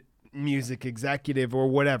excited music executive or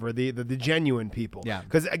whatever, the genuine people. Yeah.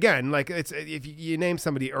 Because again, like it's if you name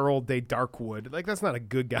somebody Earl Day Darkwood, like that's not a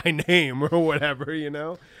good guy name or whatever, you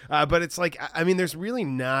know. But it's like I mean, there's really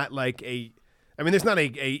not like there's not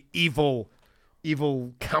a evil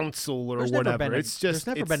council or whatever. There's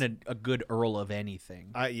never been a good Earl of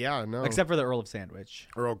anything. No. Except for the Earl of Sandwich.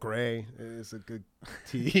 Earl Grey is a good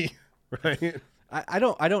tea, right? I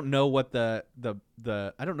don't know what I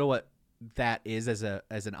don't know what that is as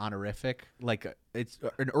an honorific. Like it's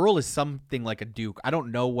an Earl is something like a duke. I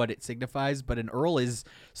don't know what it signifies, but an Earl is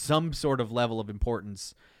some sort of level of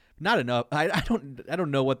importance. Not enough. I don't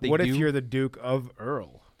know what they do. What if you're the Duke of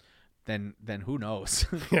Earl? Then who knows?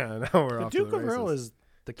 Yeah, now we're off. The Duke to the of races. Earl is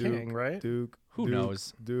the king, right? Duke. Who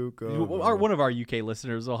knows? Duke. One of our UK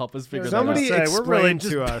listeners will help us figure that out. Somebody explain we're really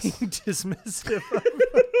to us. Dismissive.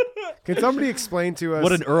 Can somebody explain to us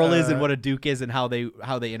what an Earl is and what a Duke is and how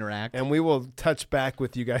they interact? And we will touch back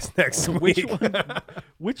with you guys next week.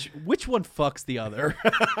 Which one fucks the other?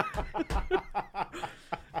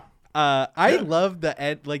 I love the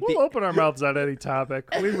end. Like we'll open our mouths on any topic.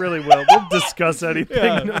 We really will. We'll discuss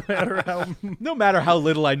anything, no matter how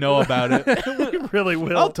little I know about it. We really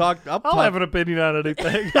will. I'll talk. I'll have an opinion on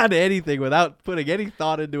anything. On anything without putting any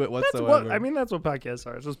thought into it whatsoever. That's what podcasts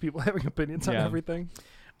are. It's just people having opinions on everything.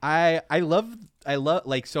 I love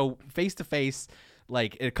like so face to face.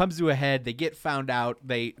 Like it comes to a head. They get found out.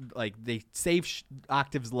 They save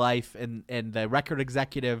Octave's life, and the record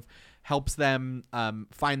executive helps them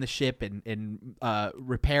find the ship and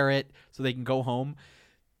repair it so they can go home.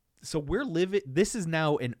 So we're living. This is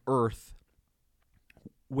now an Earth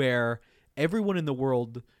where everyone in the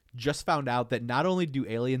world just found out that not only do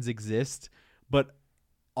aliens exist, but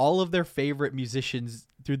all of their favorite musicians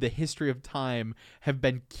through the history of time have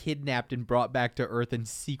been kidnapped and brought back to Earth and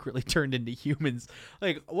secretly turned into humans.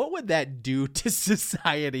 Like, what would that do to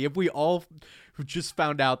society if we all just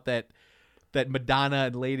found out that Madonna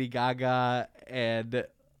and Lady Gaga and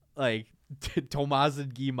like Thomas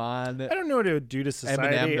and Guy-Man, I don't know what it would do to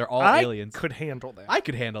society. Eminem, they're all aliens. I could handle that. I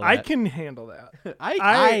could handle that. I can handle that.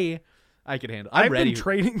 I could handle. I've been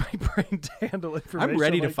training my brain to handle information. I'm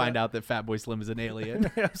ready to like find that. out that Fatboy Slim is an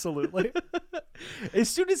alien. Absolutely. As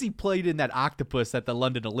soon as he played in that octopus at the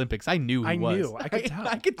London Olympics, I knew he was. I could tell.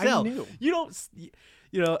 I could tell. I knew. You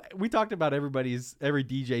know, we talked about every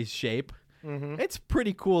DJ's shape. Mm-hmm. It's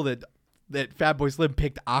pretty cool that Fatboy Slim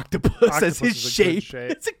picked octopus as his shape.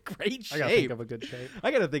 It's a great shape. I gotta think of a good shape.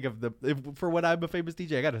 I gotta think of for when I'm a famous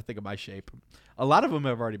DJ, I gotta think of my shape. A lot of them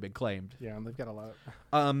have already been claimed. Yeah, they've got a lot.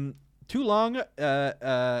 Too long.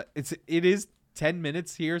 It is 10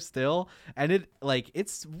 minutes here still, and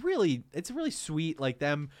it's really sweet, like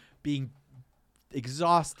them being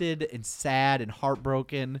exhausted and sad and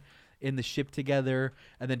heartbroken in the ship together,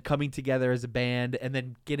 and then coming together as a band, and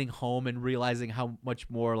then getting home and realizing how much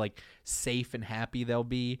more like safe and happy they'll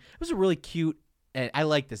be. It was a really cute, and I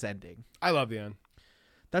like this ending. I love the end.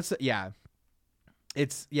 That's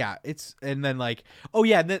It's and then like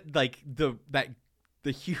and then like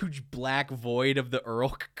the huge black void of the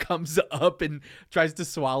Earl comes up and tries to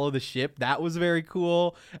swallow the ship. That was very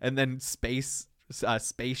cool. And then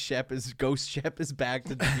Ghost Shep is back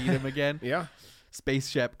to defeat him again. Yeah. Space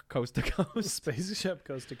Shep coast to coast. Space Shep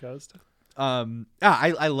coast to coast.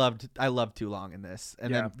 I loved Too Long in this,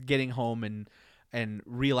 and then getting home and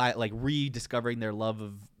rediscovering their love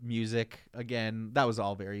of music again. That was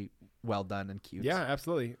all very well done and cute. Yeah,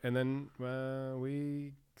 absolutely. And then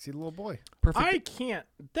we see the little boy. Perfect. I can't.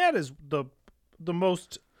 That is the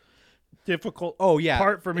most difficult yeah.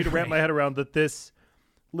 part for me to wrap my head around, that this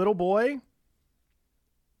little boy,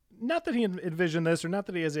 not that he envisioned this, or not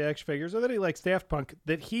that he has the action figures, or that he likes Daft Punk,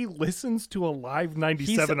 that he listens to a live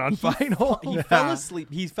 97 on vinyl. He fell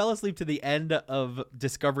asleep. He fell asleep to the end of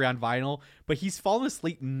Discovery on vinyl, but he's fallen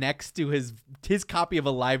asleep next to his copy of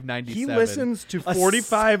a live 97. He listens to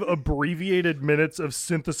 45 abbreviated minutes of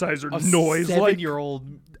synthesizer noise, like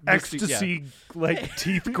 7-year-old ecstasy, like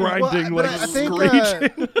teeth grinding, Well, like I think,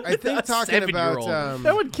 screeching. I think talking about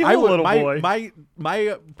that would kill a little boy.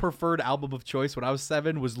 My preferred album of choice when I was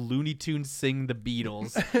 7 was Looney Tunes Sing the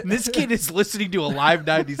Beatles. And this kid is listening to a live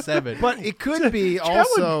 97. But it could be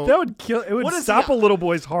also that would kill. It would stop a little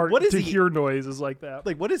boy's heart to hear noises like that.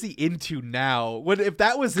 Like, what is he into now? What if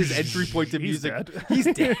that was his entry point to music? Dead. He's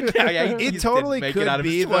dead. It totally could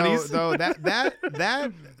be though that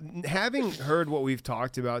that having heard what we've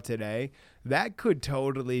talked about today, that could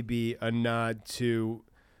totally be a nod to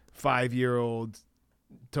 5-year-old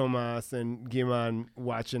Tomas and Guillermo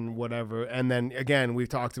watching whatever. And then again, we've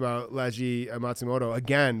talked about Leiji Matsumoto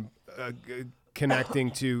again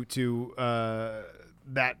connecting to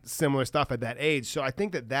that similar stuff at that age. So I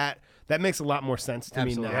think that makes a lot more sense to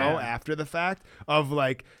me now after the fact of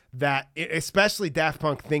like that, especially Daft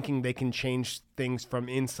Punk thinking they can change things from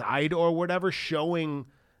inside or whatever, showing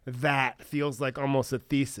that feels like almost a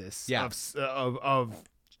thesis of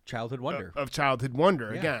childhood wonder. Of childhood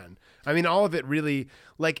wonder again. I mean, all of it really,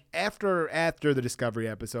 like after the Discovery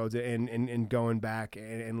episodes and going back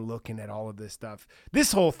and looking at all of this stuff,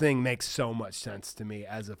 this whole thing makes so much sense to me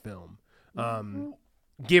as a film.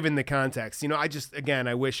 Given the context,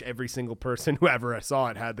 I wish every single person who ever saw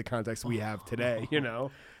it had the context we have today,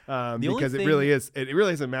 because it really is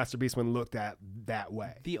a masterpiece when looked at that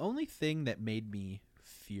way. The only thing that made me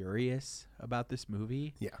furious about this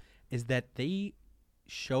movie is that they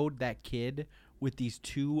showed that kid with these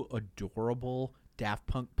 2 adorable Daft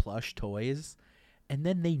Punk plush toys, and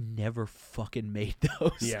then they never fucking made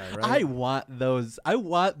those. Yeah, right. I want those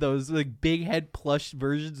like big head plush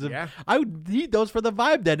versions of. I would need those for the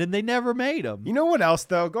Vibe Den, and they never made them. You know what else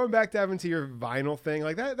though? Going back to Evan to your vinyl thing,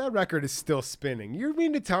 like that record is still spinning. You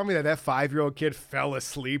mean to tell me that 5-year-old kid fell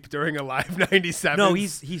asleep during a live 97? No,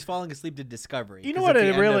 he's falling asleep to Discovery. You know what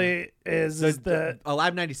it really is that a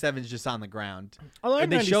live 97 is just on the ground. A live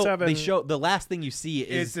 97. They show the last thing you see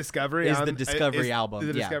is Discovery. Is the Discovery album?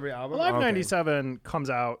 The Discovery album. A live 97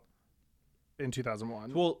 comes out in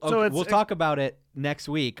 2001. Well, we'll talk about it next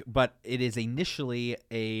week, but it is initially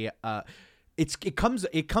it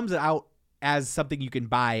comes out as something you can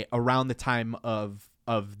buy around the time of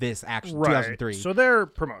this actually 2003. So they're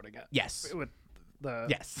promoting it. Yes. With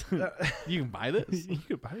the you can buy this. You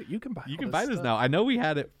can buy it. You can buy this now. I know we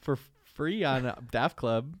had it for free on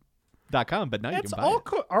daftclub.com, but now you can buy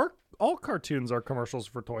it. All cartoons are commercials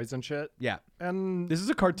for toys and shit. Yeah. And this is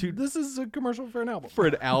a cartoon. This is a commercial for an album. For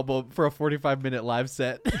a 45-minute live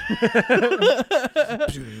set.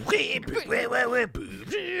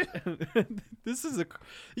 This is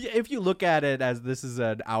if you look at it as this is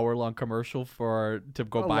an hour-long commercial to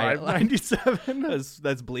go buy live 97.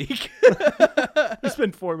 That's bleak. You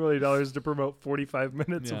spent $4 million to promote 45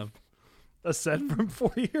 minutes of a set from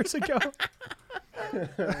 4 years ago.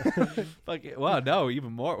 Fuck it. Well, no,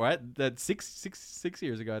 even more. What? That's six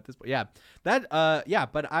years ago at this point. Yeah. That.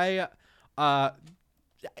 But I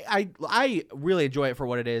really enjoy it for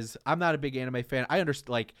what it is. I'm not a big anime fan. I understand.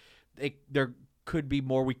 Like, there could be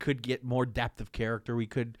more. We could get more depth of character. We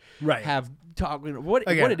could have talk. What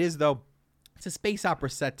it is though? It's a space opera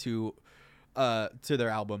set to their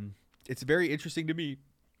album. It's very interesting to me.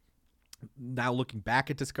 Now looking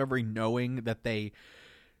back at Discovery, knowing that they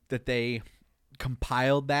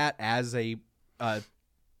compiled that as a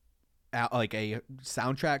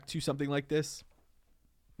soundtrack to something like this.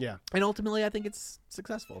 Yeah. And ultimately I think it's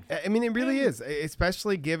successful. I mean, it really is,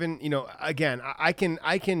 especially given, again, I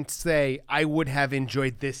can say I would have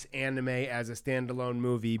enjoyed this anime as a standalone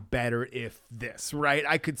movie better if this, right?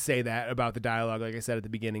 I could say that about the dialogue, like I said at the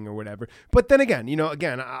beginning or whatever. But then again,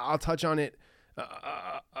 I'll touch on it.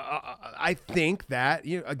 I think that,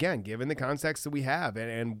 again, given the context that we have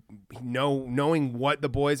and knowing what the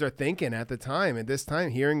boys are thinking at the time, at this time,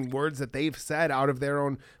 hearing words that they've said out of their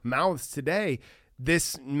own mouths today,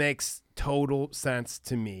 this makes total sense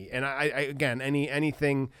to me. And I again,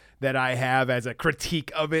 anything that I have as a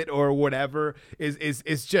critique of it or whatever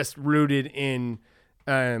is just rooted in,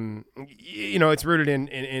 it's rooted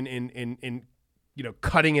in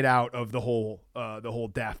cutting it out of the whole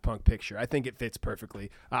Daft Punk picture. I think it fits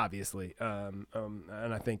perfectly, obviously, and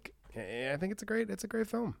I think it's a great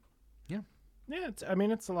film. Yeah.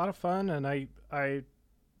 It's a lot of fun, and I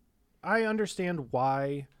understand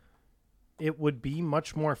why it would be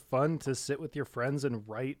much more fun to sit with your friends and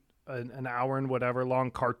write an hour and whatever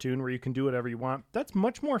long cartoon where you can do whatever you want. That's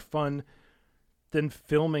much more fun than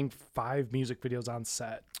filming 5 music videos on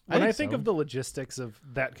set. When I think of the logistics of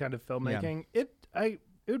that kind of filmmaking, it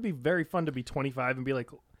would be very fun to be 25 and be like,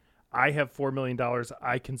 I have $4 million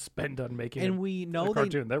I can spend on making a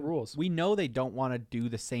cartoon. That rules. We know they don't want to do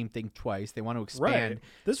the same thing twice. They want to expand. Right.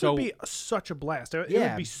 This would be such a blast. It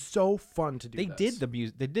would be so fun to do. They did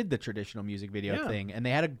the traditional music video thing, and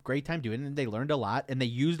they had a great time doing it, and they learned a lot, and they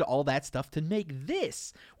used all that stuff to make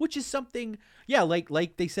this, which is something,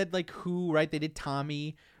 like they said, like Who, right? They did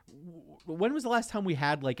Tommy. When was the last time we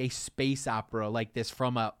had like a space opera like this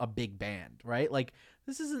from a big band, right? Like,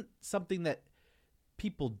 this isn't something that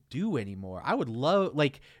people do anymore. I would love,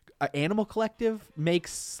 like, Animal Collective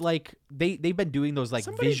makes, like, they've been doing those like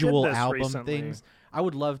visual album things. I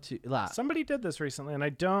would love to. Somebody did this recently, and I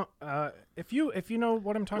don't. If you know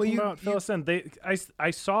what I'm talking about, fill us in. I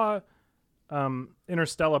saw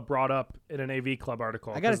Interstellar brought up in an AV Club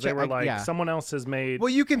article because they were like, someone else has made. Well,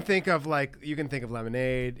 you can think of Lemonade. You can think of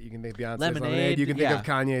Beyonce's Lemonade. You can think of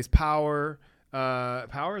Kanye's Power.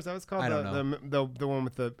 Power, is that what it's called? I don't know. The one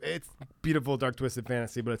with it's Beautiful Dark Twisted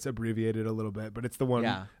Fantasy, but it's abbreviated a little bit. But it's the one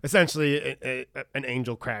essentially an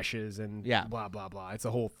angel crashes and blah blah blah. It's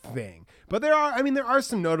a whole thing. But there are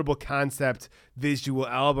some notable concept visual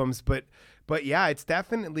albums, but yeah, it's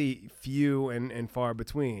definitely few and far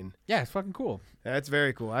between. Yeah, it's fucking cool. That's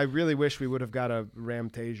very cool. I really wish we would have got a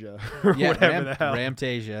Ramtasia or whatever the hell.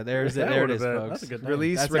 Ramtasia. There it is, folks. That's a good name.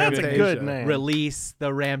 Release Ramtasia. That's a good name. Release the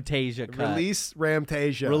Ramtasia cut. Release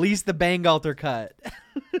Ramtasia. Release the Bangalter cut.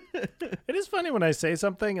 It is funny when I say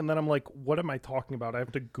something and then I'm like, what am I talking about? I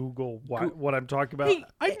have to Google what I'm talking about.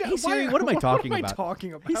 Hey Siri, what am I talking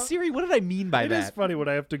about? Hey Siri, what did I mean by that? It is funny when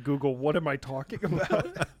I have to Google what am I talking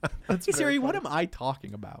about. Hey Siri, what am I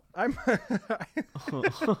talking about?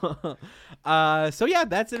 So yeah,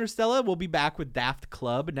 that's Interstellar. We'll be back with Daft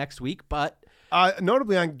Club next week, but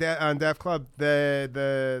notably on Daft Club,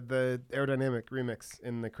 the aerodynamic remix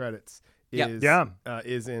in the credits is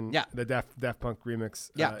in the Daft Punk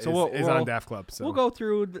remix. Is on Daft Club. So we'll go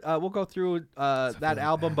through that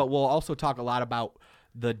album, but we'll also talk a lot about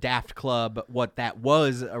the Daft Club, what that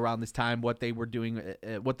was around this time, what they were doing,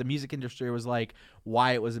 what the music industry was like,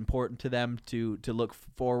 why it was important to them to look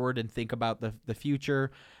forward and think about the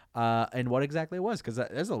future. And what exactly it was, because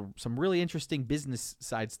there's some really interesting business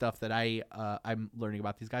side stuff that I'm learning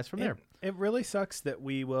about these guys from there. It really sucks that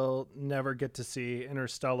we will never get to see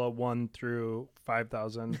Interstellar 1 through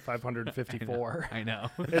 5,554. I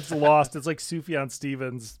know. It's lost. It's like Sufjan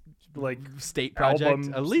Stevens like state project.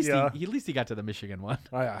 Album. At least he got to the Michigan one.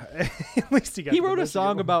 Oh yeah. At least he got. He wrote a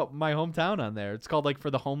song about my hometown on there. It's called like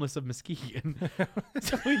For the Homeless of Muskegon.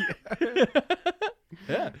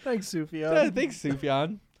 Yeah. Thanks, Sufjan. Yeah, thanks,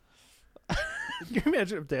 Sufjan. Can you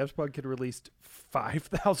imagine if Daft Punk had released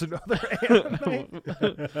 5,000 other anime?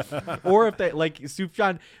 Or if they, like,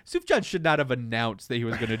 Sufjan should not have announced that he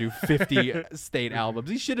was going to do 50 state albums.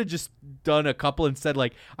 He should have just done a couple and said,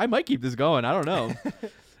 like, I might keep this going. I don't know.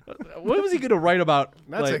 What was he going to write about?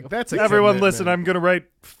 That's everyone listen, I'm going to write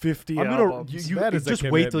 50 albums. You just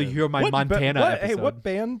wait till you hear my Montana episode. Hey, what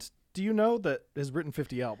band do you know that has written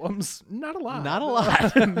 50 albums? Not a lot. Not a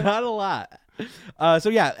lot. Not a lot. So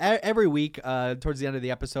yeah, every week towards the end of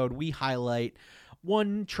the episode, we highlight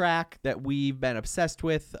one track that we've been obsessed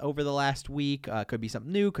with over the last week. Could be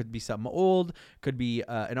something new, could be something old, could be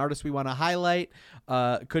an artist we want to highlight,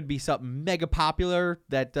 could be something mega popular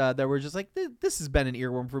that we're just like, this has been an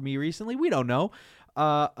earworm for me recently. We don't know.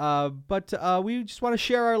 But we just want to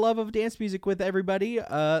share our love of dance music with everybody.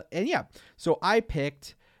 And yeah, so I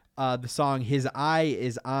picked the song His Eye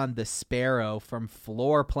is on the Sparrow from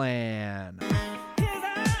Floor Plan.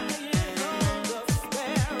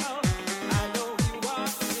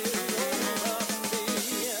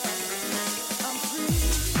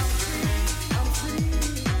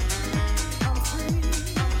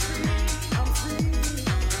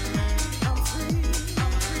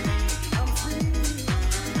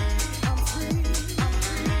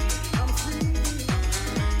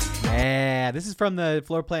 Yeah, this is from the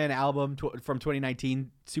Floor Plan album from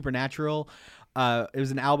 2019, Supernatural. It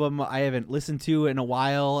was an album I haven't listened to in a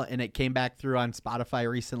while, and it came back through on Spotify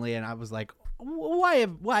recently, and I was like, why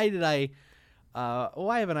haven't I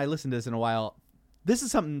listened to this in a while? This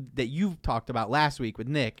is something that you talked about last week with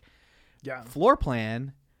Nick. Yeah. Floor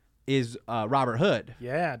Plan is Robert Hood.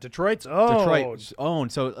 Yeah, Detroit's own.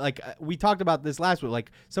 So like we talked about this last week,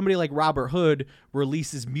 like somebody like Robert Hood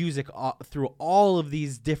releases music through all of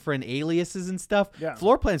these different aliases and stuff. Yeah.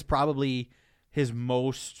 Floor Plan's probably his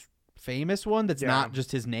most famous one that's not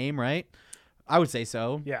just his name, right? I would say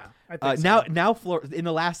so. Yeah, I think now in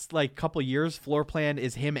the last like couple years, Floor Plan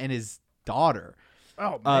is him and his daughter.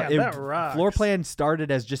 Oh man, that rocks. Floor Plan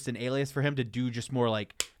started as just an alias for him to do just more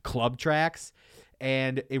like club tracks,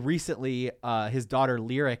 and recently his daughter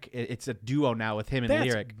Lyric, it's a duo now with him and That's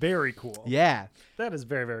Lyric. Very cool. Yeah, that is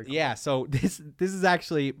very, very cool. Yeah, so this is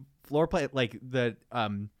actually Floor Plan, like the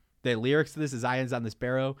lyrics to this is Ions on the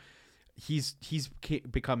Sparrow. He's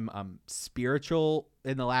become spiritual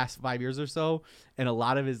in the last 5 years or so, and a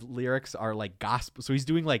lot of his lyrics are like gospel. So he's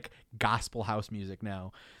doing like gospel house music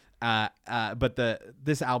now. But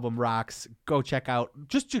this album rocks. Go check out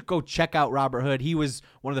Robert Hood. He was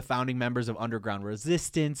one of the founding members of Underground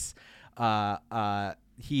Resistance.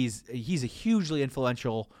 He's a hugely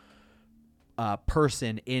influential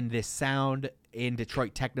person in this sound, in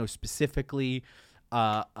Detroit techno specifically.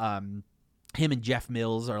 Him and Jeff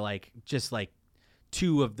Mills are like just like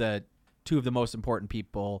two of the most important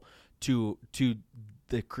people to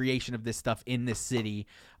the creation of this stuff in this city,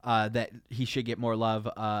 that he should get more love.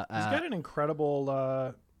 He's got an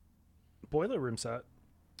incredible Boiler Room set.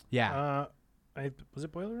 Yeah. Was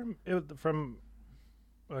it Boiler Room? It was from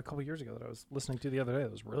a couple years ago that I was listening to the other day.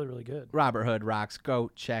 It was really, really good. Robert Hood rocks.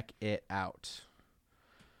 Go check it out.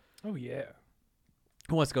 Oh, yeah.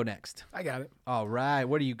 Who wants to go next? I got it. All right.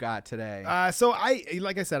 What do you got today? So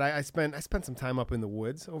like I said, I spent some time up in the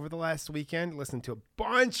woods over the last weekend, listening to a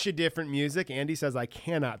bunch of different music. Andy says I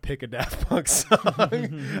cannot pick a Daft Punk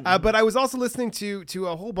song, but I was also listening to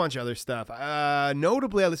a whole bunch of other stuff.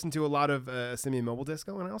 Notably, I listened to a lot of Simeon Mobile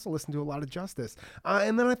Disco, and I also listened to a lot of Justice.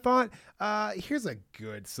 And then I thought, here's a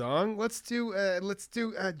good song. Let's do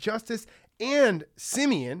Justice and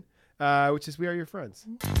Simeon, which is "We Are Your Friends."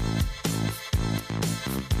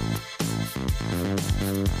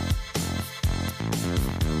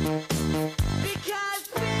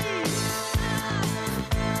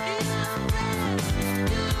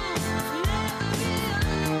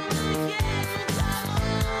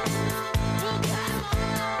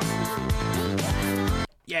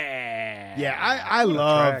 Yeah, I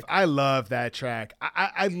love that track.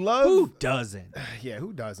 I love. Who doesn't? Yeah,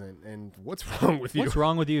 who doesn't? And what's wrong with you? What's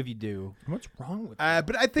wrong with you if you do? What's wrong with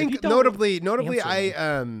But I think notably,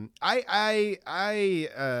 I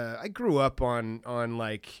grew up on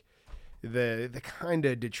like the kind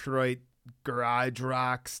of Detroit garage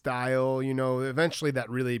rock style, you know. Eventually that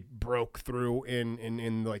really broke through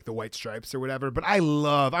in like the White Stripes or whatever, but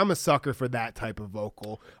I'm a sucker for that type of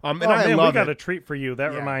vocal. And I love we got it. a treat for you.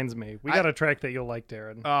 That reminds me, we got a track that you'll like,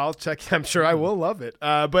 Darren. I'll check. I'm sure I will love it.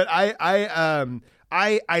 But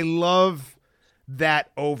I love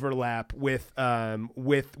that overlap with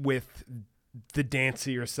the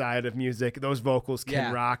dancier side of music. Those vocals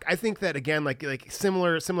can rock. I think that again, like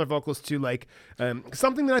similar vocals to like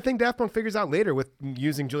something that I think Daft Punk figures out later with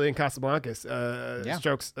using Julian Casablancas,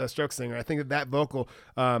 Strokes singer. I think that vocal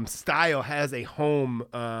style has a home.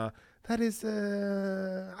 That is,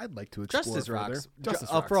 I'd like to explore Justice further. rocks.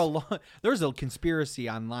 Justice rocks. There was a conspiracy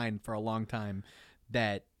online for a long time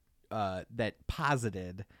that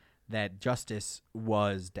posited that Justice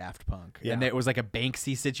was Daft Punk, and it was like a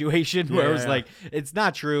Banksy situation where it was like, it's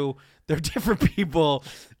not true. They're different people.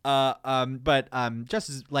 But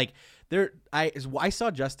Justice, like I saw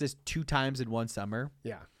Justice 2 times in one summer.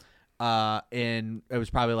 Yeah. And it was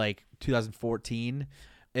probably like 2014.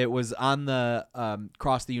 It was on the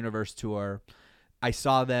Cross the Universe tour. I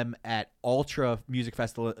saw them at Ultra Music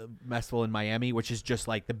Festival in Miami, which is just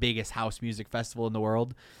like the biggest house music festival in the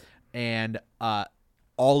world, and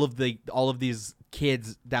all of these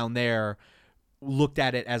kids down there looked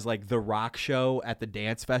at it as like the rock show at the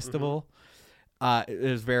dance festival. It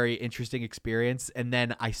was a very interesting experience. And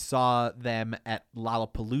then I saw them at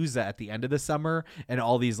Lollapalooza at the end of the summer, and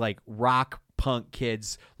all these like rock punk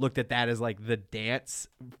kids looked at that as like the dance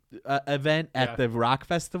event at the rock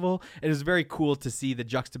festival. It was very cool to see the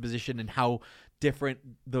juxtaposition and how different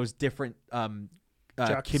those different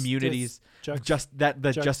communities,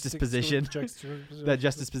 justice position,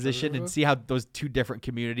 and see how those 2 different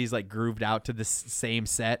communities like grooved out to the same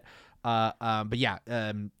set. But yeah,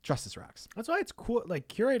 Justice rocks. That's why it's cool. Like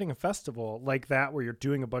curating a festival like that where you're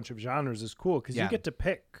doing a bunch of genres is cool because you get to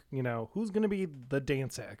pick, you know, who's going to be the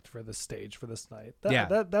dance act for this stage for this night.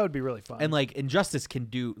 That would be really fun. And like Injustice can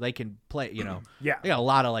play, you know, they got a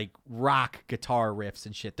lot of like rock guitar riffs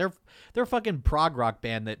and shit. They're a fucking prog rock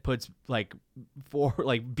band that puts like 4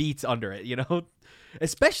 like beats under it, you know,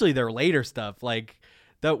 especially their later stuff. Like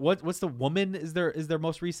what's the Woman is their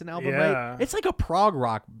most recent album, right? It's like a prog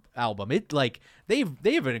rock album. It like they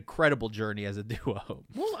have an incredible journey as a duo.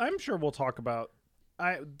 Well, I'm sure we'll talk about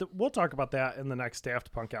that in the next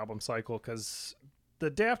Daft Punk album cycle because the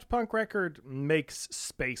Daft Punk record makes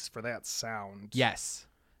space for that sound. Yes.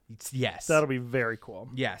 Yes. That'll be very cool.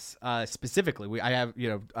 Yes. Specifically, I have,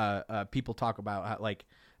 people talk about how, like,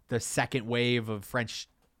 the second wave of French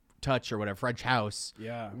touch or whatever, French house,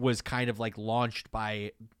 was kind of like launched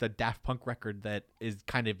by the Daft Punk record that is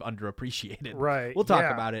kind of underappreciated. Right. We'll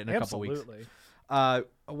talk about it in a couple weeks.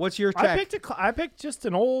 What's your track? I picked just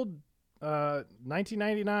an old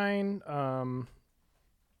 1999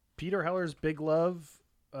 Peter Heller's Big Love,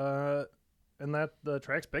 and that the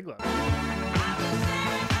track's Big Love.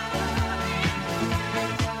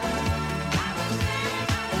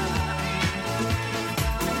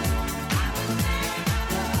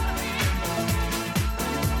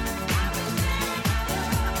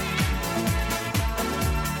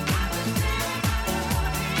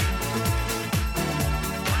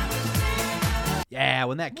 Yeah,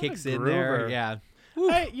 when that kicks in there, yeah.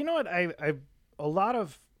 You know what? I a lot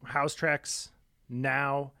of house tracks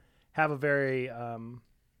now have a very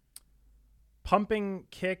pumping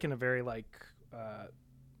kick and a very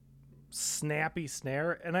snappy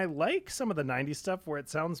snare, and I like some of the 90s stuff where it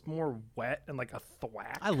sounds more wet and like a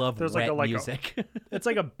thwack. I love wet music. It's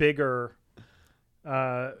like a bigger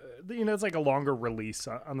it's like a longer release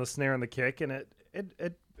on the snare and the kick, and it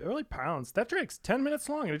really pounds. That track's 10 minutes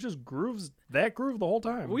long, and it just grooves that groove the whole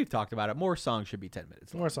time. We've talked about it. More songs should be 10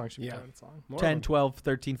 minutes long. More songs should be 10 minutes long. 10, 12,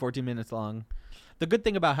 13, 14 minutes long. The good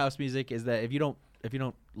thing about house music is that if you don't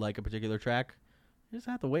like a particular track, you just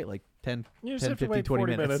have to wait like 10, 15,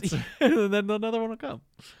 20 minutes. And then another one will come.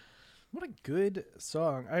 What a good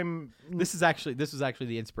song. This was actually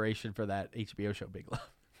the inspiration for that HBO show Big Love.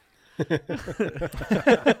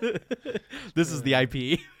 This is the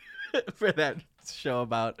IP for that show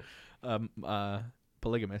about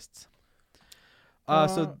polygamists.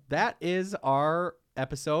 So that is our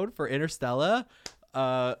episode for Interstellar.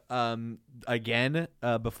 Again,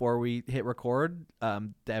 before we hit record,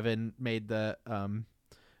 Devin made the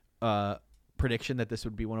prediction that this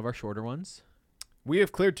would be one of our shorter ones. We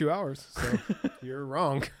have cleared 2 hours, so you're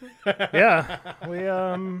wrong. Yeah, we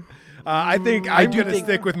I think I'm going to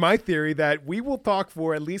stick with my theory that we will talk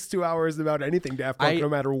for at least 2 hours about anything Daft Punk, no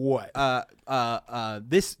matter what.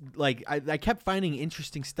 This I kept finding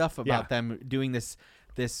interesting stuff about them doing this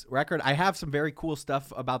record. I have some very cool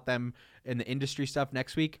stuff about them in the industry stuff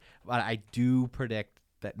next week, but I do predict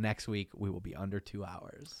that next week we will be under 2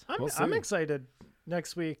 hours. I'm excited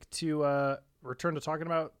next week to return to talking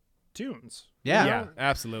about tunes. Yeah,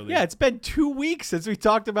 absolutely. Yeah, it's been 2 weeks since we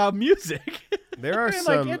talked about music. There are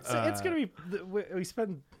some. It's gonna be. We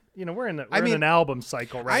spend. We're in an album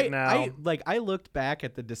cycle now. I looked back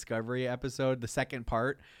at the Discovery episode, the second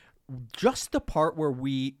part. Just the part where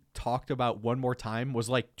we talked about One More Time was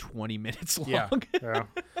like 20 minutes long. Yeah.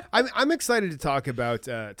 I'm excited to talk about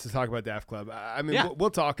Daft Club. I mean,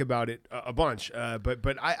 we'll talk about it a bunch.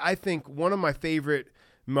 But I think one of my favorite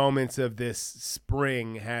moments of this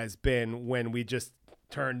spring has been when we just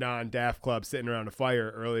turned on Daft Club sitting around a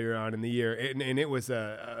fire earlier on in the year, and it was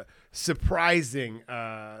a surprising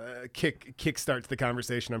kickstart to the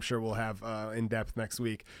conversation. I'm sure we'll have in depth next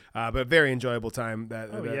week, but very enjoyable time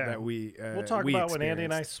that we we'll talk about when Andy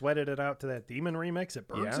and I sweated it out to that Demon remix at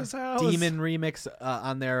Burns' house. Demon remix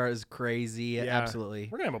on there is crazy. Yeah. Absolutely,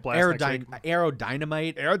 we're gonna have a blast next week.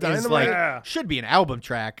 Aerodynamite should be an album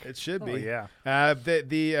track. It should be.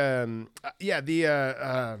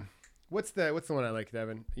 What's the one I like,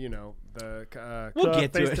 Devin? We'll get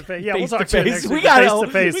to it. Yeah, we'll talk to it next week.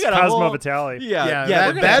 Face-to-face Cosmo Vitale.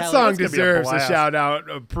 Yeah. That song deserves a shout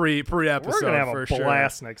out pre-episode. We're gonna have for a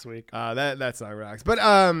blast next week. That song rocks. But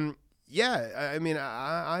I mean,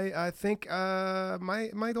 I think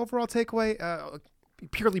my overall takeaway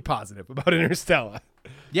purely positive about Interstellar.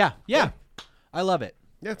 Yeah, I love it.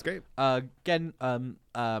 Yeah, it's great. Again,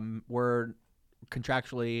 we're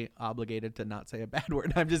contractually obligated to not say a bad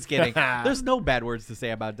word. I'm just kidding. There's no bad words to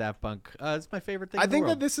say about Daft Punk. It's my favorite thing. I think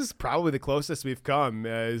that this is probably the closest we've come.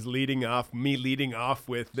 Is leading off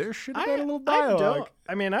with there should have been a little dialogue.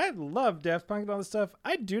 I love Daft Punk and all this stuff.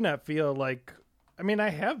 I do not feel like. I mean, I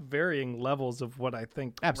have varying levels of what I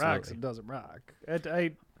think rocks and doesn't rock.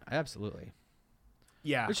 Absolutely.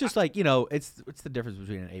 Yeah, it's just like it's the difference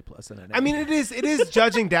between an A+ and an A. I mean, it is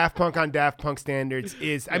judging Daft Punk on Daft Punk standards.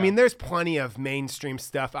 I mean, there's plenty of mainstream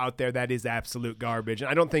stuff out there that is absolute garbage, and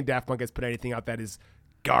I don't think Daft Punk has put anything out that is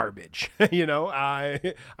garbage.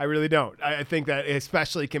 I really don't. I think that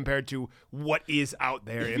especially compared to what is out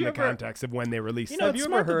there in the context of when they release. Have you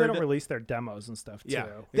ever heard they don't release their demos and stuff too? Yeah,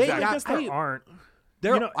 exactly. I guess there aren't.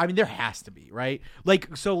 I mean, there has to be, right?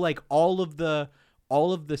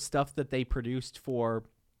 All of the stuff that they produced for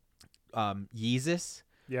Yeezus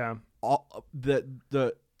Yeah. All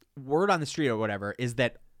the word on the street or whatever is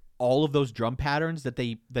that all of those drum patterns that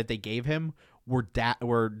they gave him were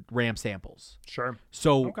Ram samples. Sure.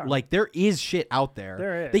 So Okay. like there is shit out there.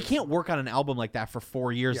 There is. They can't work on an album like that for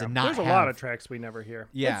 4 years Yeah, and not there's a have, lot of tracks we never hear.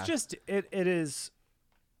 Yeah. It's just it is,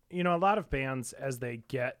 you know, a lot of bands as they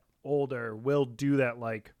get older will do that.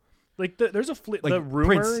 Like there's a Like the Prince.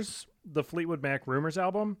 Rumors, the Fleetwood Mac Rumors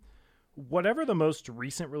album. Whatever the most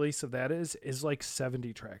recent release of that is like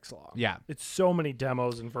 70 tracks long. Yeah. It's so many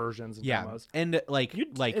demos and versions and Yeah, demos. and like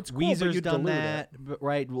it's cool, but Weezer's you done dilute that,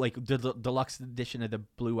 right? Like the deluxe edition of the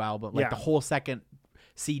Blue album, like Yeah. the whole second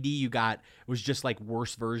CD you got was just like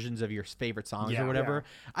worse versions of your favorite songs Yeah. or whatever.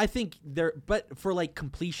 I think but for like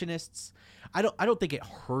completionists, I don't think it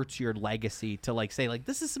hurts your legacy to like say like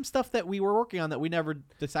this is some stuff that we were working on that we never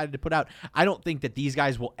decided to put out. I don't think that these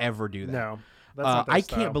guys will ever do that. No, that's not their I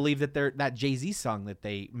style. can't believe that that Jay-Z song that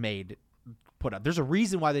they made put out. There's a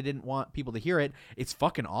reason why they didn't want people to hear it. It's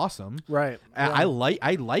fucking awesome. Right. I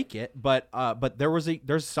like it, but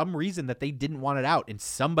there's some reason that they didn't want it out, and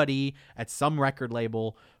somebody at some record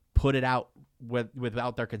label put it out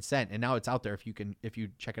without their consent, and now it's out there if you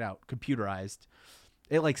check it out, computerized.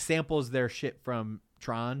 It like samples their shit from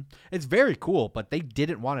Tron. It's very cool, but they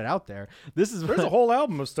didn't want it out there. There's a whole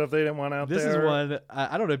album of stuff they didn't want out this there. This is one.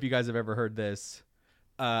 I don't know if you guys have ever heard this.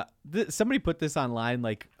 Somebody put this online,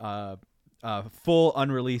 like full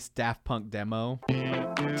unreleased Daft Punk demo.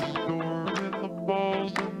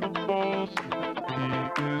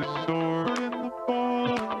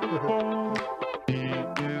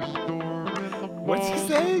 What's he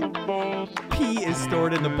saying? Pee is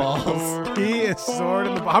stored in the balls. Pee is stored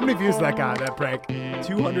in the balls. How many views that got, that prank?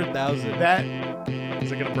 200,000. That.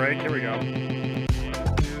 Is it going to break? Here we go.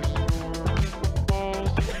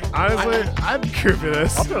 Honestly, I'd crew for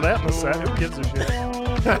this. I'll throw that in the set. Who gives a shit?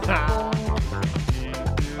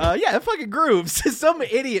 Yeah, it fucking grooves. Some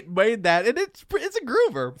idiot made that, and it's a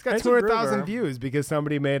groover. It's got 200,000 views because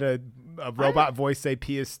somebody made a robot voice say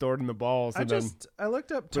pee is stored in the balls. I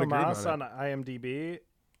looked up put a groove Tomas on on IMDb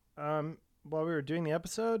while we were doing the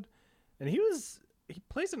episode, and he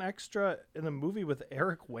plays an extra in the movie with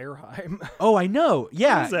Eric Wareheim. Oh, I know.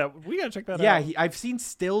 Yeah. What is that? We gotta check that out. Yeah, I've seen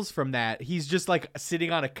stills from that. He's just like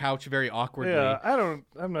sitting on a couch very awkwardly. Yeah,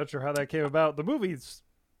 I'm not sure how that came about. The movie's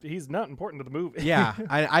he's not important to the movie. Yeah,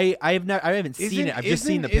 I haven't seen it. I've just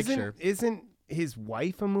seen the picture. Isn't his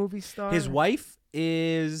wife a movie star? His wife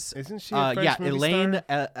isn't she a French movie Elaine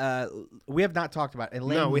star? We have not talked about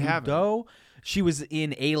Elaine. No, we haven't. Ludo. She was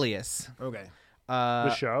in Alias. Okay.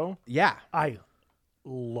 The show? Yeah. I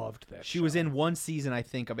loved that She was in one season, I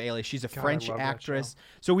think, of Alias. She's a God, I French love that actress.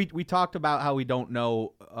 So we talked about how we don't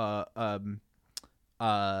know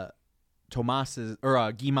Tomas's or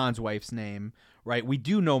Guimond's wife's name, right? We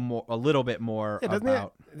do know a little bit more doesn't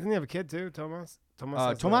about. Doesn't he have a kid too, Tomas?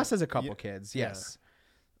 Tomas has a couple kids. Yes.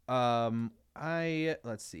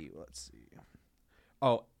 Let's see.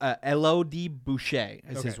 Oh, Elodie Boucher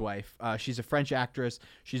is his wife. She's a French actress.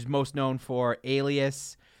 She's most known for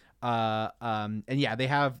Alias. And yeah, they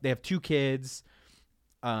have 2 kids.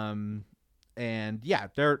 And yeah,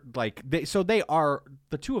 they're like they are,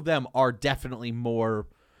 the 2 of them are definitely more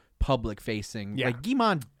public facing. Yeah. Like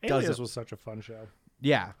Guimond does. Alias was such a fun show.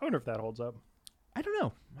 Yeah. I wonder if that holds up. I don't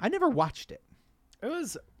know. I never watched it. It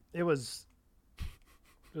was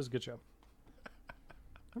a good show.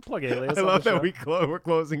 I'll plug Alias. I on love the that show. we're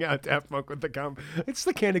closing out Daft Punk with it's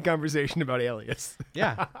the candid conversation about Alias.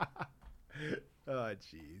 Yeah. Oh,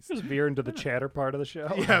 jeez. Just veer into the chatter part of the show.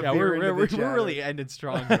 Yeah, we're really ending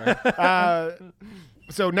strong here.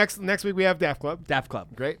 So next week we have Daft Club. Daft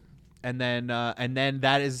Club. Great. And then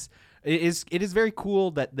that is it is very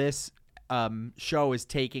cool that this show is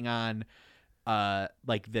taking on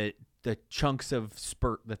like the chunks of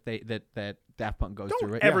spurt that Daft Punk goes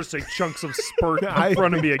through. Right? Ever say chunks of spurt in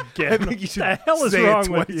front of me again? I think you should What the hell is say wrong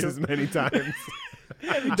it with twice you? as many times.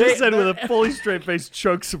 You just said with a fully straight face,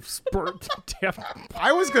 chunks of spurt.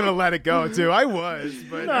 I was gonna let it go too. I was,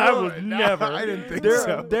 but No, I would never. I didn't think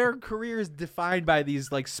so. Their career is defined by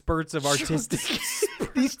these like spurts of artistic,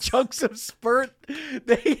 these chunks of spurt.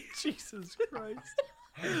 Jesus Christ.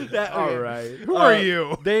 All right. Who are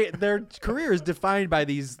you? Their career is defined by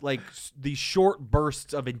these these short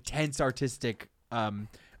bursts of intense artistic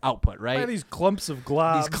output, right? By these clumps of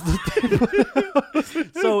globs.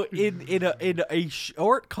 So in a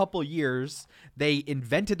short couple years, they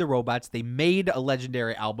invented the robots. They made a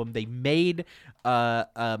legendary album. They made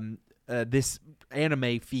this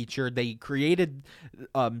anime feature. They created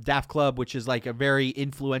Daft Club, which is like a very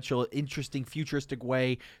influential, interesting, futuristic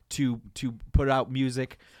way to put out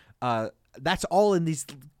music. that's all in these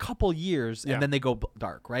couple years, Yeah. and then they go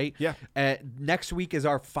dark, right? Yeah. Next week is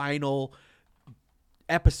our final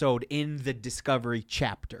episode in the Discovery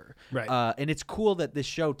chapter. Right. And it's cool that this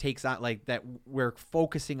show takes on like that. We're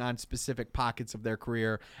focusing on specific pockets of their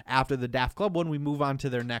career. After the Daft Club one, we move on to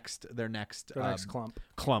their next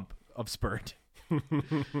clump of spurt.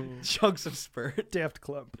 Chunks of spurt. Daft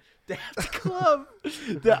Club. Daft Club.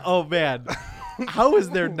 Oh man, how is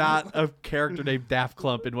there not a character named Daft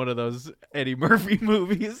Clump in one of those Eddie Murphy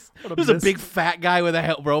movies? There's a big fat guy with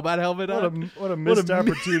a robot helmet on. What a missed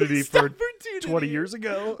opportunity for 20 years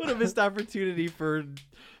ago. What a missed opportunity for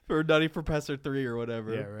Nutty Professor 3 or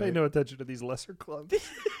whatever. Yeah, right. Pay no attention to these lesser clubs.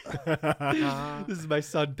 This is my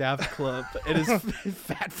son Daft Clump and his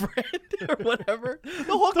fat friend or whatever. The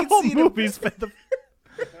whole movie's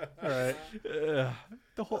all right.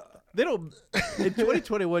 They don't in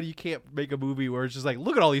 2021 you can't make a movie where it's just like,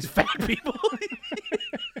 look at all these fat people.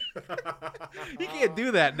 You can't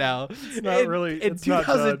do that now. It's not really in it's not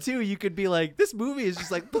 2002 you could be like, this movie is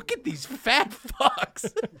just like, look at these fat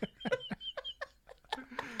fucks.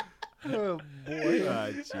 Oh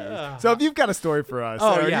boy! So if you've got a story for us,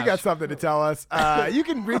 or yeah. you got something to tell us, you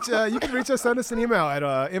can reach us. Send us an email at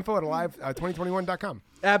info@alive2021.com.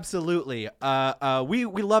 Absolutely. We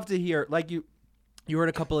love to hear, like you heard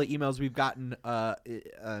a couple of emails we've gotten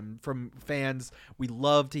from fans. We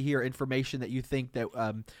love to hear information that you think that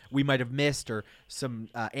we might have missed, or some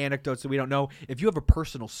anecdotes that we don't know. If you have a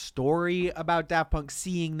personal story about Daft Punk,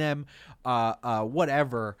 seeing them,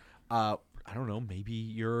 whatever. I don't know, maybe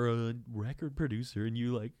you're a record producer and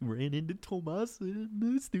you like ran into Tomas in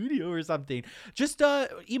the studio or something. Just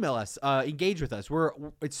email us, engage with us.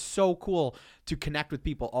 It's so cool to connect with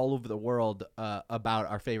people all over the world about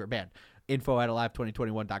our favorite band.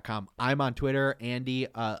 info@alive2021.com. I'm on Twitter, Andy.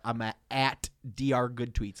 I'm at Dr.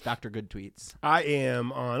 Good Tweets, Dr. Good Tweets. I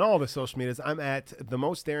am on all the social medias. I'm at the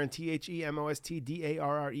most Darren,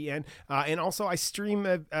 TheMostDarren. And also I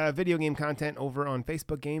stream video game content over on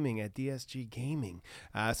Facebook Gaming at DSG Gaming.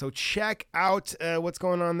 So check out what's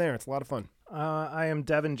going on there. It's a lot of fun. I am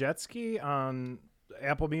Devin Jetski on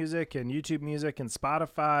Apple Music and YouTube Music and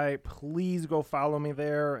Spotify. Please go follow me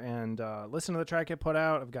there and listen to the track I put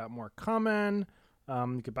out. I've got more coming.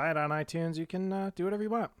 You can buy it on iTunes. You can do whatever you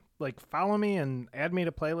want. Like, follow me and add me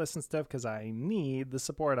to playlists and stuff because I need the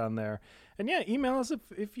support on there. And yeah, email us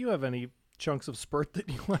if you have any chunks of spurt that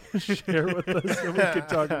you want to share with us that we could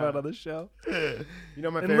talk about on the show. You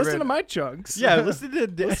know my and favorite. listen to my chunks. Yeah, listen to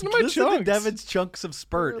my chunks. to Devin's Chunks of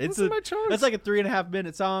Spurt. Listen to my chunks. That's like a 3.5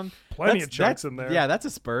 minute song. Plenty of chunks in there. Yeah, that's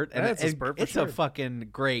a spurt. And That's a spurt for it's sure. a fucking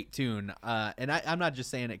great tune. And I'm not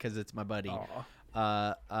just saying it because it's my buddy.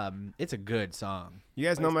 It's a good song. You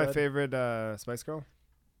guys know Thanks, my bud. favorite Spice Girl?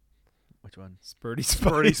 Which one? Spurty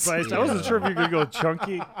Spice. Spurty Spice. I wasn't sure if you could go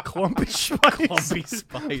chunky, clumpy Spice. Clumpy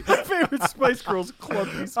Spice. My favorite Spice Girl's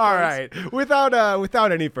clumpy Spice. All right.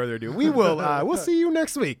 Without any further ado, we'll see you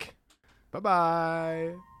next week.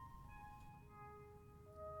 Bye-bye.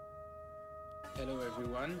 Hello,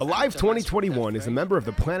 everyone. Alive 2021 is a member of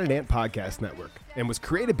the Planet Ant Podcast Network and was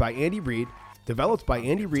created by Andy Reid, developed by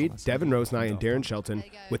Andy Reid, Devin Rosenai, and Darren Shelton,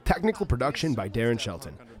 with technical production by Darren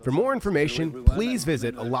Shelton. For more information, please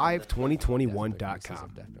visit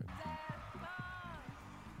alive2021.com.